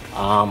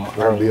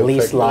are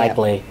least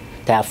likely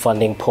to have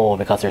funding pulled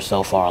because they're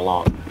so far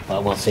along.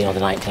 But we'll see on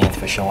the 19th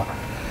for sure.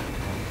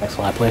 Next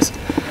slide, please.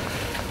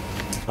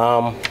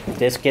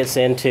 This gets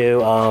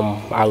into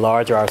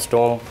our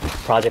storm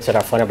projects that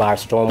are funded by our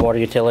stormwater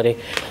utility.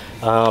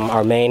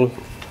 Our main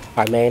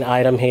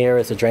item here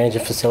is the drainage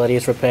and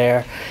facilities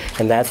repair,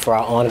 and that's for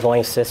our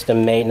ongoing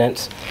system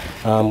maintenance.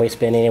 We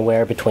spend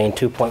anywhere between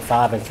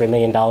 $2.5 and $3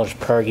 million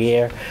per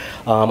year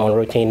on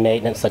routine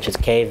maintenance such as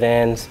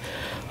cave-ins,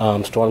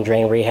 storm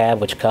drain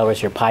rehab, which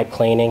covers your pipe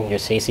cleaning, your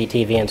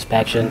CCTV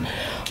inspection,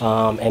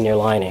 and your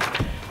lining.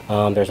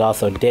 There's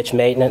also ditch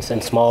maintenance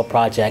and small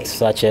projects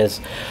such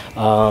as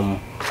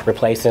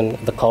replacing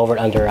the culvert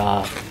under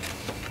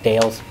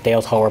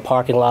Dale's Howard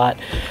parking lot.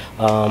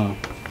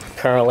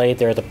 Currently,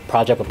 there's a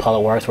project with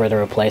Public Works where they're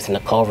replacing the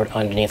culvert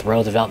underneath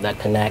Roosevelt that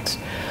connects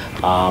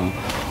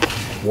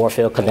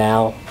Warfield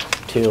Canal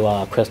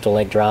to Crystal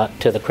Lake Drive,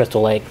 to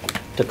Crystal Lake,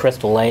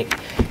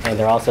 and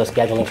they're also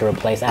scheduling to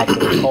replace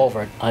actually the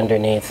culvert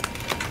underneath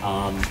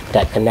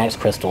that connects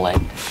Crystal Lake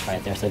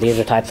right there. So these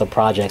are types of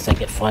projects that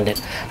get funded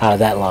out of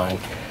that line.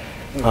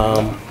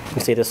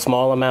 You see the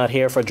small amount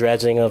here for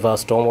dredging of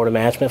stormwater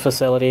management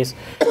facilities,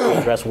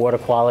 address water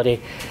quality,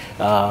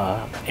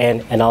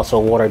 and also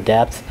water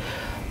depth.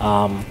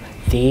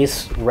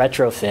 These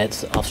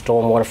retrofits of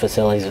stormwater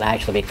facilities have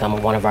actually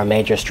become one of our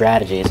major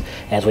strategies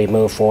as we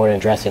move forward in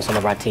addressing some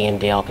of our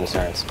TMDL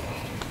concerns.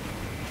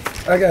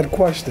 I got a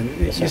question.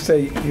 Yes, you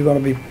say you're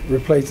going to be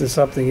replacing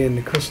something in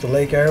the Crystal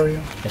Lake area?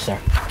 Yes, sir.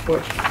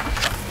 What?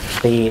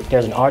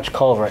 There's an arch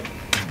culvert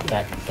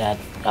that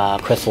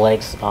Crystal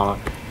Lake's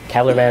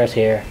Cavalier Manor's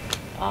here.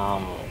 I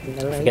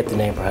forget the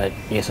neighborhood.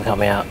 Yusuf, help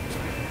me out.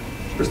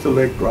 Crystal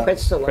Lake Drive.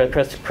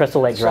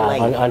 Crystal Lake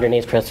Drive.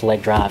 Underneath Crystal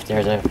Lake Drive,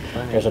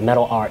 there's a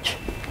metal arch,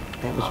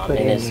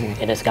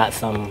 and it's got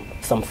some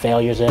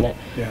failures in it.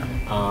 Yeah.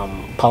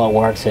 Public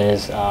Works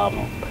has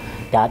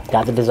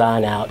got the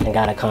design out and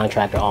got a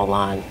contractor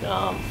online.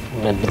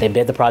 They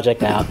bid the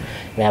project out,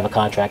 and they have a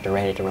contractor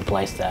ready to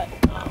replace that.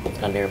 It's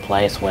going to be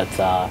replaced with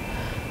I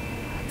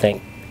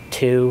think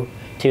two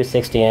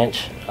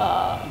 60-inch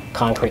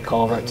concrete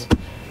culverts.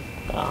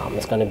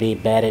 It's going to be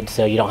bedded,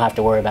 so you don't have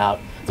to worry about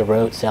the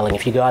road selling.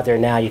 If you go out there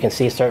now, you can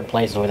see certain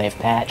places where they've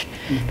patched,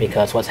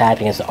 because what's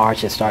happening is the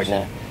arch is starting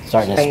to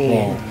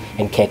spin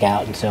and kick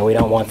out, and so we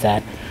don't want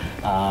that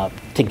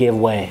to give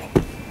way.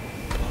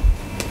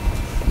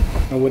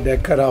 And would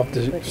that cut off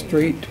the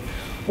street?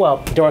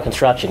 Well, during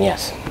construction,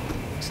 yes.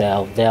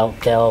 So they'll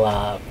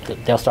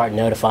start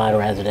notifying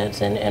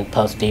residents and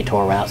post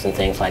detour routes and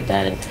things like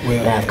that, and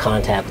have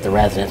contact with the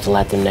residents to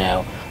let them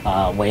know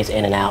ways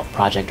in and out,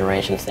 project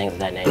durations, things of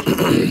that nature,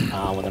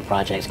 when the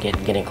project's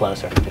getting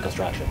closer to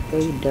construction.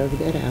 They dug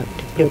that out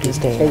to put it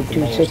say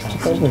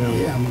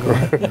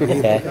 260.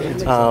 Okay.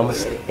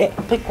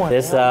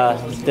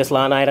 This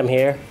line item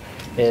here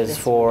is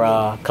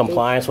for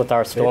compliance with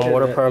our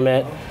stormwater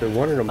permit.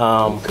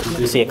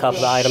 You see a couple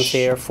of items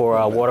here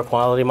for water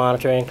quality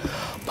monitoring,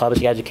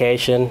 public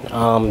education,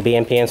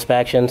 BMP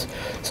inspections.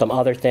 Some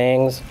other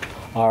things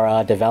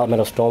are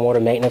development of stormwater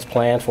maintenance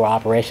plans for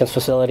operations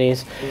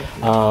facilities,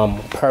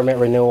 permit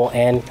renewal,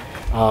 and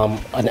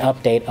an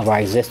update of our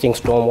existing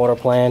stormwater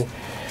plan.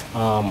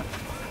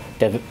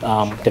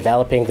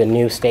 Developing the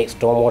new state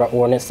stormwater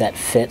ordinance that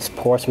fits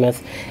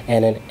Portsmouth,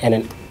 and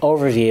an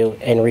overview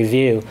and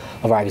review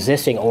of our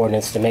existing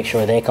ordinance to make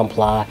sure they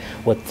comply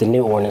with the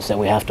new ordinance that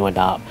we have to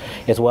adopt,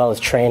 as well as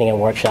training and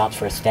workshops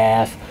for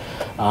staff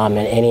and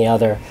any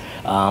other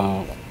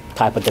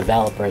type of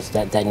developers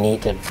that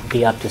need to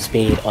be up to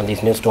speed on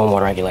these new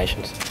stormwater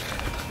regulations.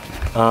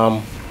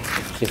 The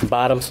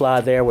bottom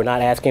slide there, we're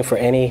not asking for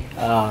any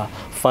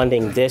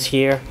funding this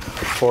year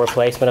for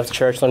replacement of the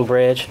Churchland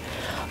Bridge.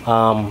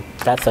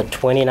 That's a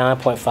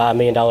 $29.5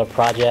 million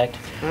project.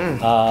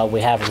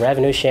 We have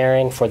revenue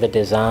sharing for the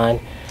design.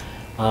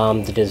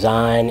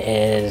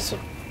 The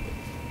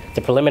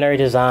preliminary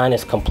design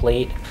is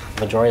complete.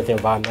 Majority of the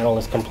environmental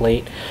is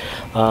complete.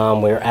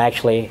 We're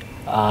actually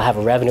have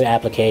a revenue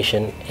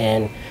application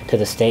in to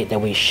the state that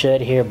we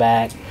should hear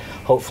back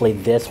hopefully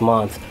this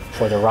month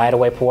for the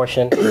right-of-way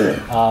portion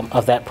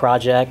of that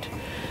project.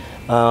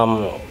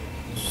 So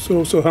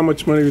how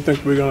much money do you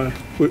think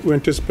we're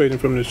anticipating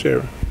from this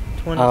sharing?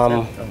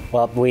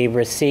 Well, we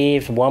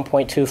received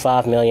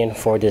 $1.25 million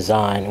for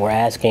design. We're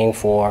asking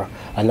for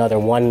another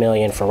 $1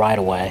 million for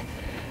right-of-way.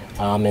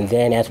 And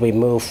then as we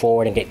move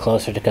forward and get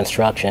closer to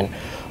construction,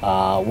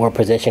 we're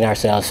positioning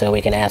ourselves so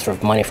we can ask for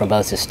money from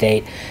both the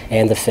state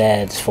and the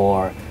feds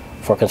for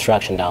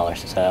construction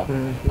dollars. So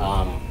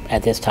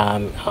at this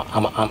time,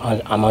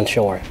 I'm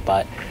unsure,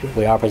 but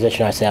we are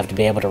positioning ourselves to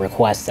be able to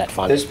request that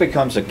funding. This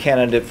becomes a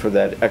candidate for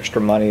that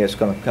extra money that's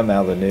going to come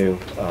out of the new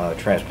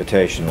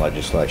transportation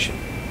legislation.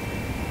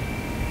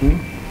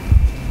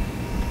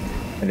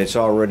 And it's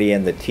already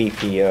in the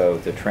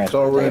TPO, the transportation. It's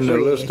already in the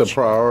list of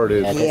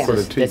priorities for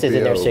the TPO. This is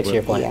in their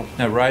 6-year plan.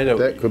 Now,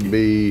 that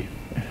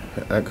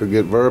could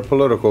get very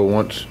political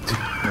once.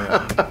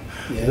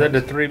 Is that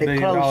the $3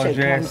 billion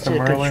Jack's to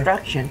Merlin?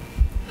 Construction.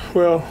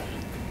 Well,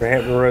 for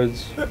Hampton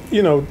Roads.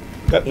 You know,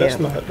 that's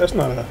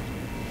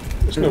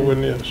nowhere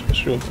near a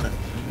sure thing.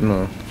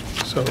 No.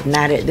 So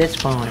not at this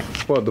point.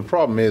 Well, the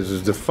problem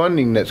is the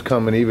funding that's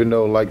coming, even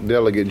though, like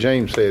Delegate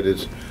James said,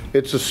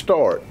 it's a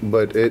start,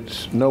 but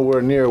it's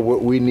nowhere near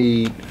what we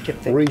need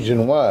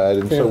region-wide.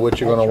 And so what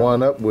you're going to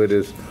wind up with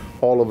is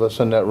all of us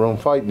in that room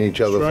fighting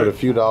each other for the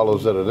few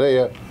dollars that are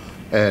there.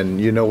 And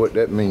you know what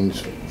that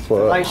means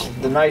for us.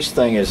 The nice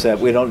thing is that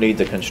we don't need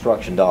the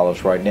construction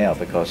dollars right now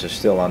because it's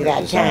still under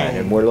design.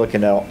 And we're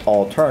looking at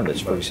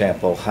alternatives. For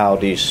example, how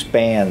do you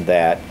span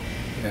that?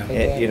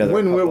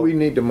 When will we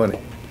need the money?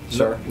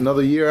 Sir?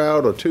 Another year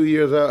out or 2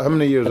 years out? How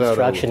many years out?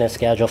 Construction is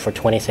scheduled for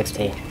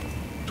 2016.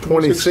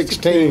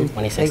 2016.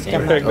 2016.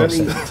 That's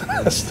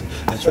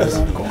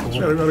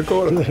right around the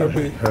corner.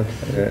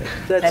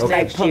 That's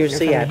next year's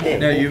CIP.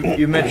 Now,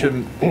 you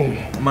mentioned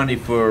money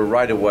for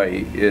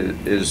right-of-way.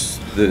 Is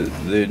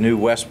the new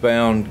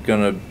westbound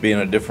going to be in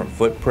a different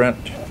footprint?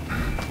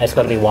 It's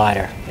going to be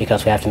wider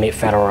because we have to meet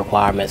federal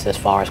requirements as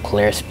far as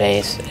clear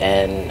space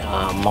and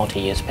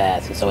multi-use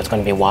paths, and so it's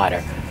going to be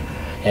wider.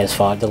 As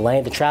far as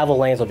the travel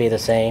lanes will be the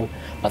same,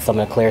 but some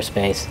of the clear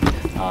space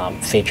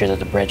features of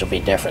the bridge will be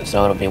different,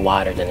 so it'll be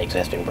wider than the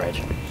existing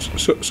bridge.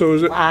 So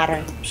is it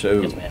wider?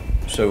 So, yes, ma'am.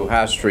 So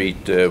High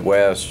Street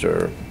West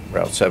or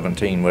Route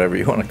 17, whatever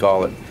you want to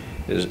call it,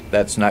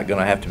 that's not going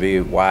to have to be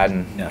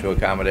widened to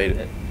accommodate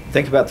it?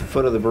 Think about the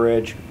foot of the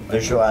bridge.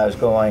 Visualize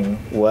going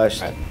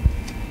west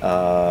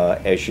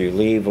as you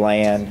leave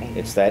land.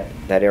 It's that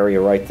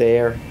area right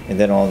there, and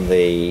then on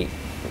the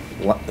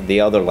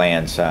other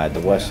land side,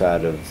 the west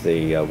side of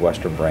the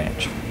western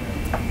branch.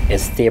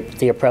 It's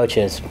the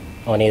approaches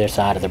on either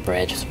side of the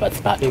bridge. It's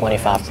about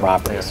 25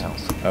 properties.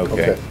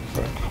 Okay.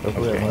 So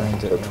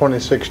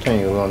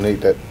 2016, we're gonna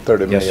need that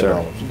 $30 Yes, sir.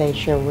 million. They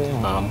sure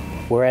will.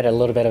 We're at a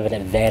little bit of an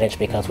advantage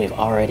because we've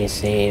already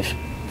received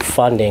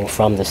funding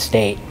from the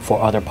state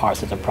for other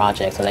parts of the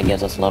project, so that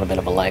gives us a little bit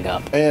of a leg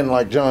up. And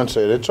like John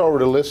said, it's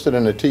already listed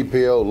in the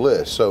TPO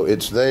list, so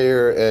it's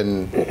there,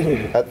 and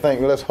I think,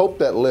 let's hope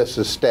that list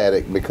is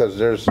static, because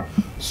there's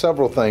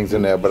several things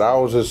in there, but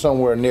ours is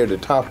somewhere near the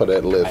top of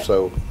that list,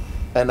 so,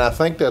 and I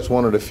think that's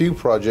one of the few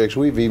projects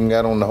we've even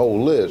got on the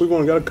whole list. We've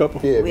only got a couple.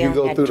 Yeah, if We you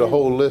only go had through the two.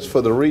 whole list for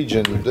the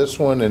region, this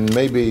one and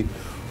maybe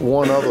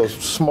one other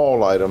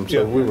small item,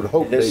 so we would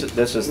hope This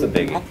they, is the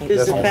biggie.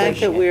 Does the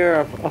fact that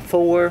we're a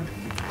 4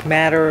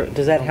 matter,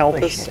 does that help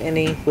us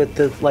any with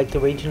the, like, the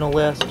regional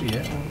list?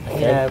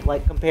 Yeah,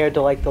 like compared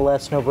to like the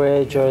Lesno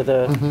Bridge or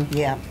the,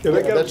 Yeah. Yeah,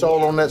 they got, that's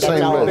all on that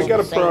same all they list. got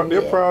a Same they're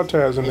list.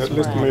 prioritizing that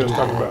list the mayor's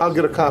talking about. I'll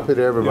get a copy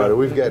to everybody.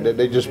 We've got that.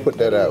 They just put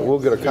that out. We'll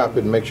get a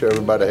copy to make sure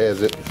everybody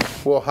has it.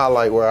 We'll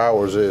highlight where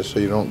ours is so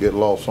you don't get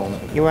lost on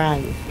it. You're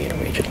right. Being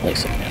regionally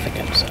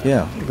significant, so.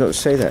 Yeah, go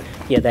say that.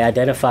 Yeah, they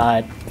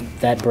identified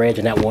that bridge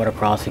and that water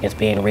crossing as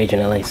being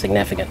regionally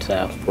significant,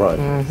 so. Right.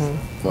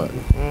 Right.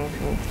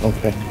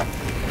 Okay.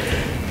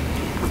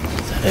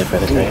 Is that it for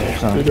the drainage?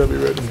 They gotta be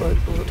ready to fight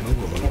for it.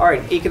 All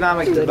right,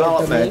 economic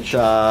development.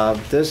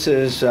 This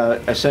is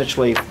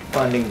essentially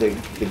funding the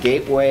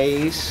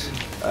gateways.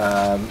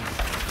 And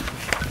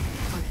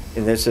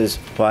this is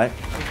what?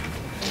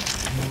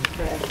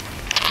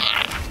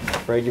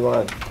 Fred, you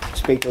want to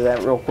speak to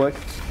that real quick?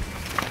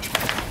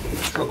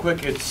 Real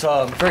quick, it's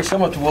very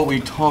similar to what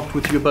we talked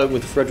with you about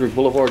with Frederick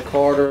Boulevard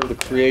corridor, the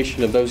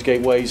creation of those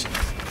gateways,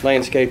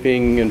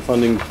 landscaping and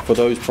funding for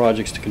those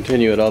projects to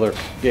continue at other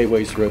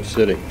gateways throughout the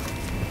city.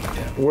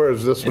 Where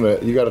is this one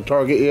at? You got a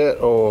target yet,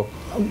 or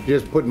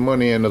just putting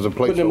money in as a placeholder?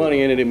 Putting the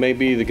money in it, it may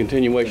be the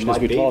continuation as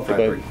we talked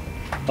about.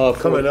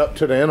 Coming up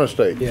to the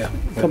interstate? Yeah.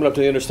 Coming up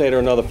to the interstate or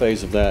another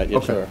phase of that,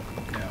 yes, Okay. sir.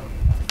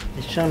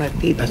 The sooner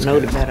people know,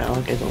 the better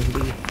off they're gonna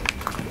be.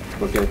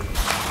 Okay.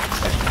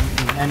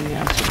 Nothing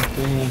else is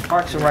doing.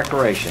 Parks and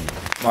Recreation.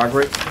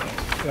 Margaret,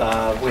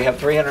 we have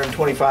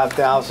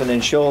 $325,000,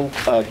 and she'll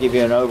give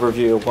you an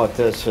overview of what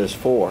this is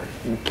for.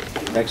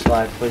 Next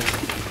slide, please.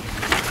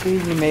 Good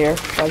evening, Mayor,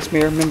 Vice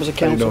Mayor, members of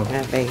council.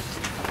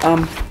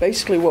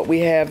 Basically, what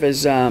we have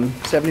is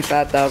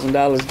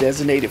 $75,000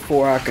 designated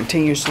for our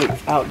continuously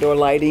outdoor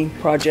lighting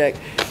project.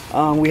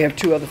 We have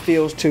 2 other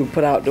fields to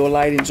put outdoor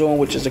lightings on,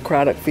 which is the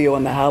Craddock Field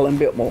and the Highland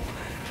Biltmore.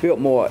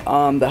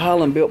 The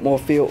Highland Biltmore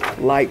field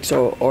lights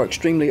are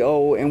extremely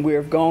old, and we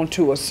have gone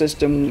to a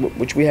system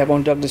which we have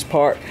on Douglas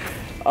Park,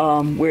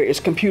 where it's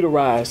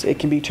computerized. It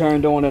can be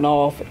turned on and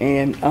off,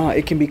 and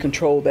it can be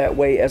controlled that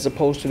way, as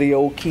opposed to the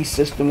old key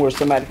system where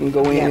somebody can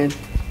go in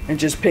and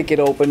just pick it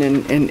open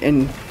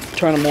and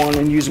turn them on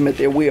and use them at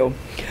their will.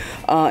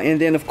 And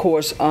then, of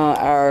course,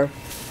 our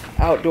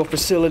outdoor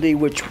facility,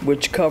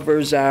 which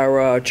covers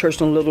our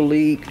Churchland Little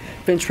League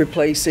fence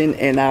replacing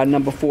and our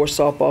number 4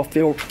 softball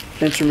field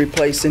fencing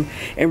replacing,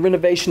 and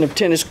renovation of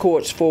tennis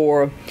courts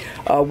for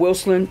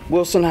Wilson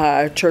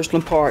High,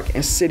 Churchland Park,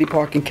 and City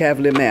Park in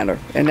Cavalier Manor.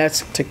 And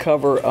that's to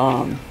cover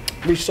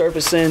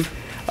resurfacing,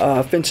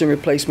 fencing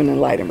replacement,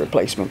 and lighting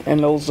replacement. And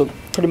those are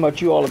pretty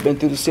much, you all have been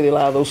through the city. A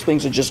lot of those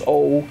things are just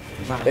old.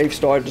 They've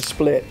started to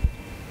split.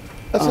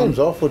 That seems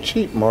awful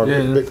cheap,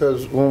 Margaret,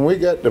 because when we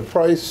got the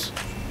price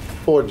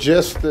for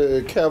just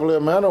the Cavalier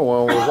Manor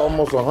one was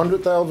almost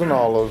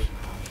 $100,000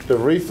 to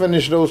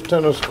refinish those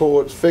tennis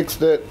courts, fix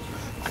that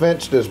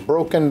fence that's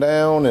broken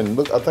down, and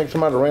look, I think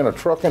somebody ran a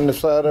truck in the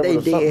side of it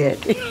or something. They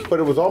did. But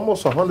it was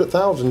almost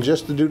 $100,000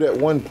 just to do that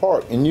one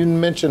park. And you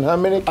mentioned how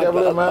many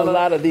Cavalier Manor? A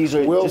lot of these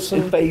are Wilson?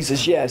 just in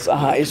phases, yes.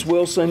 It's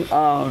Wilson,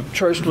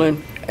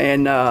 Churchland,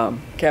 and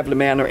Cavalier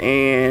Manor,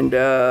 and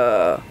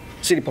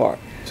City Park.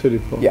 City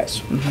Park.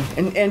 Yes.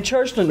 And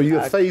Churchland. But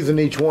you're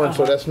phasing each one,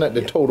 so that's not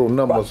the total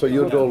number. So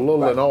you'll do a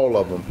little in all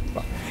of them.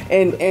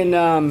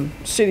 And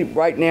City,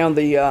 right now,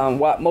 the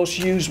most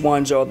used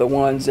ones are the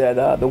ones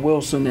at the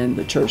Wilson and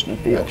the Churchland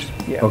fields.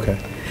 Yeah. Okay.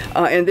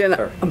 And then,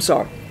 I'm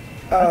sorry.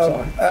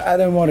 I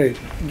don't want to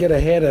get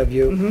ahead of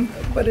you,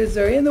 but is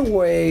there any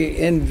way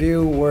in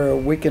view where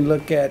we can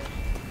look at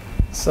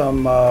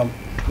some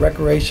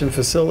recreation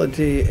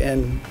facility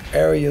in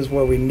areas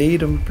where we need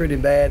them pretty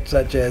bad,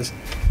 such as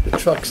the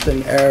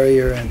Truxton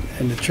area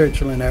and the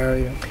Churchland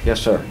area?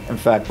 Yes, sir. In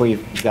fact,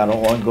 we've got an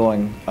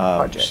ongoing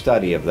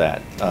study of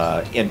that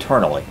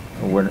internally.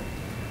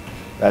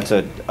 That's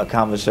a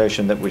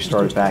conversation that we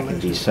started back in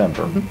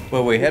December.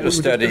 Well, we had a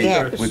study,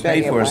 we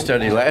paid for a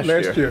study last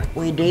year.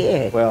 We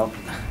did. Well,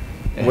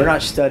 we're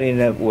not studying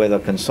it with a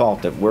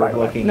consultant. We're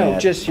looking No,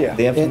 at just, yeah.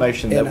 the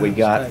information that we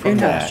got from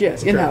In-house, that.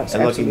 yes, in-house,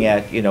 And looking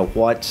at,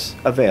 what's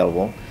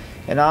available.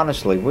 And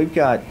honestly, we've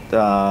got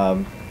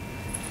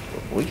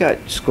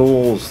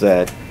schools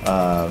that,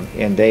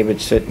 and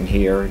David's sitting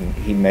here, and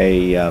he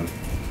may,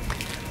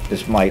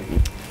 this might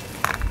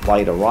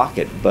light a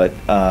rocket, but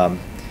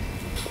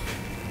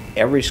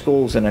every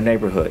school's in a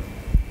neighborhood.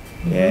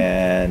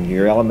 And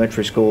your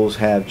elementary schools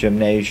have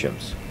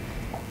gymnasiums.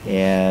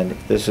 And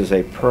this is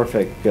a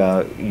perfect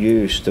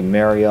use to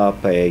marry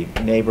up a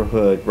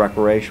neighborhood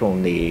recreational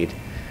need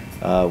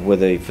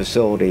with a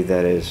facility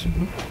that is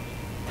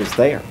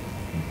there.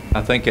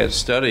 I think that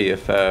study,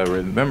 if I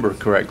remember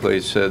correctly,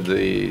 said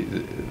the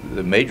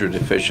major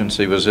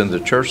deficiency was in the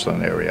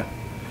Churchland area.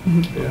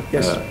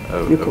 Yes,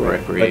 Of you're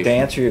correct. recreation. But to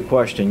answer your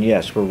question,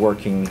 yes, we're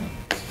working.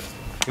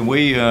 Can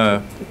we,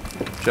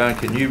 John,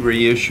 can you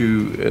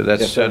reissue that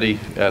Yes, sir. study?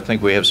 I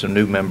think we have some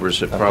new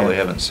members that probably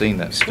haven't seen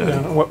that study.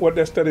 Yeah, what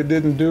that study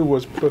didn't do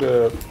was put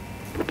a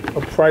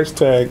price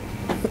tag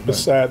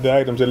beside the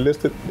items. It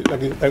listed,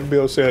 like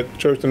Bill said,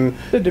 church and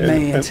The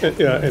demand.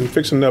 and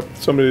fixing up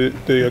some of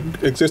the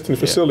existing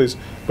facilities,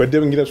 but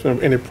didn't get us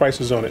any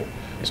prices on it.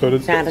 So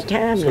It's not a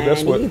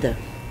timeline either.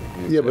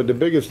 Yeah, but the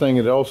biggest thing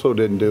it also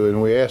didn't do,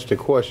 and we asked the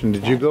question,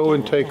 did you go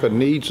and take a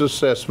needs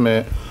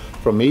assessment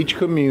from each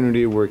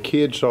community where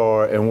kids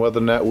are and whether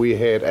or not we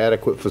had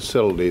adequate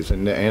facilities?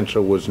 And the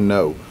answer was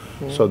no.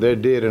 So they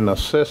did an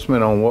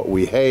assessment on what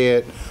we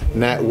had,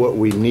 not what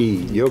we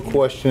need. Your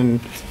question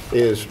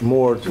is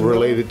more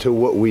related to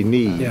what we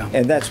need. Yeah.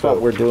 And that's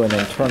what we're doing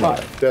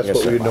internally. That's Yes,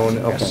 what sir. we're doing,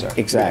 okay.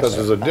 Exactly. Because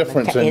there's a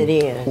difference It in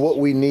is. what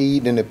we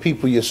need and the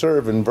people you're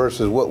serving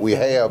versus what we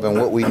have and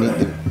what we need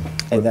to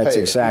And that's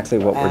repair. exactly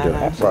what we're doing.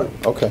 Right,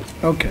 okay.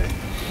 Okay.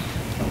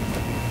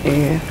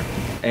 Yeah.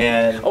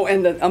 And Oh,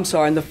 and I'm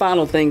sorry, and the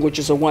final thing, which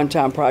is a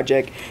one-time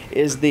project,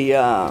 is the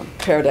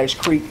Paradise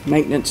Creek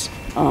maintenance,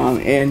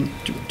 and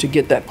to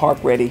get that park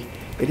ready.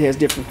 It has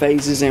different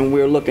phases, and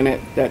we're looking at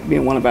that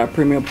being one of our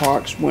premier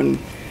parks. When,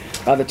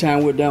 by the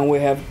time we're done,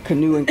 we'll have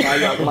canoe and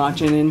kayak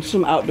launching and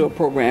some outdoor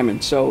programming.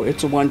 So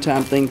it's a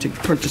one-time thing to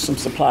purchase some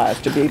supplies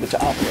to be able to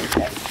operate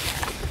that.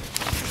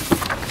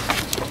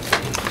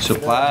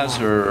 Supplies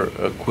or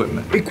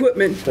equipment?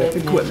 Equipment,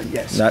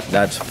 yes. not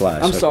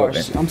supplies. I'm sorry,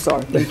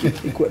 equipment. thank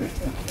you, equipment.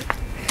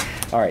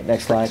 All right,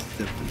 next slide.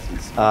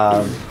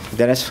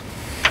 Dennis?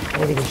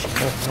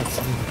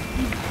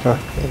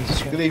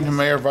 Good evening,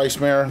 Mayor, Vice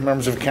Mayor,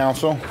 members of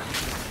council.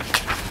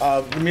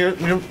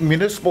 The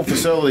municipal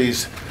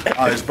facilities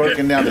is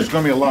broken down. There's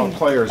going to be a lot of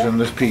players in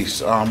this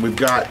piece. We've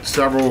got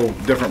several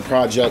different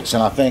projects,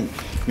 and I think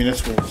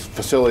municipal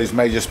facilities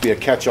may just be a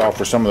catch-all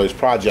for some of those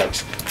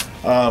projects.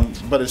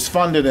 But it's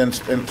funded in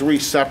three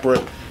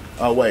separate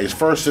ways.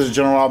 First is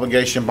general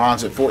obligation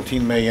bonds at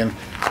 $14 million.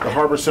 The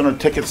Harbor Center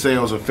ticket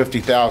sales of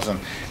 $50,000.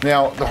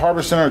 Now, the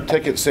Harbor Center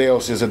ticket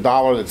sales is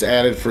 $1 that's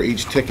added for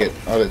each ticket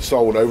that's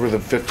sold over the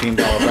 $15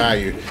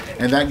 value,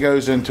 and that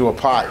goes into a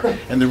pot.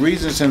 And the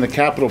reason it's in the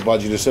capital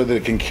budget is so that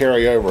it can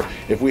carry over.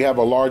 If we have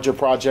a larger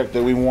project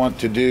that we want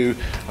to do,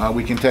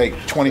 we can take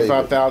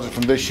 $25,000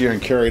 from this year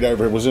and carry it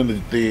over. If it was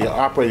in the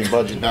operating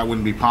budget, that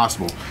wouldn't be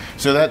possible.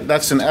 So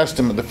that's an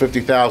estimate. The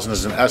 $50,000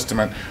 is an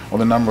estimate on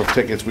the number of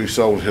tickets we've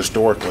sold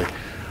historically.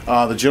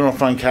 The general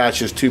fund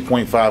cash is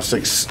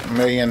 $2.56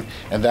 million,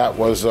 and that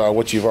was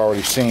what you've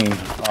already seen in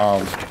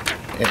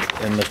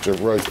Mr.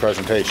 Rowe's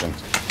presentation.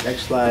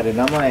 Next slide, and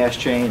I'm going to ask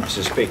James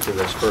to speak to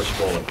this first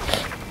bullet.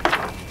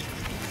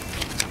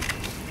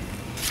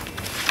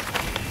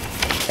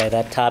 Okay,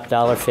 that top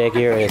dollar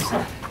figure is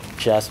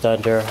just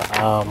under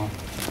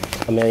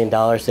 $1 million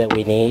that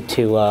we need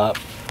to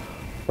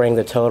bring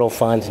the total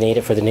funds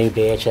needed for the new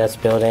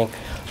BHS building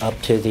up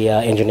to the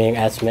engineering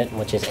estimate,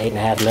 which is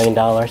 $8.5 million.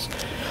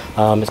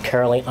 It's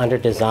currently under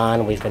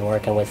design. We've been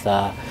working with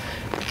the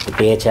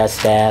BHS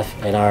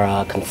staff and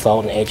our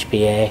consultant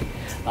HBA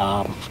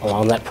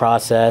along that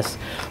process.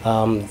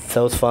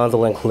 Those funds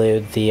will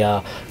include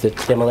the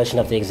demolition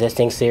of the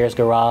existing Sears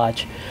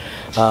garage,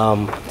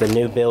 the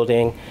new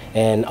building,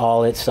 and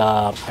all its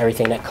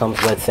everything that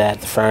comes with that,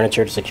 the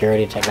furniture, the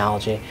security,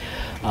 technology,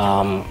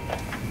 and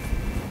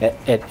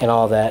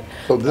all that.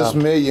 So this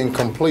million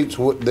completes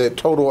what the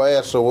total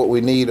ask of what we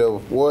need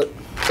of what,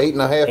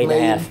 $8.5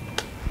 million? $8.5.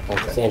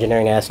 It's the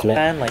engineering estimate.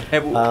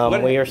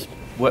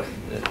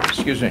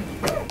 Excuse me.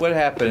 What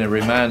happened? It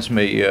reminds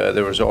me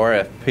there was an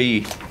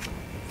RFP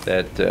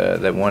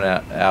that went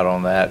out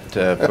on that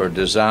for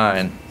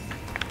design,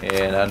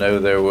 and I know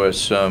there was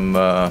some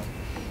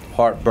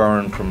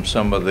heartburn from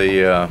some of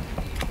the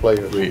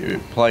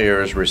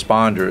players,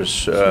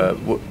 responders.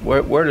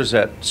 Where does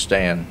that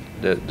stand?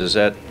 Does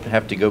that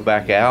have to go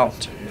back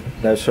out?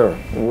 No, sir.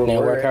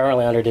 We're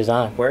currently under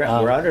design. We're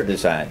under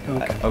design.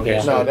 Okay.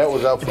 Yeah. No, that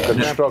was out for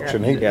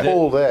construction. He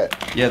pulled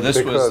that. Yeah,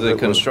 this was the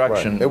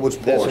construction. It was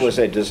This portion. was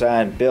a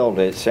design build,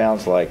 it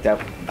sounds like.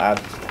 That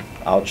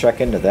I'll check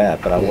into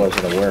that, but I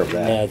wasn't aware of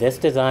that. Yeah, this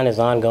design is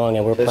ongoing,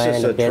 and we're This planning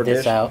is to a bid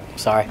this tradition- out.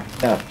 Sorry.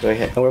 No, go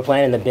ahead. And we're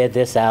planning to bid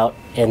this out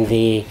in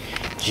the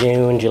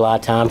June, July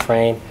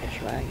timeframe.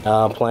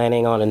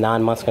 Planning on a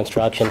 9-month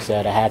construction,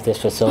 so to have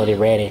this facility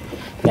ready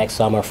next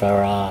summer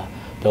for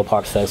Bill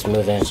Park's folks to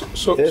move in.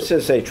 This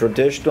is a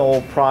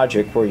traditional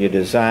project where you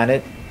design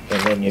it,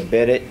 and then you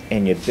bid it,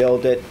 and you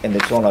build it, and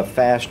it's on a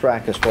fast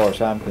track as far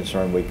as I'm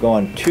concerned. We've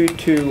gone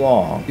too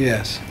long.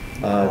 Yes.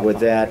 With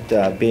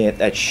that being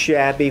that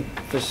shabby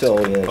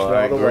facility. There's no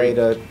other way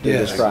to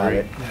describe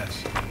it.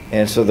 Yes.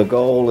 And so the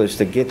goal is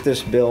to get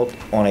this built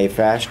on a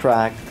fast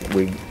track.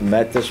 We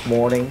met this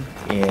morning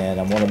and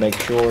I want to make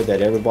sure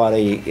that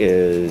everybody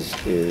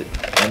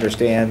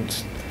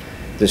understands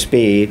the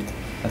speed,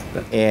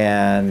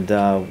 and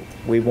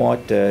we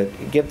want to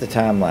give the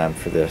timeline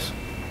for this.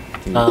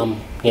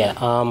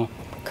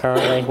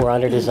 Currently, we're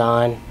under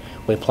design.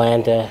 We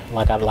plan to,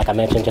 like I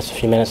mentioned just a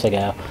few minutes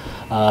ago,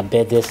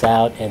 bid this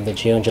out in the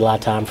June-July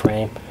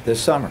timeframe.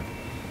 This summer.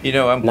 You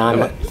know, I'm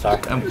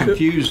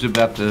confused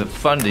about the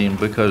funding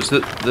because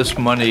this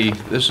money,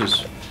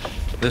 this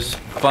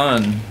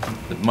fund,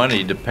 the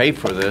money to pay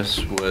for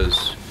this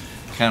was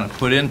kind of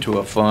put into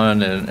a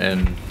fund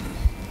and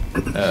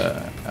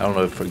I don't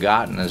know if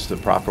forgotten is the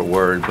proper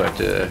word, but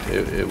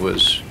it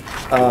was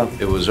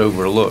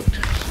overlooked.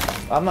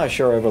 I'm not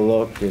sure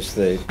overlooked is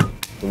the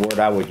word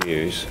I would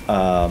use.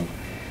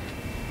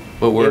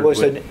 What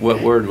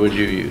word would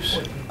you use?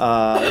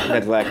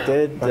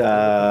 Neglected.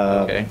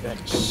 Okay.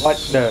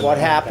 What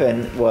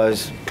happened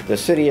was the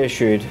city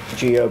issued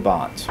GO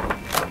bonds.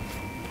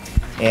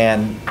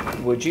 And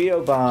with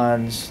GO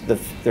bonds,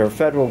 there are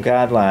federal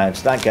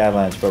guidelines, not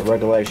guidelines, but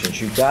regulations.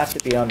 You've got to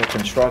be under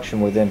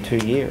construction within 2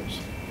 years.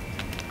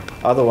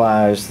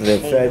 Otherwise, the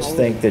feds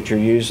think that you're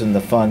using the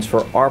funds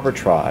for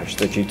arbitrage,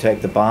 that you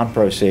take the bond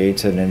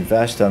proceeds and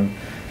invest them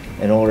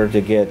in order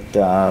to get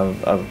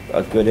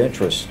a good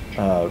interest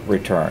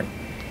return.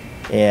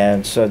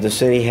 And so the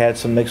city had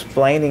some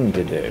explaining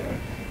to do.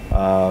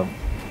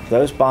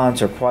 Those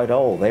bonds are quite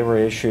old. They were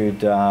issued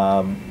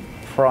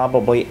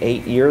probably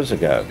 8 years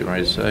ago.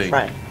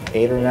 Right.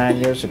 8 or 9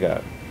 years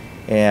ago.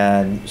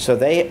 And so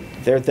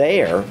they're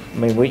there. I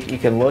mean, you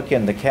can look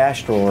in the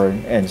cash drawer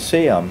and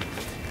see them.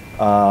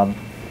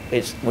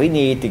 We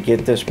need to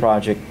get this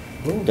project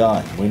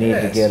done. We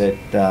need to get it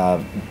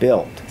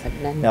built.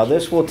 Now,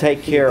 this will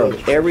take care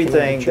of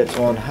everything that's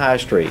on High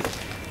Street.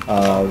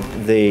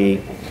 The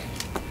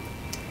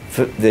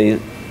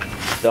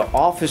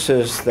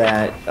offices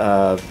that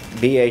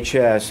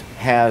BHS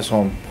has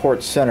on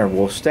Port Center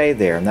will stay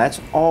there, and that's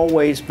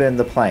always been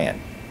the plan.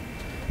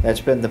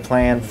 That's been the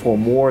plan for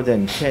more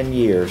than 10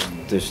 years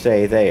to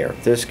stay there.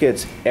 This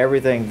gets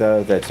everything,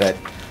 though, that's at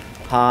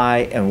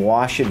High and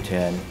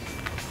Washington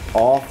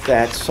off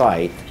that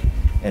site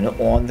and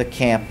on the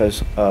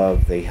campus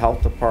of the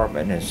Health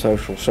Department and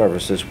Social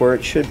Services, where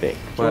it should be.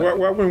 So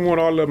why wouldn't we want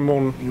all of them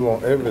on? You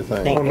want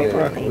everything. On the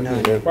front?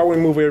 Why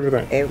wouldn't we move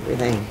everything?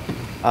 Everything.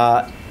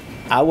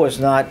 I was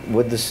not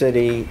with the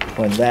city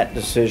when that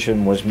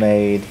decision was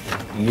made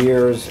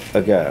years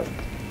ago.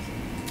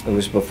 It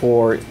was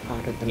before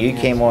you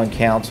came on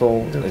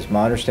council. It's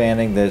my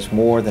understanding that it's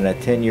more than a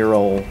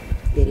 10-year-old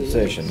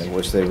decision. It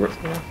was the,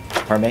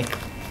 pardon me?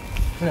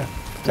 No.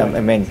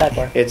 I mean,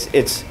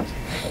 it's.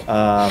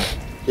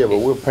 Yeah, but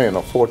we're paying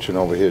a fortune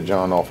over here,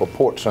 John, off of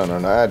Port Center.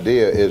 And the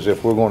idea is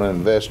if we're going to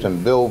invest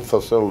and build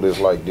facilities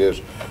like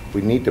this,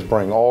 we need to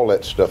bring all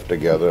that stuff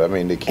together. I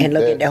mean, to keep and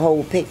look at the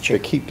whole picture.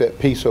 To keep that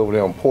piece over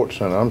there on Port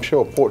Center. I'm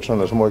sure Port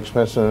Center is more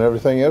expensive than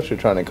everything else you're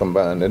trying to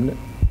combine, isn't it?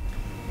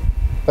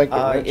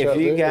 If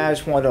you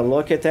guys want to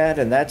look at that,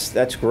 and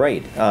that's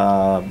great.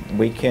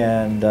 We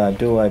can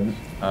do a.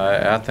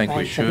 I think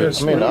we should.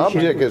 I mean, the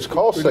object is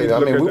cost saving. I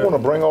mean, we want to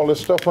bring all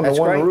this stuff under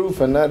one roof,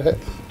 and that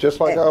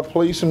just like our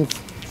police and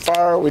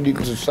fire, we do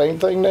the same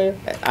thing there.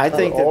 I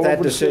think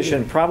that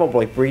decision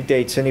probably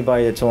predates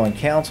anybody that's on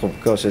council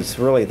because it's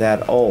really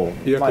that old.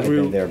 Yeah, might have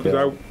been there,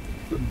 Bill.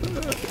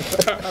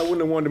 I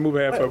wouldn't have wanted to move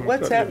half of them.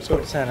 What's that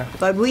Port Center?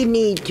 But we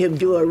need to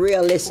do a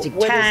realistic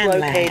What is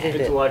timeline.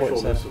 located at Port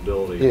Center?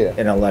 disability. Yeah.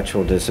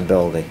 Intellectual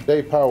disability.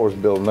 Dave Powers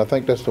building. I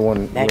think that's the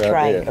one. That's right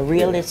right, there. a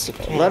realistic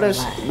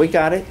timeline. We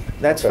got it.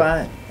 That's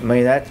fine. I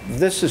mean,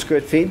 this is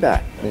good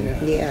feedback.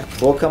 Yeah.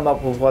 We'll come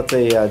up with what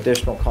the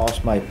additional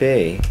cost might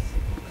be.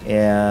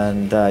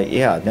 And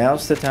yeah,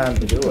 now's the time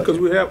to do it. Because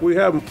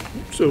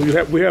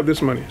we have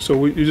this money,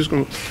 so you're just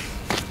going to.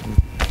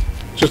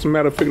 Just a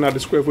matter of figuring out the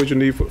square footage you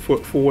need for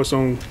what's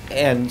on.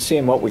 And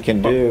seeing what we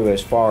can do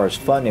as far as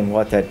funding,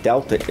 what that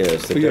delta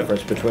is, the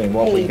difference between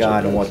what we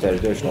got and what that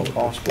additional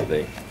cost will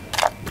be.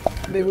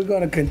 I mean, we're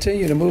going to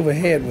continue to move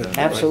ahead with it.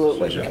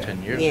 Absolutely.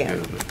 10 years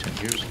ago, but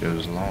 10 years ago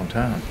is a long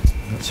time.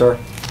 Sir?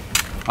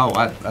 Oh,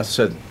 I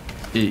said,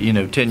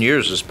 10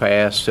 years has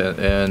passed,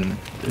 and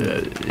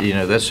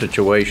that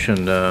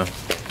situation I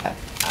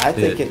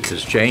think it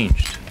has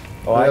changed.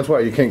 Well, that's why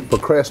you can't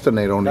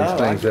procrastinate on these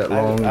things that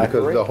long, I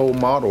because agree. the whole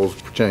model's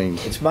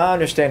changed. It's my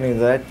understanding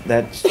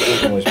that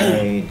statement was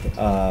made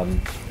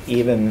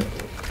even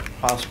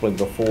possibly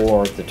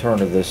before the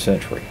turn of this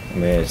century. I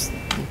mean, it's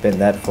been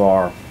that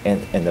far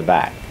in the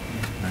back.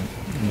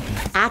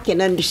 I can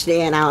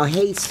understand our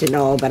haste and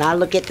all, but I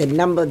look at the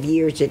number of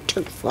years it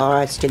took for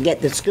us to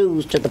get the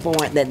schools to the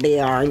point that they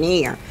are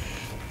near.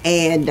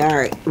 And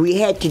we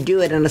had to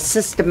do it in a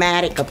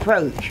systematic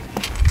approach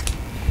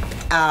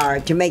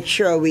to make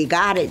sure we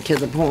got it to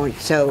the point.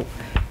 So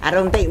I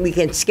don't think we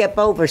can skip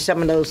over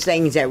some of those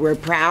things that were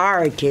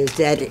priorities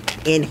that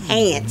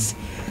enhance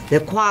the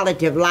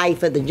quality of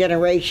life of the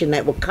generation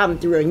that will come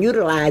through and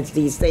utilize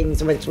these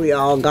things once we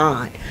all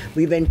gone.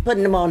 We've been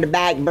putting them on the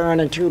back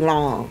burner too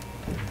long.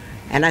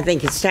 And I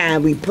think it's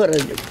time we put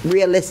a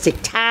realistic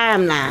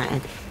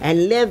timeline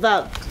and live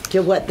up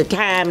to what the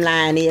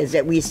timeline is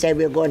that we say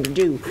we're going to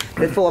do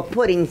before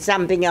putting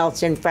something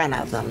else in front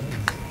of them.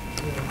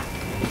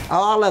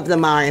 All of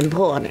them are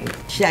important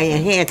to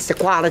enhance the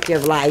quality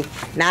of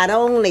life, not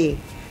only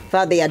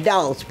for the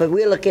adults, but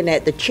we're looking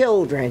at the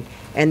children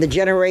and the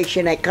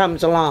generation that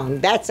comes along.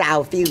 That's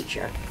our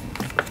future.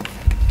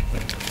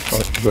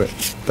 Good.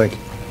 Thank you.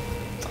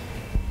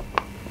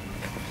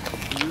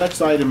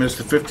 Next item is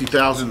the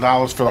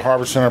 $50,000 for the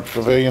Harbor Center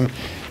Pavilion.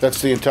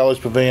 That's the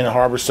Intelligence Pavilion at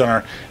Harbor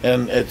Center.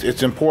 And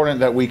it's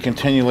important that we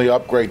continually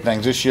upgrade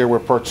things. This year we're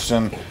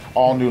purchasing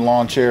all new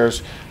lawn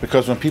chairs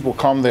because when people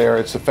come there,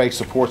 it's the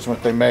face of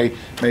Portsmouth. They may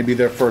be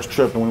their first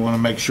trip, and we want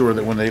to make sure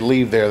that when they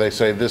leave there, they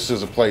say, this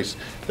is a place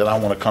that I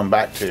want to come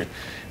back to.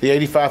 The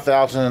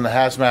 $85,000 in the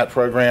hazmat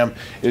program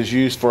is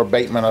used for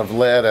abatement of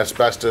lead,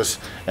 asbestos,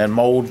 and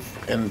mold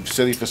in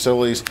city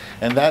facilities,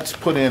 and that's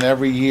put in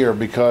every year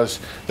because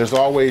there's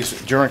always,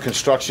 during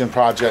construction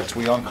projects,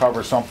 we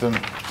uncover something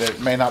that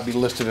may not be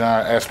listed in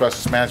our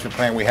asbestos management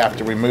plan. We have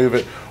to remove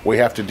it, we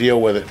have to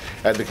deal with it.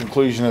 At the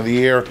conclusion of the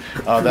year,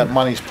 that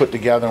money's put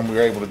together and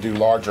we're able to do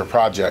larger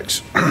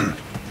projects.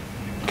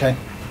 Okay.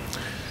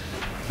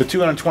 The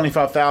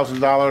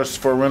 $225,000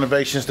 for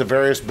renovations to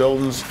various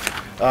buildings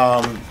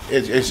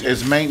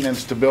is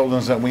maintenance to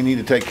buildings that we need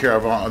to take care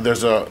of.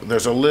 There's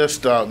a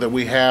list that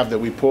we have that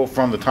we pull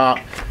from the top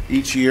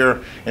each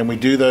year, and we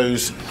do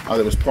those.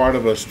 That was part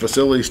of a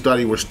facility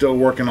study. We're still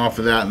working off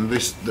of that, and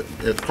this,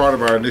 as part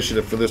of our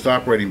initiative for this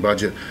operating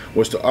budget,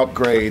 was to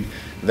upgrade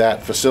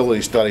that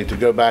facility study to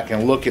go back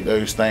and look at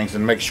those things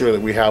and make sure that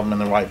we have them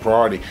in the right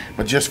priority.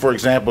 But just for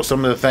example,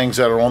 some of the things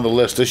that are on the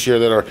list this year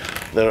that are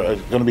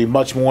going to be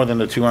much more than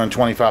the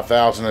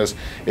 $225,000 is,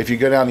 if you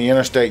go down the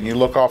interstate and you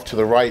look off to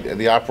the right at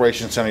the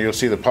operations center, you'll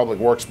see the Public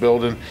Works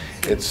building.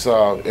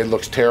 It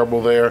looks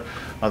terrible there.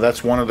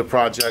 That's one of the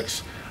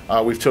projects.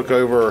 We've took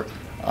over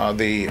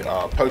the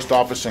post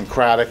office in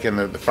Craddock, and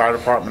the fire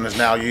department is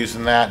now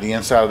using that. The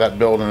inside of that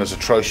building is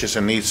atrocious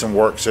and needs some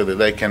work so that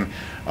they can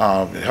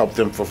help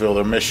them fulfill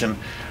their mission.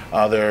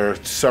 There are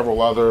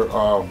several other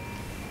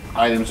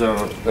items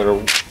that are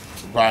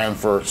vying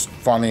for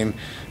funding.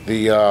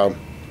 The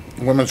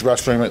women's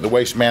restroom at the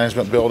waste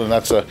management building,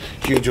 that's a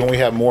huge one. We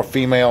have more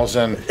females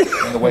in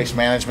the waste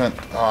management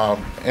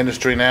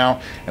industry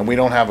now, and we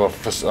don't have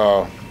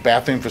a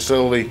bathroom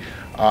facility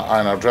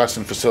and a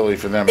dressing facility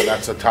for them, and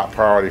that's a top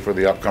priority for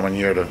the upcoming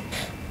year.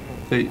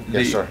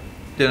 Yes, sir.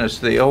 Dennis,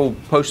 the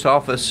old post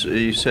office,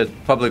 you said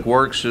Public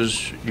Works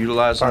is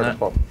utilizing that?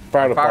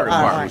 Fire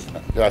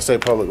department. Did I say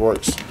Public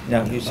Works?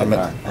 No, you said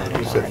fire.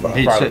 You said fire.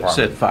 He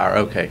said fire.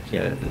 Okay.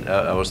 Yeah.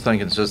 I was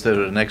thinking since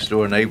they're a next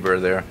door neighbor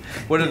there.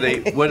 What are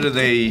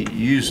they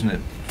using it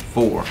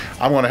for?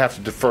 I'm going to have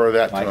to defer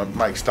that to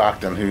Mike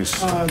Stockton,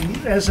 who's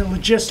as a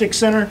logistics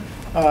center.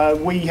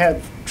 We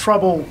have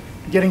trouble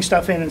getting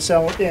stuff in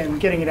and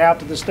getting it out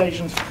to the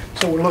stations,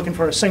 so we're looking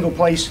for a single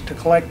place to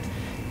collect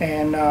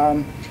and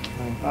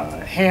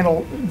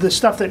handle the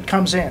stuff that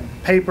comes in,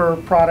 paper,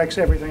 products,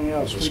 everything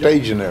else.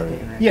 Staging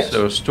area. Yes.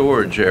 So a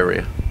storage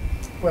area.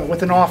 Well,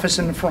 with an office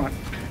in the front.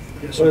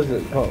 Yes, what is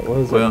it called? What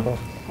is it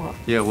called?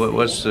 Yeah,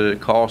 what's the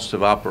cost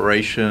of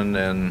operation,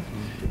 and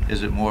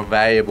is it more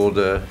valuable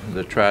to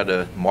try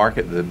to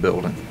market the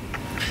building?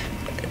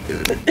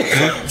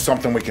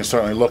 Something we can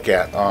certainly look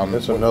at.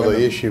 That's another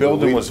issue. The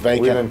building was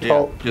vacant.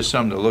 Just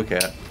something to look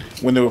at.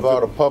 When they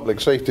were a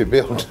public safety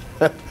building.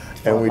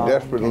 And we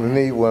desperately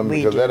need one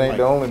because that ain't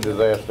the only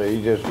disaster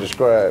he just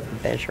described.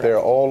 That's right. They're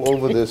all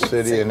over this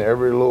city and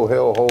every little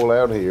hellhole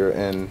out here,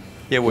 and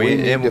we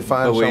need to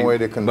find some way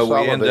to consolidate.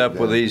 But we end up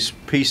with these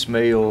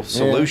piecemeal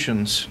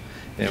solutions,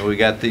 and we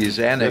got these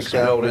annex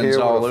buildings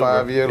all over. With a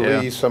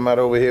 5-year lease, somebody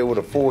over here with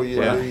a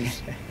 4-year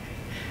lease.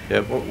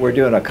 Yep. We're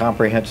doing a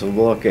comprehensive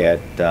look at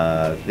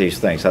these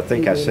things. I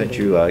think I sent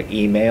you an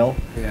email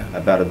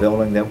about a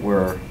building that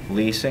we're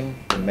leasing.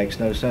 It makes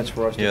no sense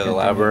for us to the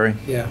library.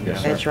 Yeah,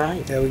 yes, that's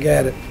right. Yeah, we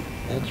got it.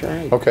 That's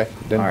right. Okay.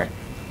 All right.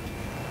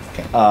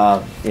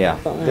 Yeah,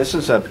 this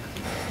is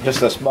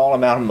just a small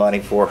amount of money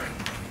for.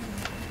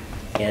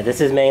 Yeah,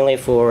 this is mainly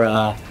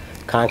for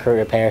concrete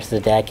repairs to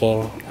the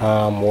decking,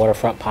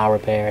 waterfront pile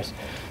repairs,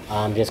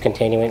 just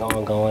continuing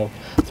ongoing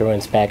through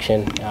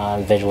inspection,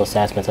 visual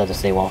assessments of the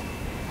seawall.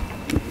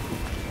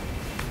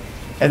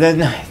 And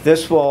then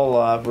this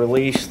will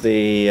release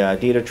the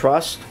deed of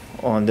trust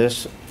on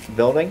this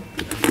building.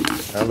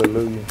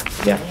 Hallelujah.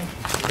 Yeah.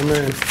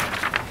 Amen.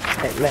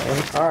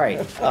 All right.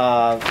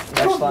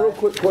 Next slide. Real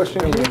quick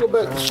question. Can we go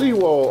back to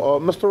seawall,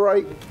 Mr.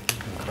 Wright?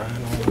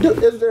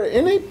 Is there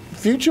any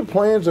future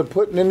plans of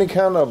putting any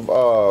kind of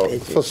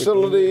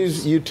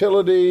facilities,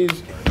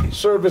 utilities,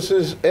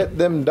 services at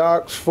them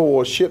docks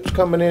for ships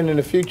coming in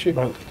the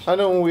future? I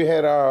know when we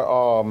had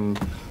our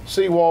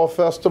Seawall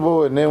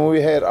Festival, and then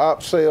we had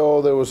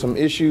OpSale, there were some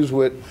issues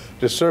with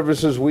the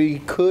services we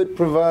could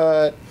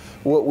provide.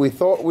 What we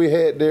thought we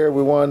had there,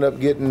 we wound up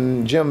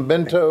getting Jim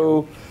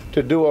Bento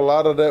to do a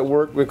lot of that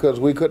work because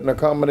we couldn't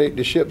accommodate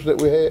the ships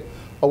that we had.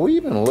 Are we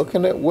even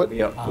looking at what we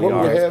have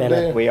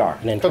there? We are.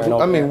 'Cause,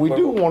 I mean, we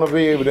do want to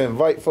be able to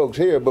invite folks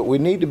here, but we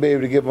need to be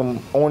able to give them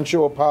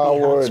onshore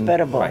power and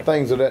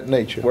things of that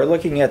nature. We're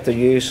looking at the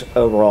use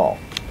overall.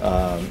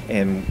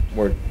 And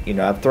we're,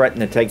 I've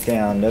threatened to take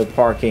down no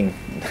parking,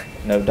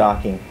 no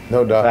docking.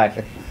 No docking. In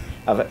fact,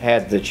 I've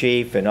had the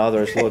chief and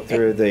others look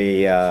through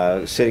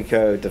the city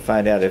code to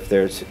find out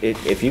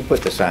if you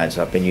put the signs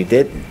up, and you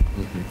didn't.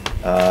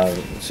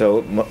 So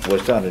it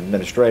was done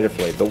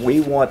administratively. But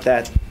we want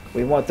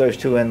those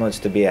two inlets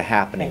to be a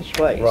happening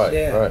place.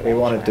 Right, right. We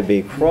want it to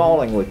be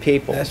crawling with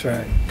people. That's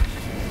right.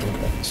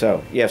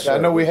 So, yes, sir. I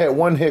know we had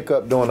one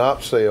hiccup during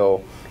op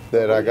sale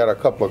that I got a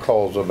couple of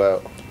calls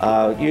about.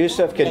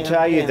 Yusuf can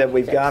tell you that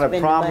we've got a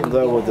problem,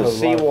 though, with the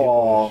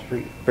seawall,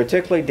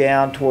 particularly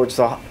down towards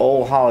the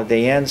old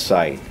Holiday Inn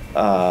site,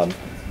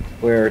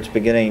 where it's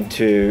beginning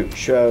to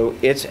show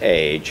its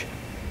age.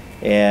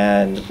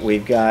 And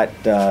we've got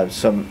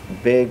some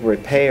big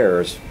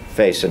repairs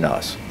facing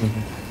us.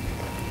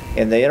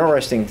 And the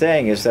interesting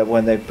thing is that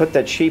when they put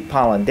that sheep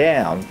piling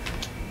down,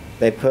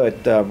 they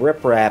put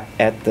riprap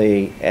at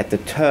the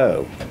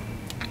toe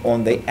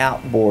on the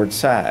outboard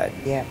side.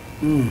 Yeah.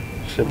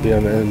 Should be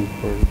on the end.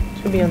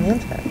 Should be on the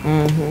inside.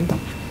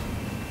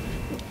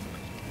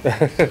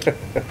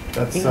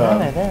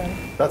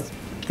 That's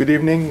good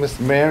evening,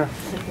 Mr. Mayor,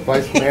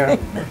 Vice Mayor,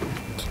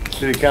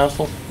 City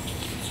Council.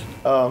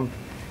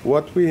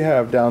 What we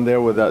have down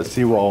there with that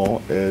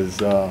seawall is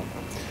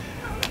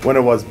when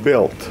it was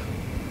built,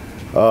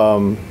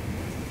 the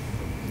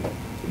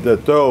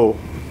tow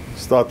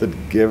started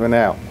giving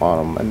out on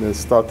them, and it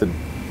started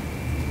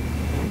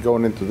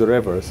going into the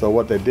river. So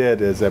what they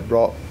did is they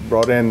brought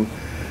in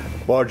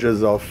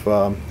barges of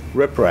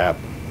riprap,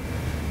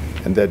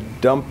 and they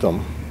dumped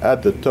them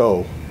at the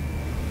toe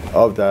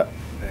of that.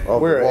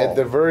 Where, at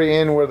the very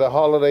end where the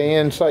Holiday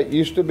Inn site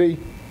used to be,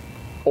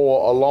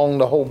 or along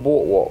the whole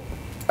boardwalk?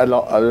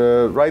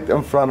 Right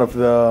in front of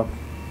the,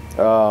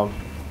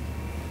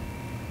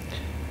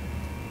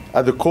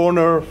 at the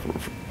corner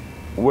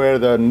where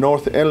the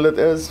north inlet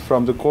is,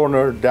 from the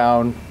corner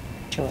down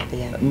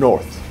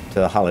north. To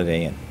the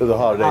Holiday Inn. To the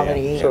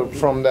Holiday Inn. So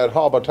from that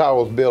Harbor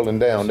Towers building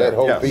down, that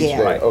whole piece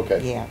there,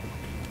 okay. Yeah.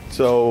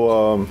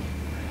 So,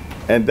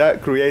 and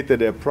that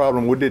created a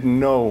problem. We didn't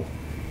know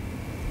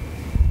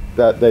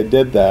that they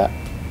did that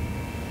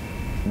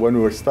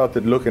when we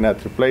started looking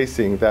at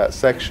replacing that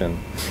section.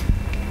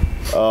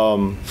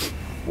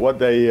 What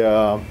they,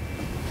 the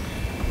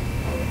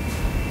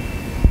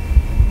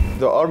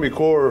Army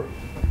Corps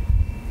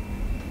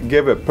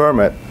gave a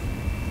permit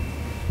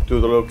to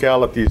the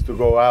localities to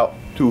go out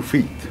 2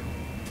 feet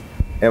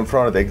in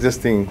front of the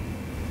existing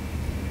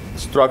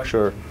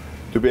structure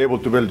to be able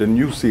to build a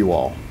new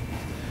seawall.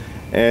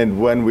 And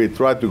when we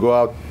tried to go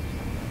out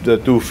the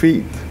 2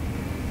 feet,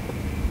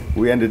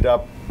 we ended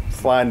up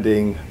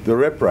finding the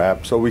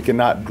riprap, so we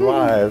cannot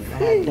drive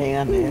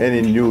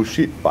any new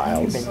sheet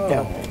piles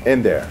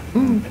in there.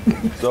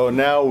 So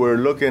now we're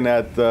looking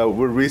at,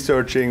 we're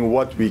researching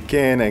what we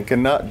can and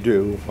cannot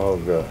do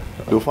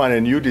to find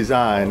a new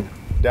design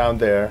down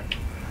there.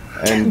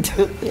 And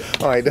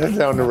all right, that's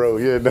down the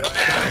road. Yeah.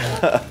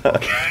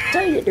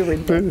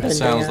 That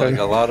sounds like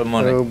a lot of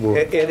money. Oh, boy.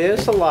 It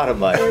is a lot of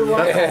money.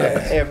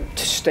 And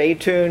stay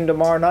tuned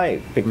tomorrow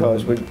night,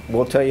 because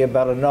we'll tell you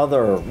about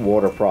another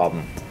water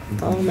problem.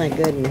 Oh my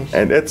goodness.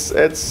 And it's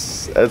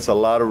a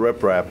lot of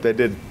riprap.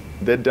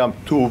 They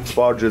dumped 2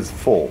 barges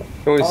full.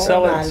 Can we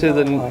sell it to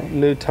the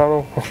new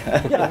tunnel?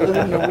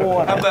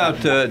 How about,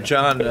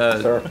 John,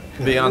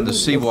 beyond the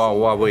seawall,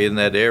 while we're in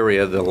that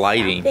area, the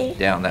lighting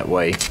down that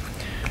way?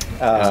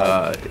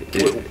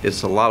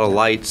 It's a lot of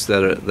lights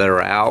that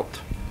are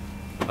out.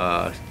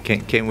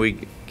 Can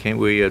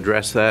we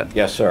address that?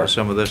 Yes, sir.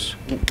 Some of this.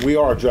 We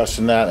are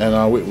addressing that,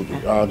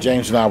 and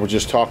James and I were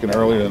just talking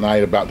earlier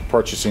tonight about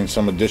purchasing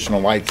some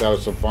additional lights out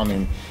of some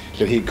funding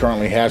that he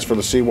currently has for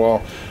the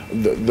seawall.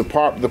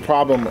 The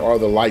problem are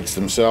the lights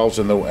themselves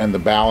and the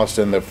ballast,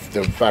 and the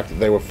fact that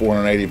they were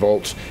 480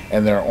 volts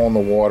and they're on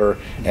the water,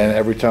 and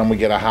every time we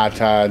get a high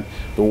tide,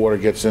 the water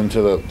gets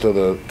into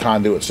the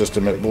conduit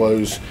system. It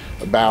blows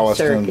ballast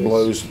and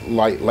blows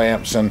light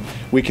lamps, and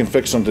we can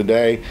fix them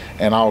today,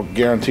 and I'll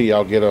guarantee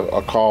I'll get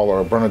a call,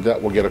 or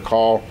Bernadette will get a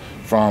call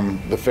from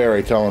the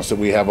ferry telling us that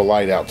we have a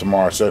light out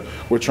tomorrow. So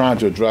we're trying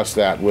to address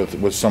that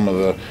with some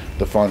of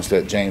the funds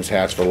that James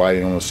has for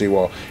lighting on the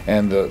seawall.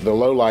 And the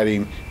low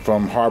lighting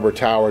from Harbor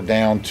Tower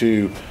down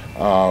to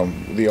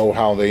the old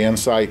Holiday Inn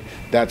site,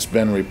 that's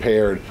been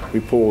repaired. We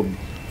pulled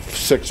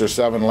 6 or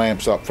 7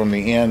 lamps up from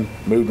the end,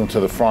 moved them to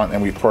the front,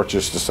 and we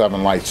purchased the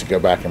 7 lights to go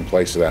back in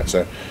place of that.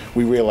 So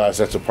we realize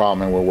that's a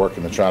problem, and we're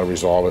working to try to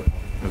resolve it.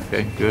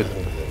 Okay, good.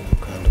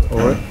 All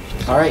right.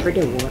 All right.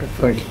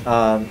 Thank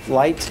you.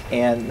 Lights,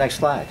 and next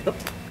slide.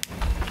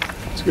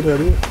 That's a good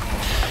idea.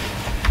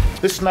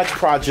 This next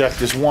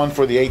project is one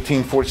for the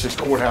 1846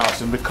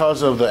 courthouse, and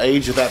because of the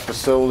age of that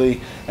facility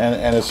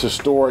and its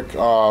historic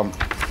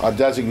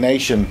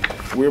designation,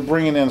 we're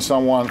bringing in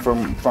someone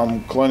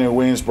from Colonial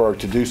Williamsburg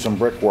to do some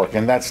brickwork,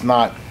 and that's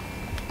not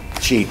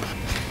cheap.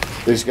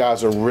 These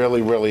guys are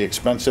really, really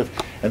expensive,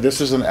 And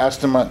this is an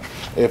estimate.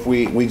 If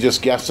we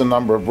just guess the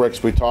number of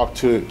bricks, we talked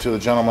to the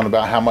gentleman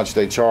about how much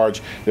they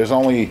charge. There's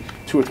only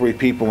 2 or 3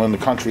 people in the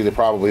country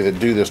that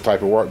do this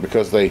type of work,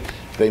 because they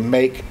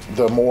make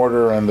the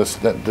mortar and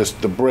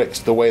the bricks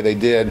the way they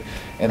did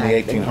in the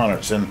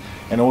 1800s. And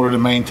in order to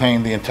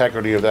maintain the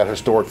integrity of that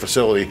historic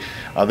facility,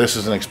 this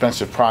is an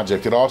expensive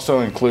project. It also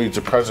includes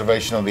the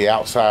preservation of the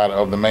outside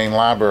of the main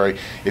library.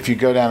 If you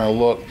go down and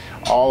look,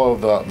 all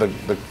of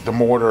the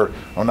mortar,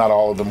 or not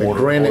all of the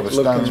mortar, all of the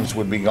stones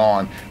would be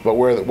gone. But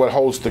what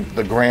holds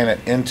the granite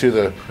into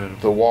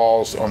the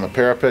walls on the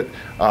parapet,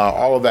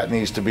 all of that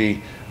needs to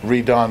be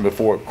redone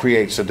before it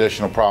creates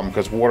additional problem,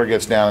 because water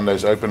gets down in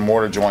those open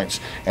mortar joints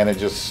and it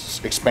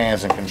just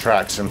expands and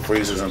contracts and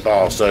freezes and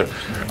thaws. So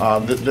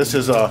this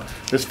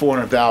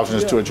 $400,000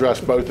 is to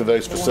address both of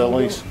those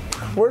facilities.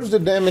 Where's the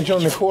damage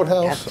on the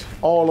courthouse?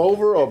 All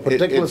over, or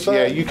particular side?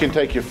 Yeah, you can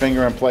take your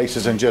finger in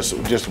places and just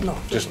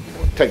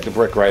take the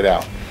brick right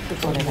out.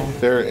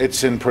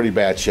 It's in pretty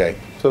bad shape.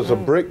 So it's a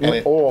brick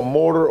or a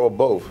mortar or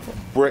both?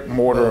 Brick,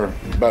 mortar,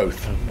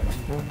 both.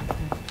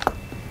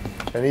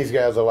 And these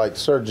guys are like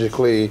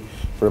surgically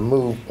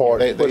remove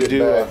parts, put it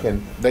back,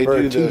 and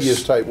very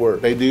tedious type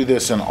work. They do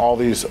this in all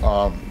these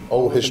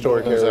old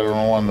historic areas that are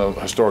on the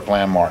historic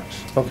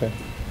landmarks. Okay.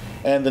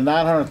 And the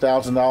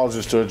 $900,000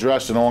 is to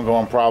address an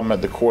ongoing problem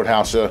at the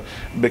courthouse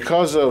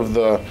because of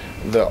the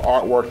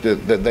artwork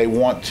that they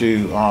want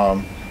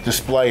to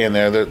display in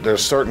there.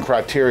 There's certain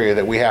criteria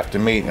that we have to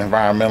meet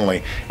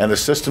environmentally, and the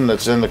system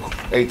that's in the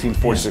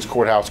 1846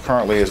 courthouse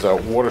currently is a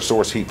water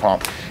source heat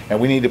pump, and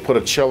we need to put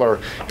a chiller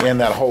in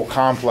that whole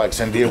complex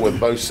and deal with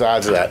both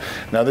sides of that.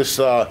 Now this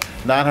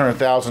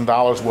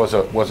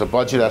 $900,000 was a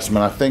budget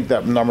estimate. I think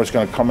that number is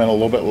going to come in a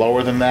little bit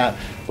lower than that,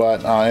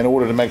 but in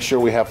order to make sure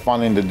we have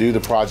funding to do the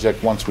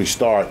project once we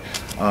start,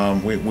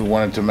 we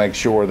wanted to make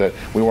sure that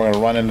we weren't going to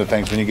run into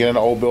things. When you get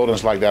into old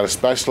buildings like that,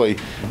 especially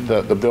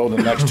the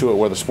building next to it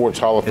where the Sports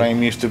Hall of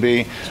Fame used to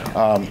be,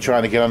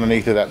 trying to get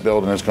underneath of that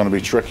building is going to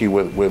be tricky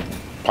with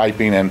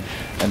piping, and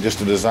just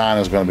the design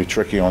is going to be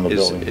tricky on the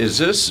building. Is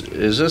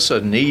this a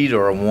need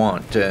or a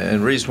want?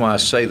 And the reason why I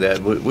say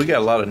that, we got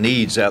a lot of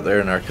needs out there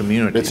in our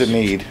community. It's a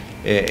need.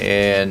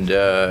 And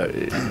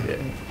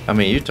I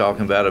mean, you're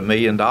talking about $1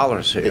 million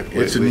here.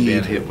 It's a need.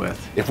 Been hit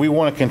with. If we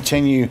want to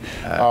continue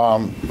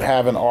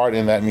having art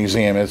in that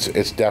museum,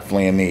 it's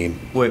definitely a need.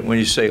 Wait, when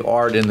you say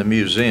art in the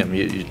museum,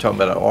 you're talking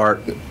about an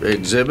art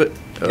exhibit?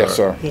 Yes,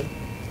 sir.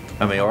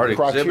 I mean, art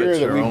exhibits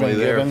are only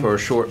there for a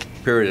short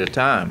period of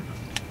time.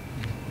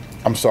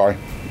 I'm sorry?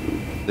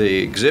 The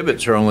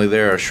exhibits are only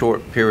there a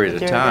short period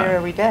of time. They're there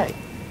every day.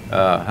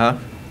 Huh?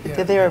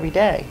 They're there every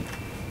day.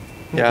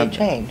 Yeah. They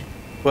change.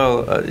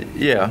 Well,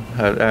 yeah,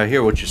 I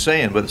hear what you're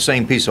saying, but the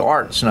same piece of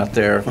art's not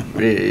there,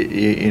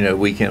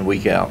 week in,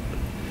 week out.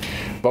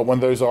 But when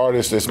those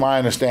artists, it's my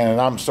understanding,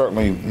 I'm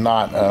certainly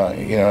not,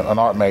 an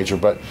art major,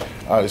 but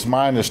it's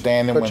my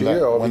understanding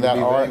when that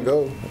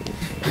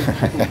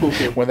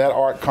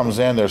art comes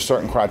in, there's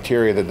certain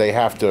criteria that they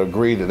have to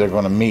agree that they're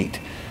going to meet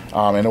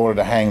in order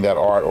to hang that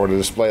art or to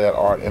display that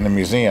art in the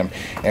museum,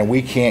 and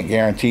we can't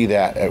guarantee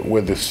that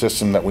with the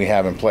system that we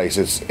have in place.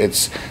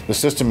 The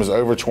system is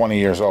over 20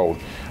 years old.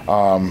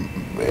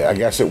 I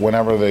guess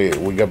whenever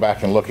we go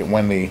back and look at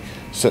when the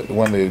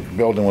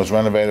building was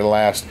renovated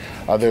last,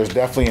 there's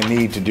definitely a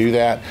need to do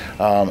that,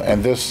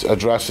 and this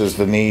addresses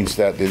the needs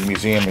that the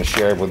museum has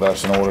shared with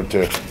us in order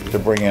to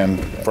bring in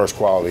first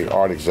quality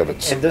art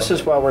exhibits. And this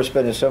is why we're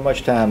spending so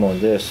much time on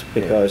this,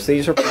 because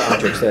these are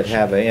projects that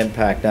have an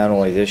impact not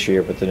only this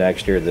year, but the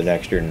next year, the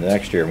next year, and the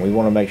next year. And we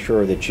want to make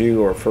sure that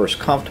you are first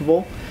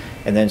comfortable,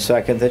 and then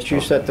second, that you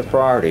set the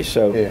priorities.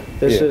 So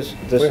this is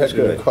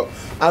good.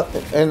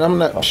 And I'm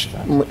not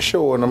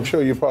sure, and I'm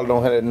sure you probably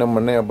don't have that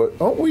number now, but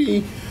aren't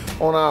we,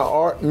 on our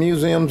art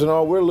museums and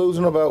all, we're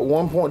losing about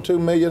 $1.2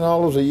 million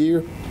a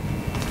year?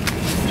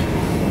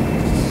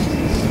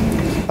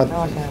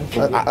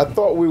 I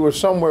thought we were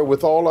somewhere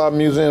with all our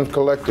museums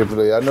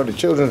collectively. I know the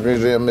Children's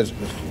Museum is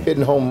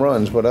hitting home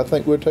runs, but I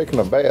think we're taking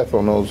a bath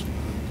on those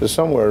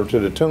somewhere to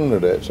the tune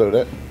of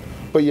that.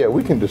 But yeah,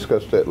 we can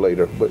discuss that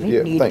later. But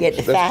yeah,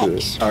 thanks.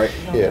 That's good. All right.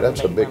 Yeah,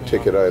 that's a big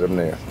ticket item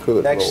there.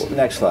 Good Lord.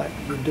 Next slide.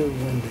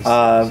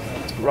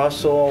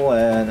 Russell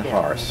and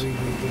Horace.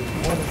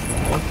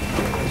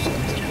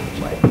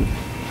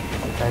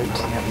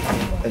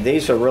 And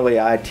these are really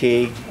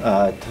IT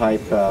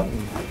type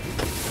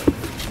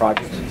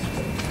projects.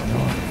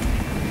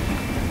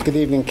 Good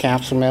evening,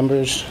 council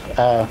members,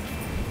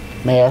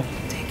 mayor,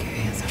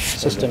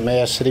 assistant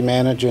mayor, city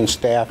manager, and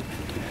staff.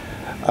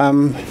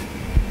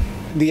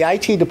 The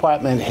IT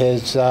department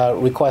has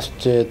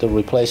requested the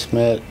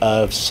replacement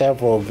of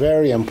several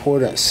very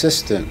important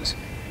systems.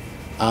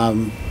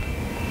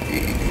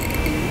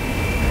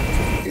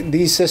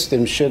 These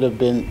systems should have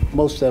been,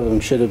 most of them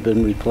should have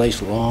been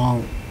replaced a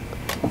long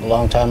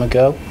time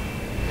ago.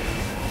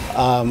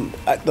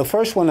 The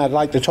first one I'd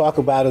like to talk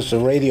about is the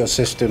radio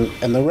system.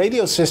 And the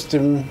radio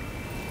system,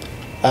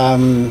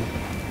 I'm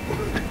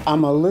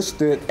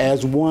listed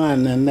as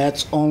one, and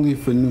that's only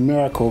for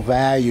numerical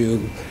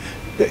value.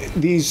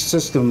 These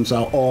systems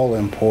are all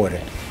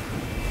important.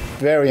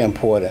 very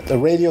important. The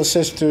radio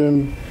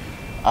system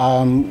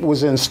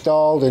was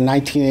installed in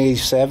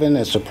 1987.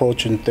 It's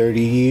approaching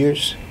 30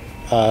 years.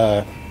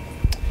 The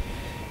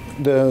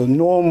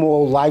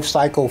normal life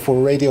cycle for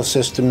a radio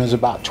system is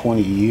about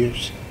 20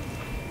 years.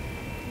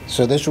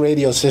 So this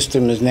radio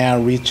system is now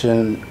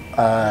reaching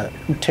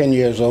 10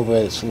 years over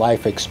its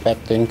life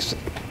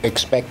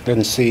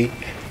expectancy.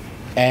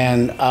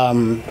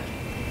 And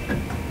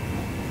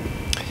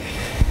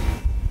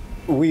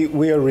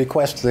we are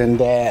requesting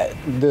that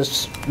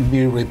this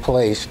be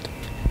replaced.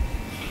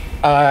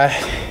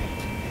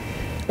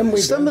 Haven't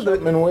we done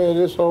something in way of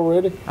this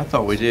already? I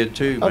thought we did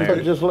too, I Mayor.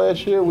 thought just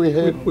last year we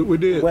had. We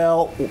did.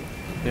 Well,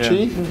 Yeah.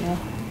 Chief,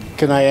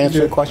 can I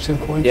answer a question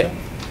for you? Yeah.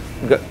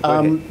 Go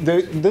ahead.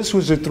 This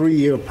was a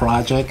 3-year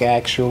project,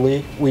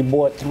 actually. We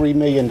bought $3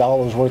 million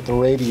worth of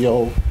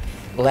radio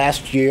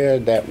last year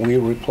that we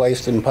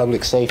replaced in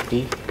public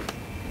safety.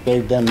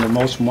 Gave them the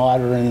most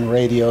modern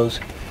radios.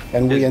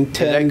 And we Did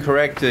intend... that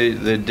correct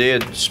the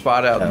dead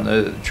spot out in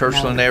the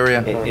Churchland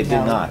area? It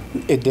did not.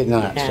 It did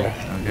not, sir.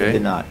 Okay. It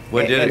did not.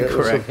 What did it It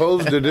was correct?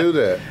 supposed to do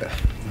that.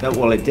 No,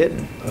 well, it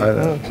didn't.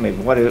 I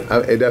mean, what it,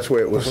 That's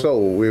where it was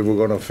sold. We were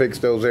gonna fix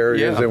those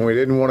areas Yeah. and we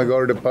didn't wanna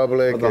go to the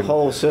public. the and-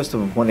 whole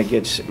system, when it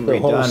gets The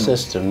whole redone,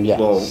 system, yes.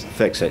 will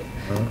fix it.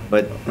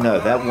 But no,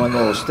 that one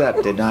little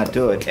step did not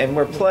do it. And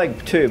we're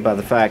plagued too by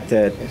the fact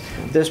that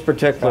this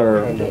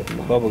particular,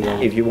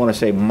 if you want to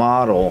say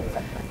model,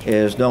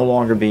 is no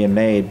longer being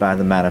made by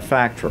the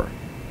manufacturer.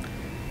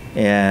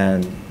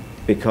 And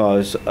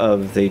because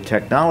of the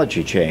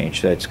technology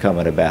change that's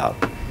coming about.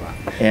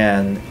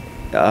 And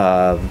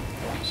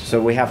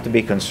so we have to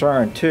be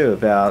concerned too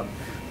about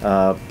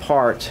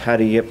parts. How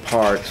do you get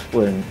parts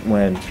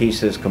when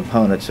pieces,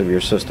 components of your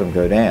system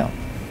go down?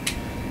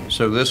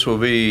 So this will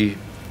be,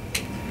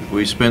 if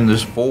we spend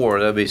this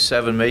that'll be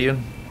 $7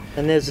 million?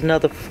 And there's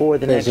another 4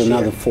 the There's next year.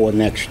 another 4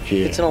 next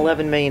year. It's an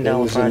 $11 million It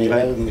was an project.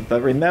 11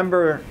 But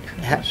remember,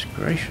 That's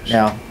gracious.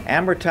 now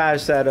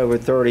amortize that over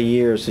 30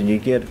 years and you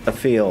get a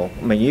feel.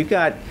 I mean, you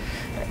got,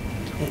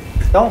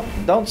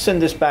 don't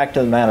send this back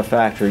to the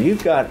manufacturer.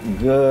 You've got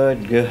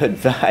good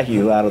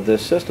value out of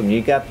this system.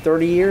 You got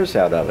 30 years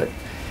out of it.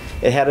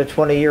 It had a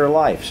 20-year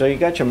life, so you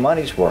got your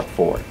money's worth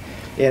for it.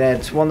 And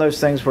it's one of those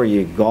things where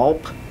you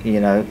gulp,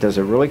 does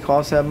it really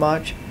cost that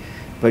much?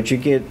 But you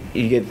get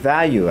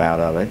value out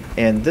of it,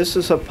 and this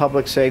is a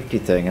public safety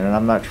thing, and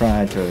I'm not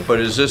trying to. But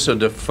is this a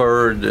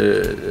deferred,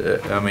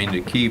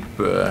 to keep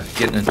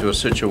getting into a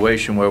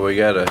situation where we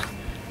got to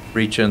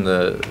reach in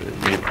the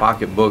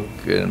pocketbook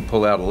and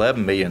pull out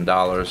 $11 million?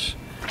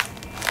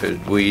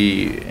 Could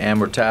we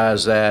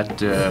amortize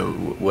that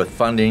with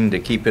funding to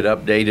keep it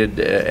updated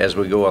as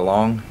we go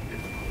along?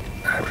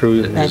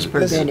 That's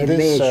preventive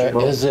This measure.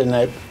 is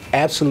an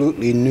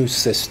absolutely new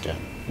system.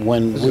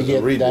 When we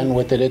get done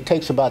with it, it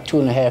takes about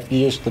 2.5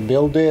 years to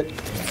build it.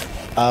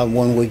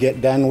 When we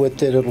get done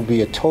with it, it'll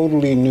be a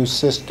totally new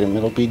system.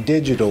 It'll be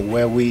digital,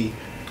 where we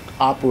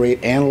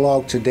operate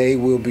analog today.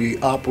 We'll be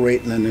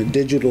operating in a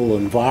digital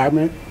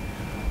environment.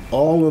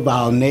 All of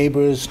our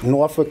neighbors,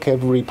 Norfolk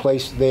have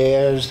replaced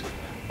theirs.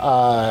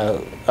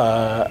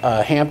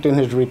 Hampton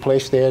has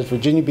replaced theirs.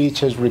 Virginia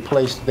Beach has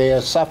replaced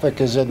theirs. Suffolk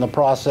is in the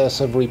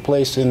process of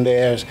replacing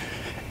theirs.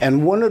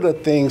 And one of the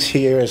things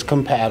here is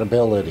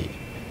compatibility.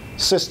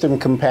 System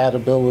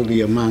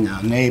compatibility among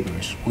our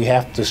neighbors. We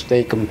have to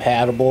stay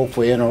compatible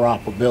for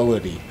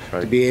interoperability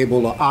to be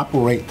able to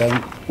operate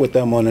them with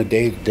them on a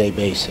day-to-day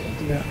basis.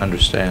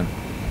 Understand.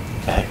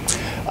 Okay.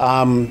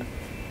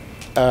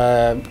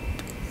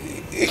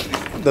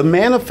 The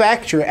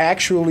manufacturer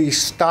actually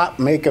stopped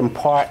making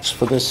parts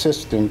for this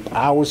system,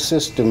 our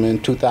system, in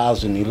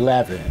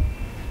 2011.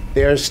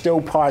 There are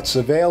still parts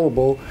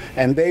available,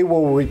 and they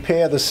will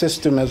repair the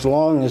system as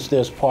long as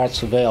there's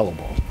parts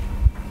available.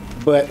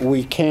 But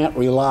we can't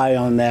rely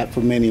on that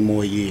for many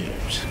more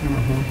years.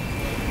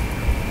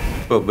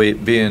 But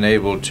being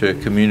able to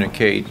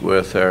communicate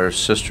with our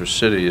sister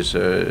cities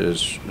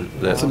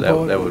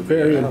that would be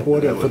very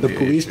important for the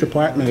police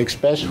department,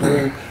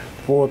 especially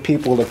for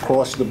people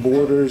across the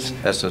borders.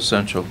 That's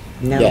essential.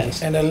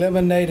 Yes. And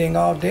eliminating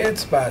all dead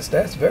spots,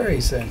 that's very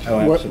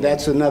essential. Well,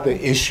 that's another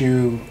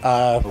issue.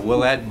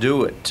 Will that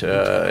do it? We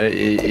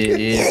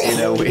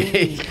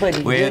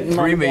had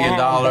 $3 million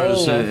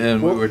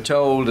and we were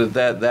told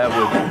that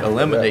would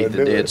eliminate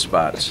the dead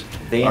spots.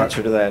 The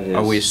answer to that is.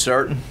 Are we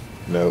certain?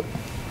 No.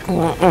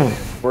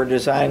 We're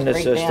designing the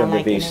system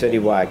to be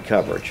citywide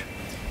coverage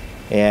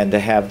and to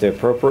have the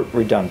appropriate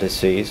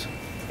redundancies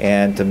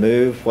and to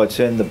move what's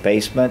in the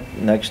basement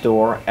next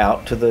door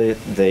out to the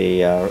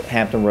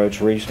Hampton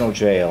Roads Regional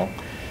Jail,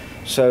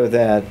 so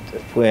that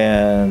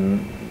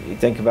when you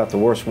think about the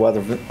worst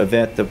weather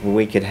event that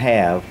we could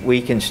have, we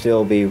can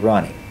still be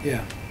running.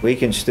 Yeah. We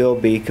can still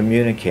be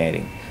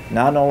communicating,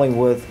 not only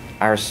with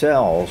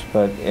ourselves,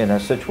 but in a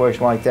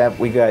situation like that,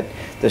 we got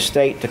the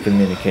state to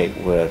communicate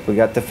with, we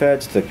got the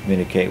feds to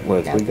communicate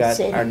with, we got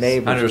our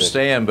neighbors. I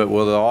understand, but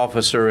will the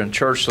officer in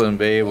Churchland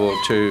be able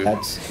to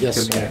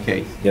Yes,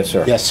 communicate? Yes,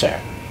 sir. Yes, sir.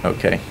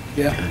 Okay.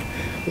 Yeah.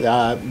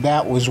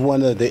 That was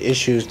one of the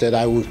issues that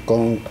I was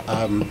going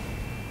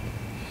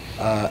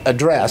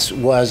address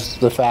was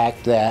the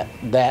fact that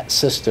that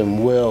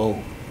system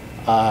will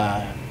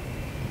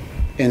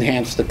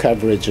enhance the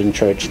coverage in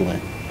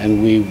Churchland,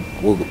 and we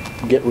will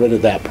get rid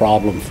of that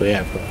problem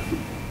forever.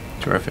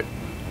 Terrific.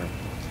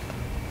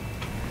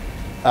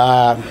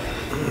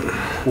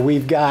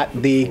 We've got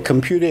the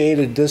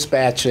computer-aided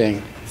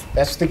dispatching.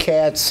 That's the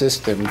CAD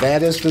system.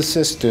 That is the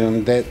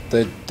system that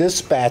the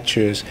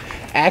dispatchers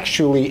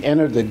actually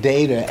enter the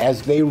data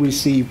as they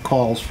receive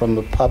calls from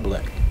the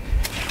public.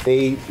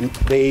 They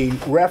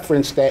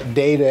reference that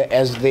data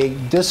as they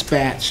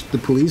dispatch the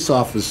police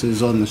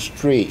officers on the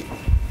street.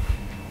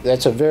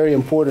 That's a very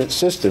important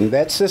system.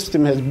 That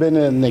system has been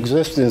in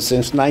existence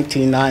since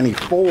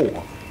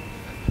 1994.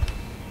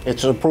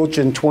 It's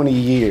approaching 20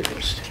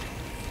 years.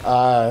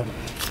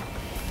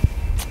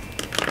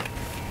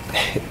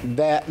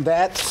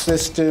 That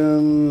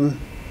system,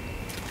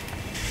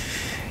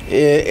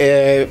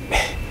 the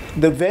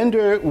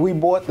vendor we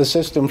bought the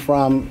system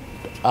from,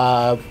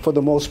 for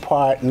the most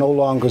part, no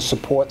longer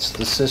supports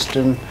the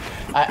system.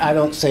 I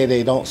don't say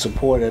they don't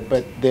support it,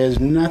 but there's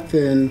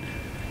nothing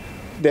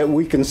that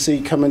we can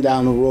see coming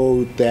down the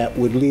road that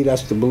would lead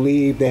us to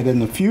believe that in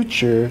the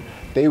future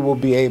they will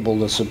be able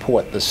to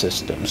support the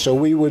system. So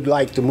we would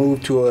like to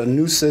move to a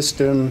new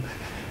system,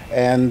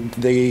 and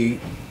the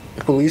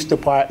police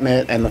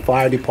department and the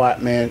fire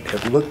department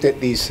have looked at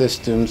these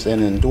systems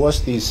and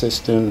endorsed these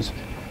systems,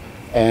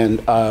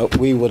 and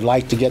we would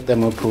like to get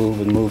them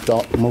approved and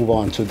move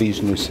on to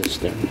these new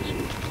systems.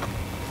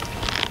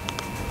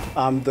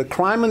 The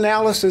crime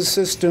analysis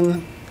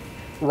system,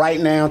 right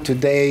now,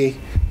 today,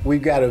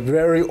 we've got a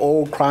very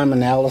old crime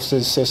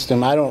analysis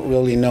system. I don't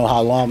really know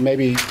how long.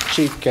 Maybe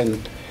Chief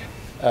can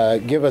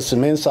give us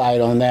some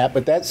insight on that,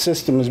 but that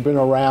system has been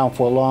around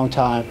for a long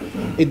time.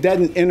 It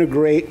doesn't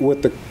integrate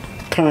with the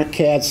current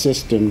CAD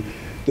system.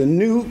 The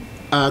new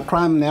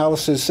crime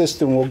analysis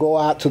system will go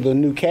out to the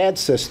new CAD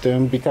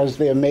system because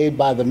they're made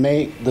by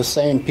the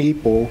same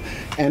people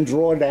and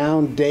draw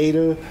down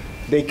data.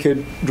 They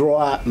could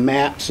draw out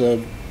maps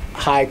of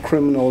high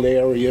criminal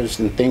areas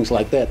and things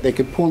like that. They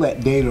could pull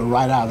that data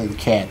right out of the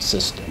CAD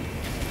system.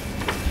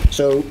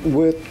 So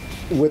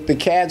with the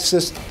CAD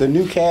system, the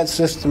new CAD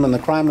system and the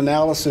crime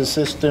analysis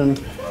system,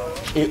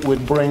 it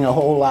would bring a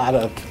whole lot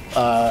of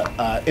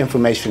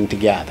information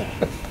together.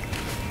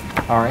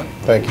 All right.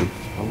 Thank you.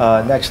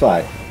 Next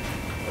slide.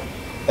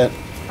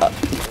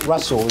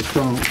 Russell is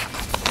going to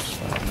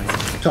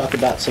talk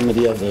about some of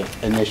the other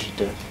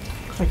initiatives.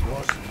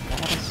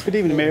 Good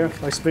evening, Mayor,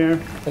 Vice Mayor,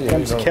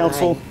 members of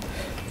council.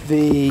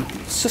 The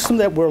system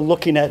that we're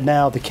looking at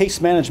now, the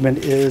case management,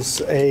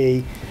 is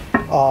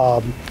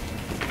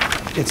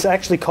it's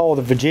actually called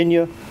the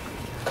Virginia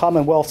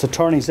Commonwealth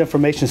Attorneys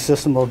Information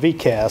System, or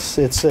VCAS.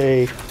 It's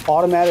a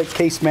automatic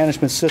case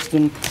management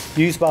system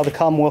used by the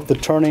Commonwealth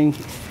Attorney.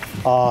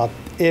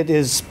 It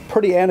is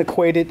pretty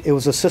antiquated. It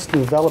was a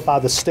system developed by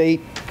the state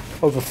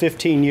over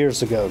 15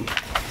 years ago.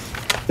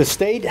 The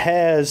state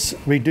has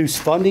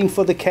reduced funding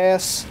for the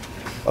CAS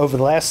over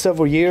the last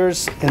several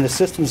years, and the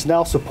system is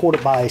now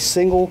supported by a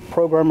single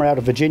programmer out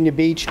of Virginia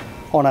Beach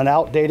on an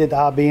outdated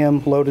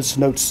IBM Lotus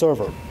Note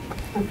server.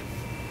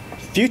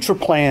 Future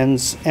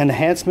plans and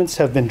enhancements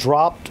have been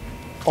dropped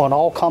on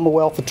all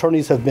Commonwealth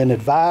attorneys have been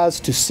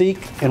advised to seek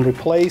and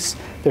replace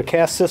their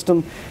CAS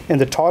system, and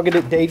the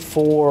targeted date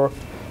for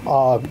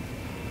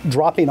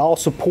dropping all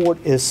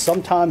support is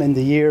sometime in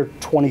the year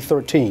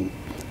 2013.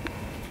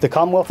 The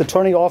Commonwealth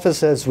Attorney Office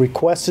has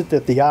requested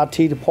that the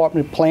IT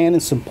department plan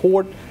and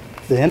support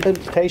the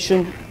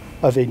implementation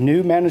of a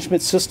new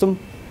management system.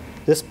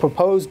 This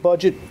proposed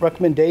budget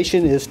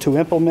recommendation is to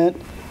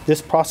implement this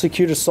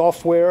prosecutor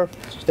software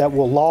that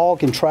will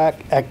log and track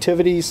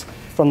activities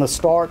from the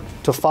start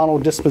to final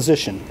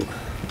disposition.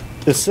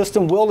 The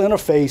system will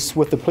interface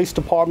with the police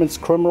department's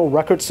criminal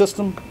record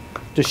system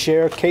to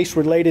share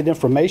case-related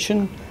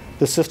information.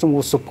 The system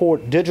will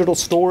support digital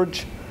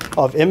storage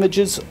of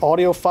images,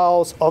 audio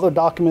files, other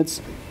documents,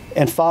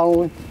 and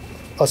finally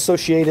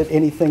associated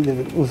anything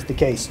that was the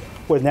case,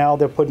 where now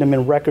they're putting them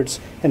in records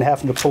and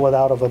having to pull it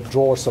out of a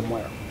drawer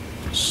somewhere.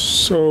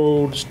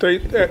 So the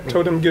state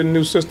told them to get a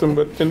new system,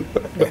 but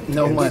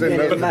no money.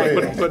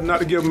 But not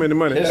to give them any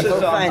money. This is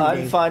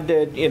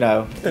unfunded, you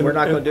know, we're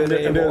not going to do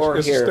it anymore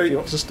here.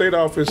 It's the state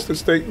office, the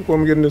state, when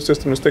we get a new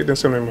system, the state doesn't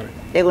send any money.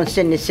 They're going to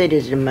send the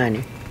cities the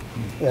money.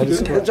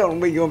 That's all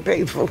we're going to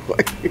pay for.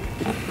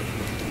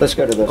 Let's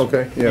go to this.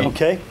 Okay, yeah.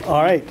 Okay,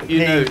 all right. You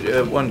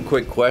know, one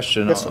quick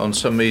question on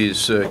some of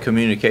these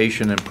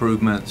communication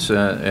improvements,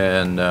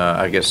 and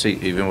I guess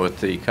even with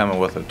the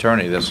Commonwealth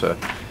Attorney, that's a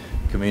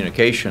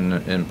communication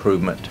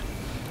improvement.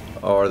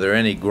 Are there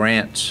any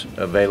grants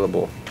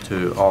available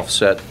to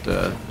offset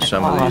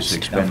some of these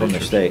expenditures? From the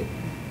state.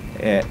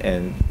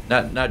 And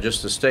not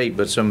just the state,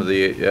 but some of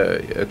the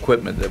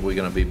equipment that we're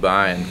going to be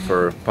buying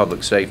for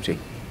public safety.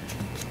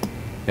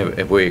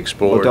 Have we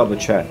explored? We'll double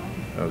check.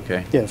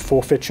 Okay. Yeah,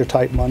 forfeiture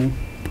type money.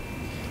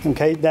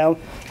 Okay, now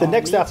the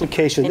next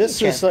application,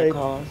 this is a...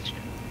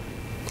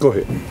 Go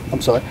ahead.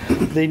 I'm sorry.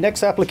 The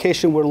next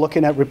application, we're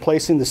looking at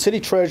replacing the city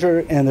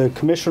treasurer and the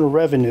commissioner of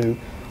revenue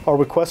are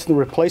requesting the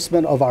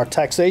replacement of our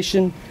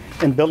taxation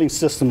and billing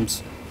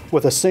systems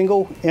with a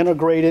single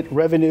integrated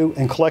revenue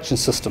and collection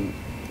system.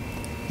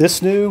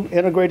 This new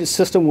integrated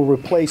system will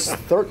replace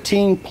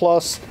 13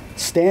 plus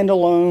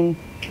standalone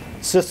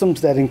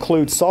systems that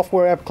include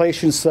software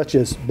applications such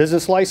as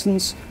business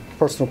license,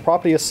 personal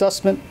property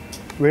assessment,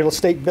 real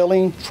estate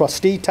billing,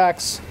 trustee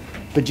tax,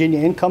 Virginia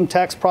income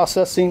tax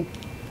processing,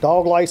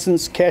 dog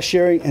license,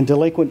 cashiering, and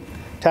delinquent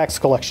tax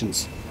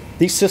collections.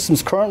 These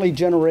systems currently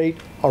generate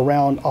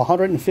around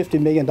 $150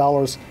 million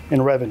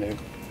in revenue.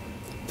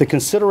 The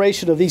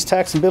consideration of these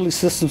tax and billing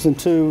systems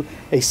into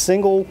a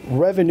single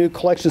revenue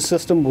collection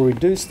system will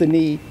reduce the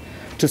need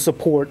to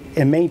support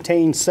and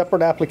maintain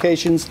separate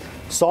applications,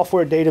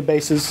 software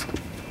databases.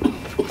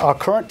 Our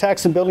current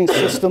tax and billing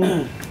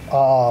system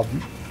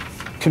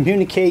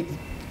communicate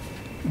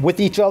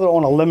with each other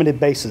on a limited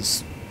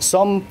basis,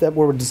 some that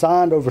were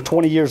designed over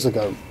 20 years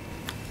ago.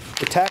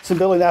 The tax and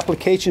billing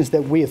applications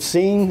that we have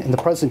seen in the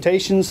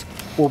presentations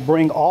will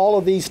bring all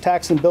of these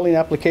tax and billing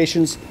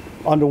applications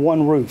under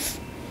one roof.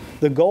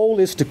 The goal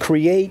is to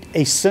create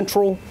a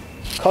central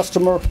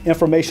customer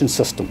information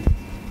system.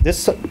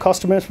 This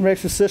customer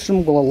information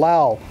system will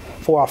allow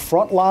for our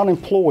frontline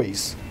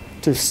employees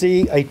to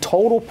see a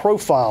total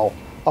profile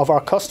of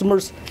our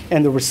customers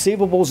and the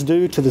receivables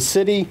due to the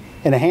city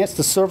and enhance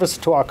the service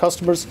to our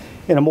customers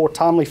in a more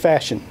timely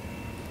fashion.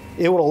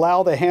 It will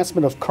allow the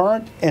enhancement of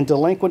current and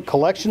delinquent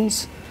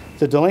collections.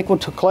 The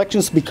delinquent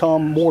collections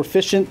become more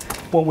efficient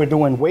when we're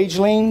doing wage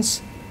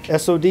liens,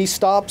 SOD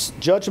stops,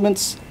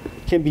 judgments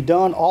can be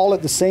done all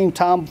at the same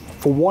time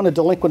for one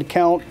delinquent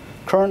account.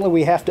 Currently,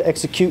 we have to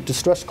execute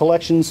distress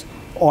collections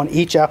on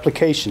each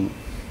application.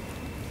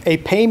 A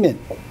payment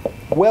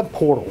web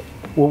portal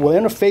will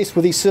interface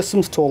with these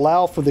systems to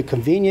allow for the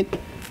convenient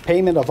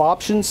payment of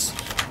options.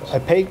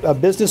 A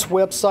business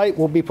website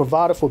will be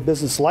provided for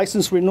business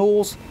license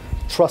renewals,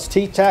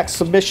 trustee tax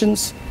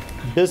submissions,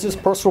 business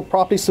personal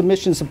property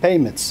submissions and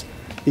payments.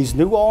 These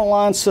new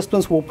online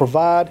systems will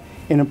provide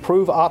and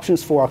improve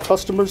options for our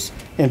customers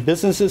and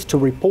businesses to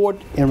report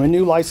and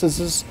renew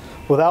licenses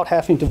without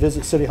having to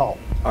visit City Hall.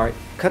 All right,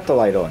 cut the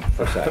light on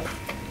for a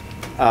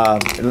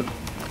second,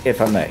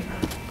 if I may.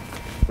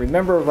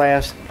 Remember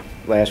last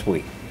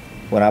week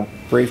when I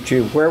briefed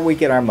you where we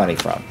get our money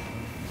from?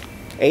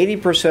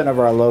 80%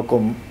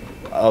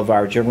 of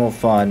our general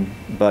fund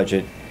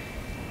budget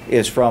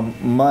is from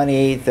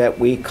money that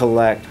we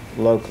collect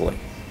locally.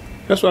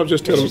 That's what I was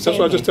just telling. That's what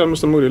I was just telling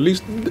Mr. Moody.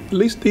 At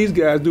least these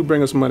guys do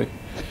bring us money.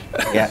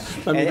 Yeah,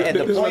 I mean, and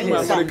this is where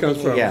my money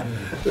comes from. Yeah.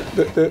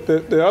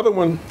 The other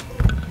one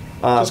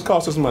just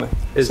costs us money.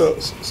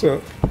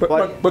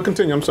 But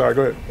continue. I'm sorry.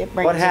 Go ahead.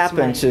 What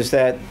happens is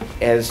that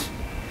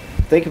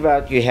think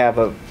about, you have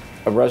a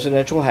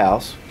residential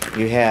house,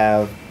 you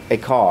have a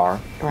car,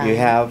 you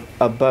have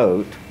a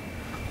boat,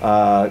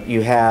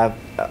 you have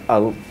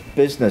a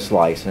business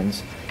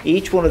license.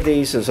 Each one of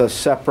these is a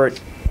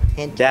separate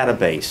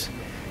database.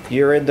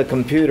 You're in the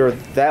computer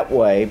that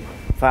way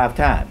 5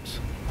 times.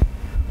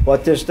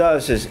 What this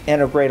does is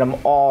integrate them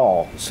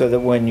all so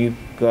that when you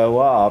go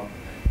up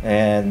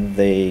and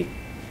the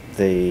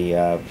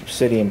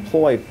city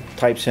employee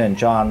types in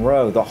John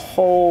Rowe, the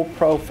whole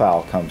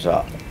profile comes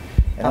up.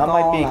 And I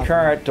might be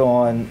current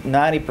on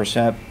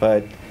 90%,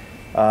 but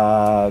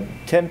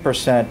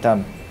 10%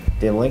 I'm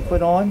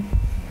delinquent on,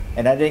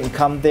 and I didn't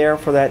come there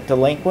for that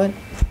delinquent.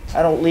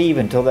 I don't leave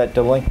until that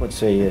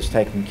delinquency is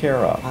taken care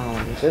of.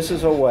 This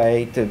is a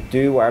way to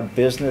do our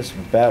business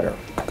better.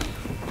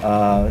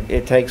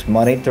 It takes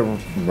money to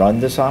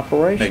run this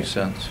operation. Makes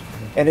sense.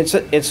 And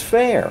it's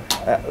fair.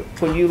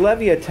 When you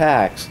levy a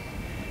tax,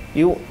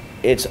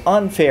 it's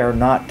unfair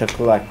not to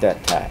collect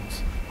that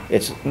tax.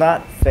 It's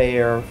not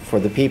fair for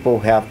the people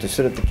who have to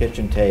sit at the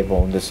kitchen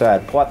table and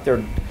decide what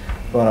they're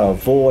going to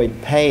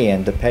avoid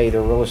paying to pay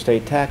their real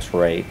estate tax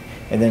rate,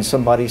 and then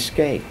somebody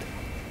escaped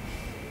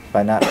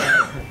by not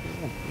paying.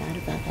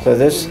 So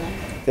this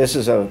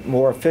is a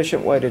more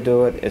efficient way to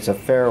do it. It's a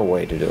fair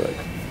way to do it.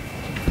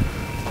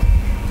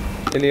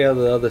 Any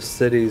other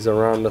cities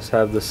around us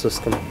have this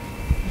system?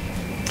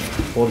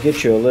 We'll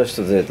get you a list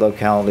of the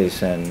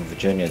localities in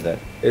Virginia that...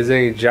 Is there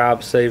any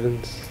job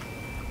savings?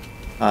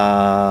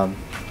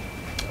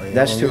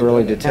 That's too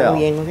early to tell.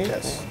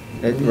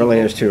 It really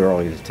is too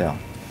early to tell.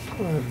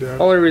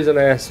 Only reason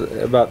I asked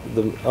about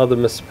the other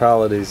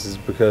municipalities is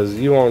because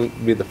you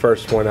won't be the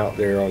first one out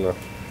there on a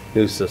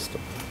new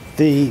system.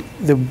 The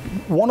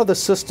one of the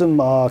system,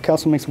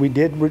 Councilman, we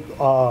did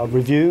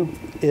review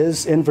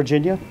is in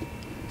Virginia,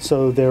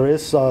 so there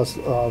is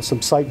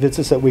some site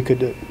visits that we could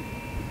do.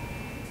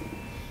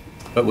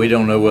 But we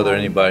don't know whether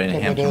anybody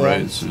in Hampton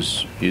Roads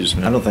is using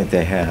it. I don't think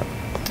they have.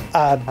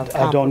 I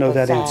don't know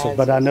that answer,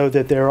 but I know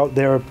that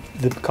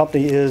the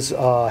company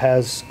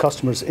has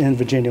customers in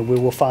Virginia. We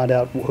will find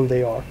out who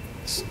they are.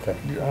 Okay,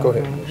 go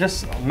ahead.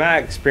 Just my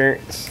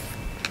experience.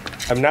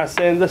 I'm not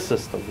saying this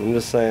system. I'm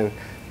just saying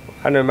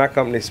I know my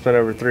company spent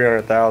over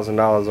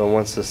 $300,000 on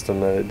one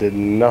system and it did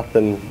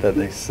nothing that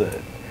they said.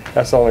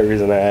 That's the only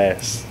reason I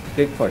asked.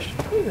 Good question.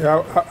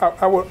 Yeah,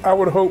 I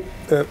would hope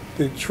that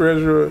the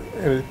treasurer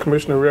and the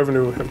commissioner of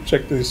revenue have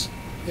checked these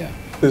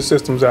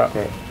systems out.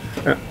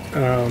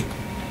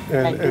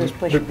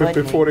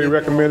 Before they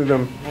recommended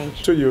them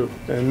to you,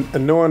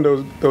 and knowing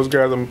those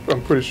guys, I'm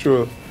pretty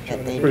sure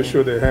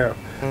they have.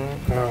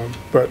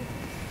 But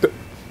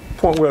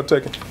point well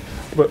taken.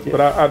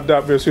 But I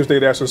doubt very seriously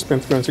they'd ask us to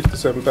spend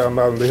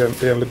 $367,000. They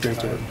haven't looked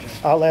into it.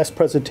 Our last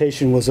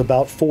presentation was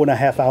about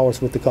 4.5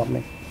 hours with the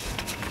company,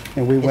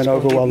 and we went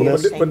over a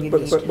list.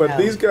 But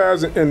these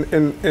guys and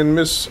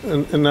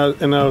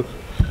our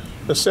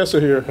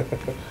assessor here,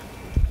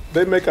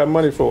 they make our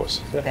money for us.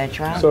 That's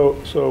right. So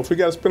if we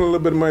got to spend a little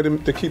bit of money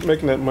to keep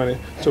making that money,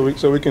 so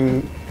we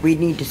can. We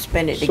need to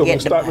spend it to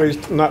get the money.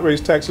 Not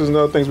raise taxes and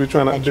other things we're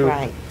trying to do.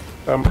 Right.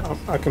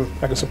 I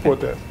can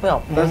support that.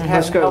 Well,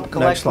 let's go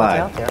next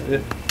slide.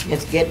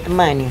 Let's get the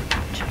money.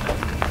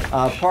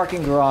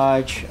 Parking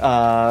garage.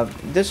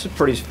 This is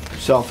pretty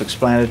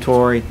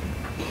self-explanatory.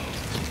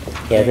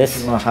 Yeah,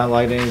 this. You want to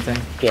highlight anything?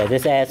 Yeah,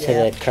 this adds to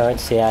the current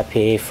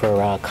CIP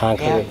for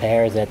concrete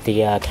repairs at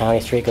the County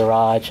Street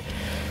garage,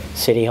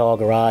 City Hall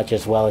garage,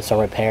 as well as some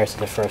repairs to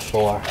the first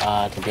floor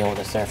to deal with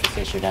the surface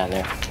issue down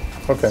there.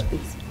 Okay.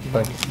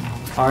 Thank you.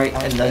 All right,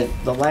 and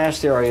the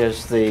last area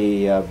is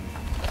the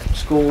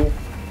school.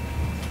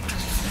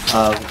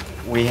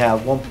 We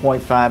have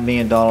 $1.5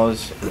 million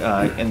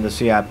in the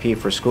CIP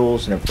for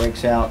schools, and it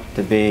breaks out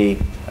to be,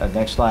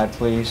 next slide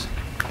please,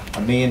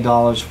 $1 million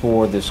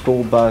for the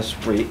school bus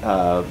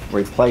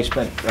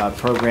replacement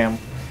program.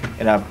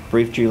 And I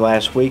briefed you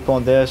last week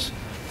on this.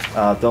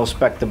 They'll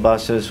spec the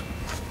buses.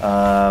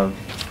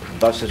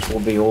 Buses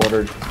will be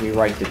ordered. We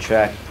write the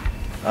check.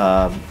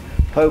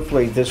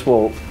 Hopefully this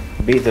will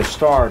be the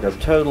start of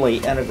totally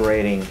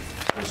integrating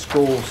the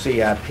school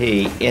CIP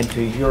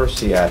into your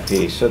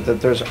CIP so that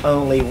there's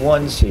only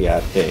one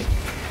CIP.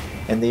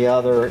 And the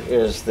other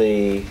is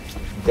the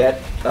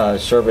debt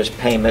service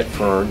payment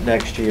for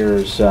next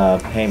year's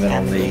payment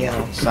on the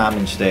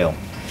Simonsdale.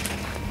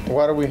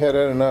 Why do we have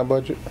that in our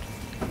budget?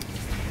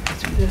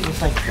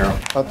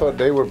 I thought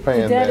they were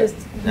paying that.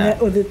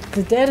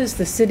 The debt is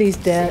the city's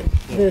debt.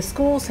 The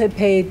schools had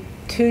paid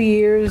 2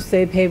 years.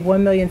 They paid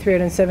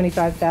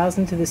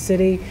 $1,375,000 to the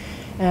city,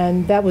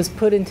 and that was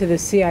put into the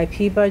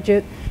CIP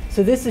budget.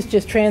 So this is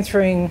just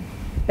transferring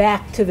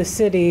back to the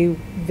city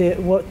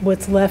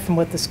what's left from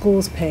what the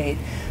schools paid.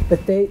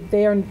 But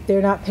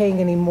they're not paying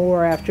any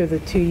more after the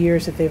 2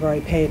 years that they've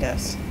already paid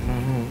us.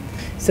 Mm-hmm.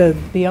 So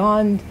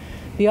beyond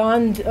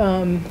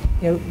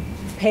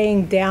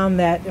paying down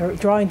that or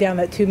drawing down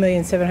that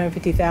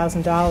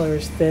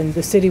 $2,750,000, then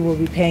the city will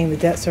be paying the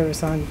debt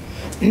service on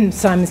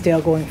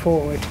Simonsdale going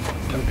forward.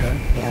 Okay.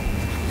 Yeah.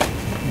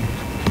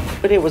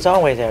 But it was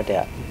always our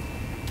debt.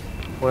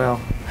 Well,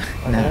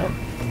 no.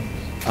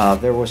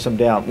 There was some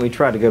doubt. We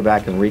tried to go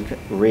back and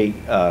recreate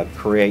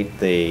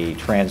the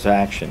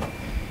transaction.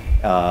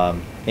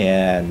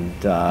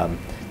 There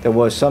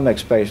was some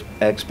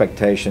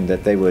expectation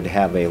that they would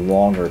have a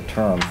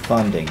longer-term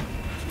funding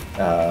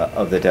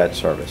of the debt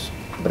service,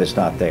 but it's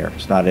not there.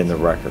 It's not in the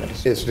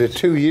records. Is the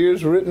 2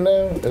 years written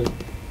down?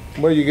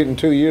 Where are you getting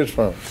 2 years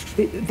from?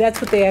 That's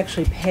what they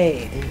actually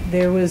paid.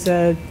 There was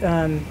a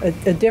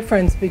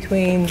difference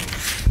between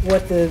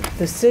what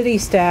the city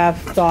staff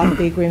thought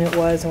the agreement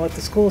was and what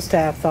the school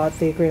staff thought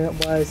the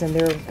agreement was, and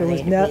there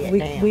was no,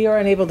 we are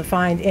unable to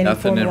find any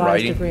Nothing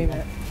formalized in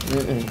agreement.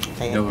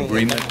 No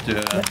agreement?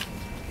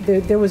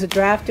 There was a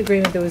draft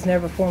agreement that was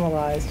never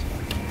formalized.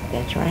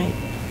 That's right.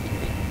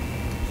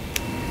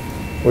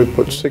 We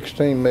put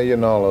 $16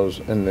 million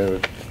in the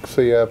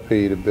CIP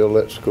to build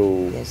that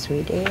school. Yes,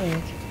 we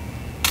did.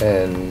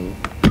 And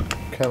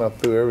kind of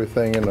threw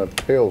everything in a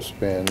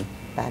tailspin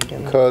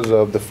because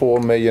of the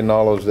 $4 million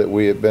that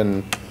we had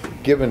been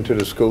given to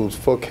the schools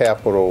for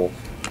capital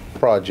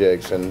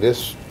projects. And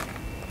this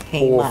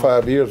 4 or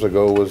 5 years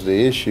ago was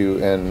the issue,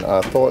 and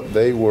I thought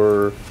they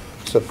were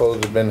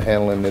supposed to have been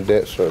handling the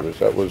debt service.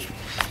 That was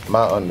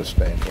my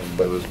understanding.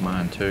 But it was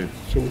mine too.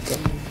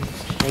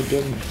 They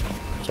didn't.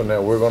 So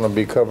now we're going to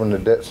be covering the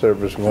debt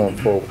service going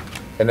forward.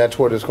 And that's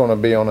what it's going to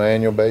be on an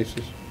annual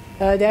basis?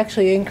 It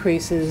actually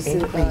increases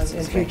in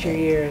future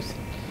years.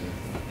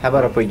 How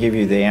about if we give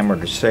you the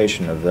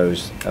amortization of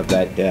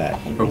that debt?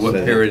 For what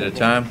period of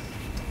time?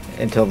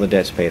 Until the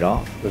debt's paid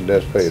off. The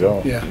debt's paid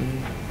off. Yeah.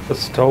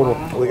 That's total.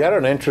 We got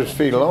an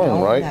interest-free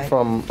loan, right,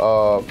 from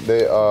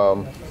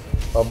the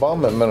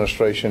Obama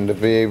administration to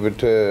be able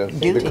to,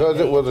 because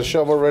it was a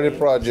shovel-ready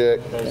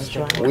project,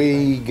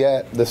 we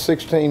got the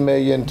 $16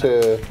 million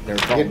to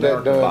get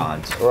that done.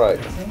 Bonds. Right.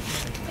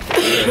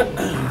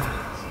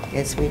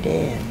 Yes, we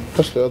did.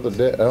 What's the other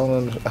debt? I don't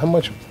understand. How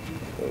much?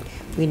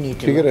 We need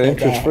to You get an look at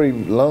that. interest-free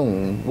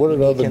loan. What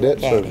are other debt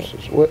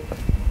services? What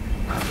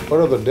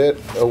other debt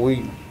are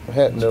we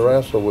having to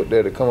wrestle with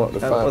there to come up to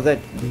Well,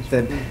 find?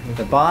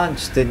 the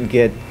bonds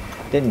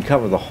didn't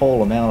cover the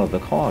whole amount of the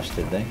cost,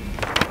 did they?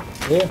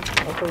 Yeah, I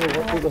thought we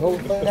went through the whole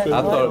thing.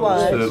 I thought it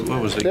was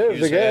what was it?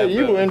 There's the guy.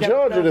 You were in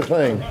charge of the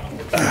thing.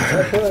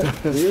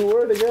 You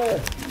were the guy.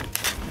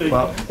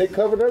 Well, It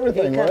covered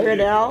everything, It covered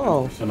it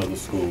all. Percent of the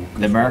school.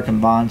 the American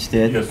bonds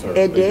did? Yes, sir.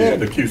 It They did.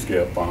 The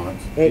Q-SCAP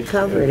bonds. It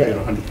covered They paid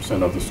it.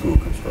 100% of the school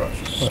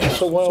construction.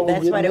 So why are we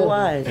That's getting what it that?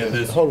 was. And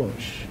this, Hold on.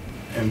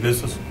 and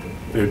this is,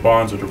 the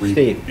bonds are to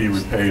Steve. be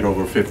repaid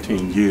over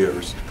 15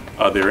 years.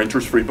 They're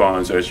interest-free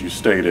bonds, as you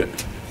stated.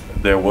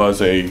 There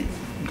was a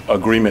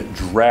agreement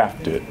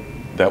drafted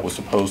that was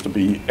supposed to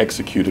be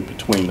executed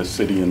between the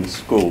city and the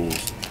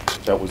schools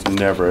that was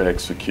never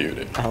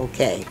executed.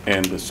 Okay.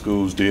 And the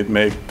schools did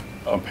make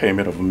a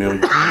payment of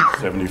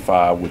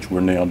 $1,075,000, which we're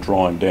now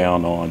drawing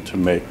down on to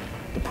make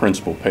the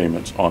principal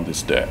payments on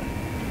this debt.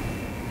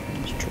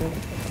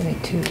 They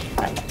made two.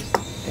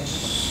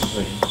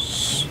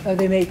 Oh,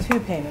 they made two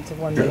payments of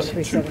Yes, two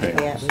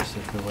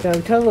 $1,375,000. So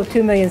a total of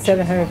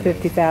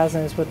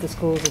 $2,750,000 is what the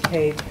schools have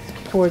paid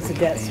towards the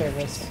debt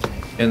service.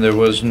 And there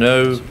was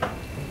no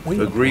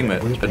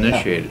agreement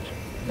initiated.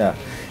 No.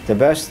 The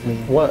best, the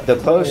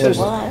closest,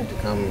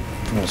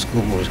 The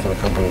school board's gonna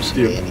come from the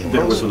city anyway.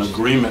 There was an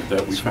agreement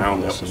that we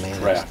found that was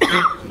drafted,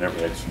 never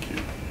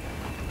executed.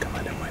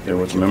 There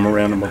was a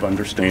memorandum of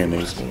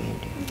understanding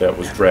that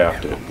was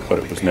drafted, but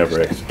it was never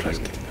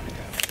executed.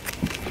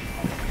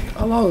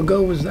 How long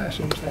ago was that?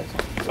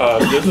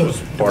 This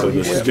was part of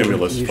the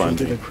stimulus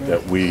funding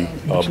that we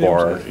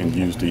borrowed and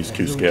used these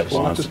Q-SCAP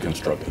bonds to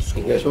construct the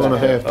school.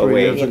 2.5,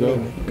 3 years ago.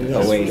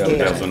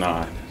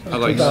 2009.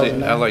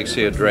 I'd like to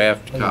see a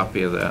draft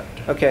copy of that.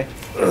 okay.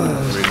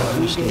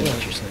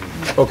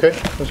 Okay,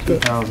 that's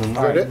good. Is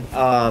that it?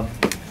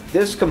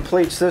 This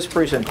completes this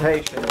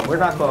presentation. We're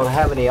not going to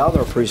have any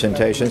other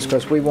presentations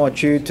because we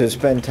want you to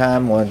spend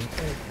time on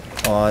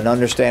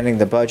understanding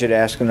the budget,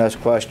 asking us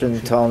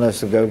questions, telling us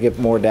to go get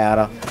more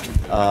data.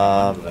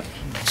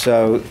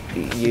 So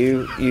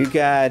you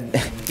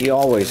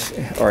always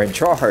are in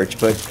charge,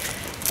 but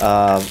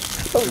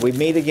we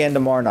meet again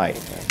tomorrow night.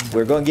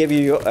 We're going to give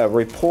you a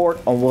report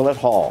on Willett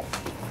Hall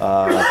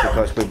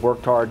because we've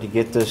worked hard to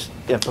get this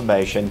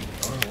information.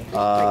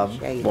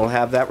 We'll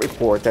have that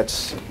report.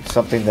 That's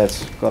something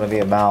that's going to be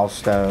a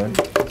milestone.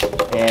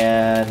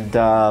 And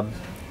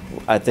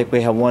I think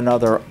we have one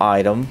other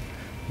item,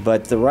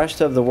 but the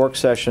rest of the work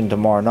session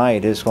tomorrow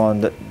night is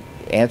going to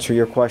answer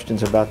your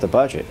questions about the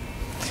budget.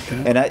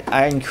 Okay. And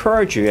I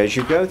encourage you, as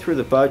you go through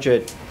the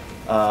budget,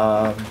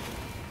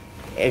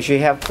 as you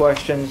have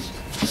questions,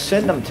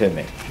 send them to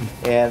me.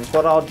 And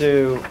what I'll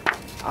do,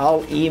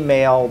 I'll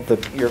email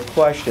your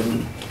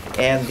question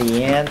and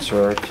the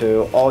answer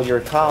to all your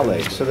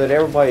colleagues so that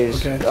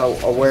everybody's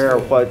aware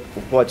of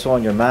what's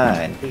on your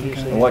mind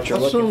and what you're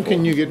How looking soon for.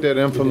 can you get that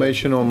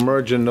information on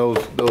merging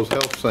those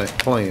health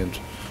plans?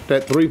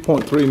 That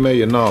 $3.3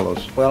 million?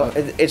 Well,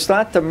 it's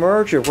not the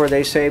merger where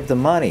they save the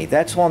money.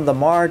 That's on the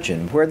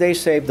margin. Where they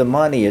save the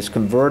money is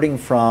converting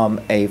from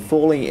a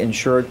fully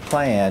insured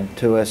plan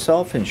to a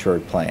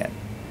self-insured plan.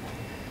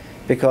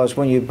 Because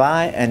when you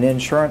buy an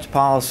insurance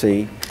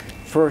policy,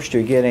 first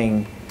you're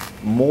getting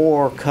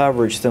more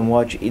coverage than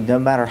no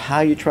matter how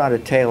you try to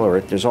tailor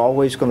it, there's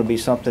always going to be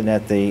something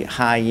at the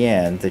high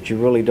end that you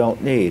really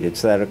don't need.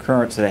 It's that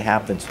occurrence that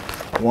happens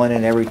 1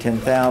 in every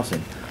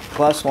 10,000.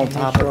 Plus, on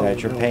top of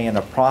that, you're paying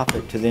a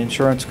profit to the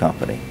insurance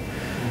company.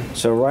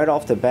 So right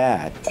off the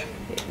bat,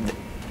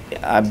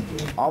 I'm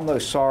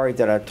almost sorry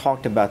that I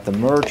talked about the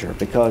merger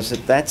because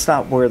that's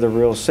not where the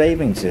real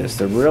savings is.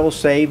 The real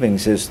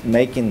savings is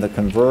making the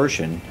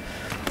conversion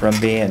from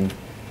being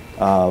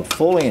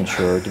fully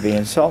insured to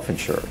being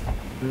self-insured.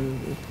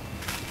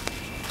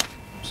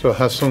 So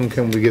how soon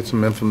can we get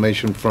some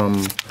information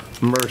from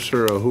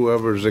Mercer or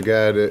whoever's the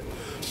guy that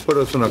put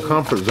us in a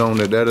comfort zone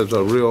that is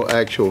a real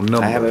actual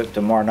number? I have it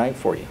tomorrow night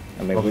for you.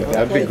 I mean,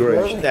 that'd be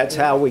great. That's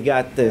how we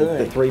got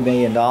the $3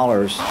 million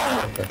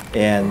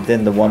and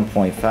then the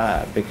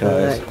 1.5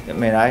 because, I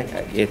mean,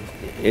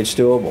 it's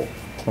doable.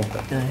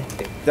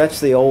 That's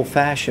the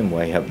old-fashioned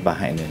way of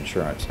buying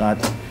insurance, not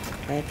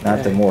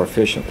the more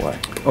efficient way.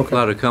 A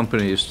lot of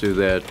companies do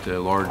that,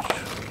 large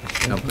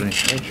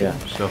companies, Yeah.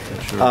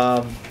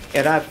 self-insured.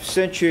 And I've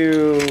sent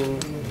you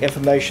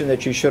information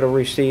that you should have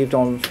received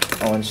on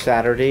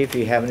Saturday. If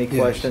you have any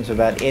questions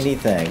about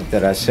anything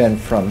that I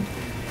send from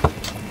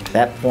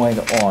that point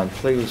on,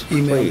 please.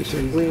 We will.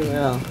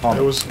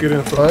 That was good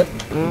info.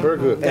 Very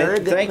good.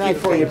 And thank you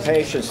for your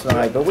patience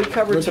tonight, but we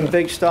covered some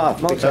big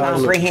stuff. Most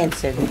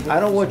comprehensive. I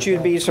don't want you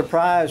to be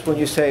surprised when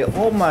you say,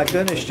 oh my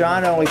goodness,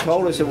 John only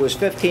told us it was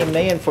 15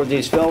 million for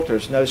these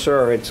filters. No,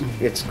 sir,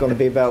 it's going to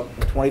be about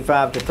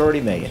 25 to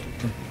 30 million.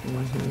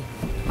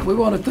 We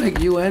want to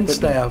thank you and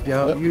staff,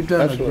 y'all. You've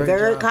done a great job.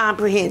 Very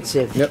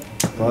comprehensive. Yep.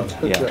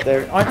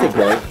 Yeah, aren't they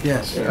great?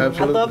 Yes. I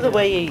love the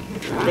way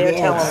they're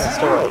telling the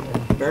story.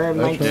 Very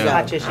much so.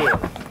 Not just you.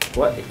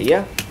 What?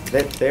 Yeah,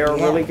 they are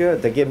really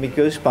good. They give me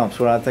goosebumps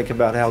when I think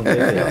about how good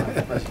they are.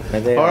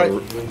 And they All are.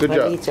 right, good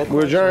job.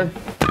 We're adjourned.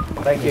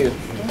 Thank you.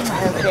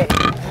 Okay.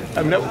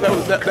 I mean,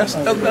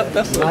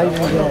 that's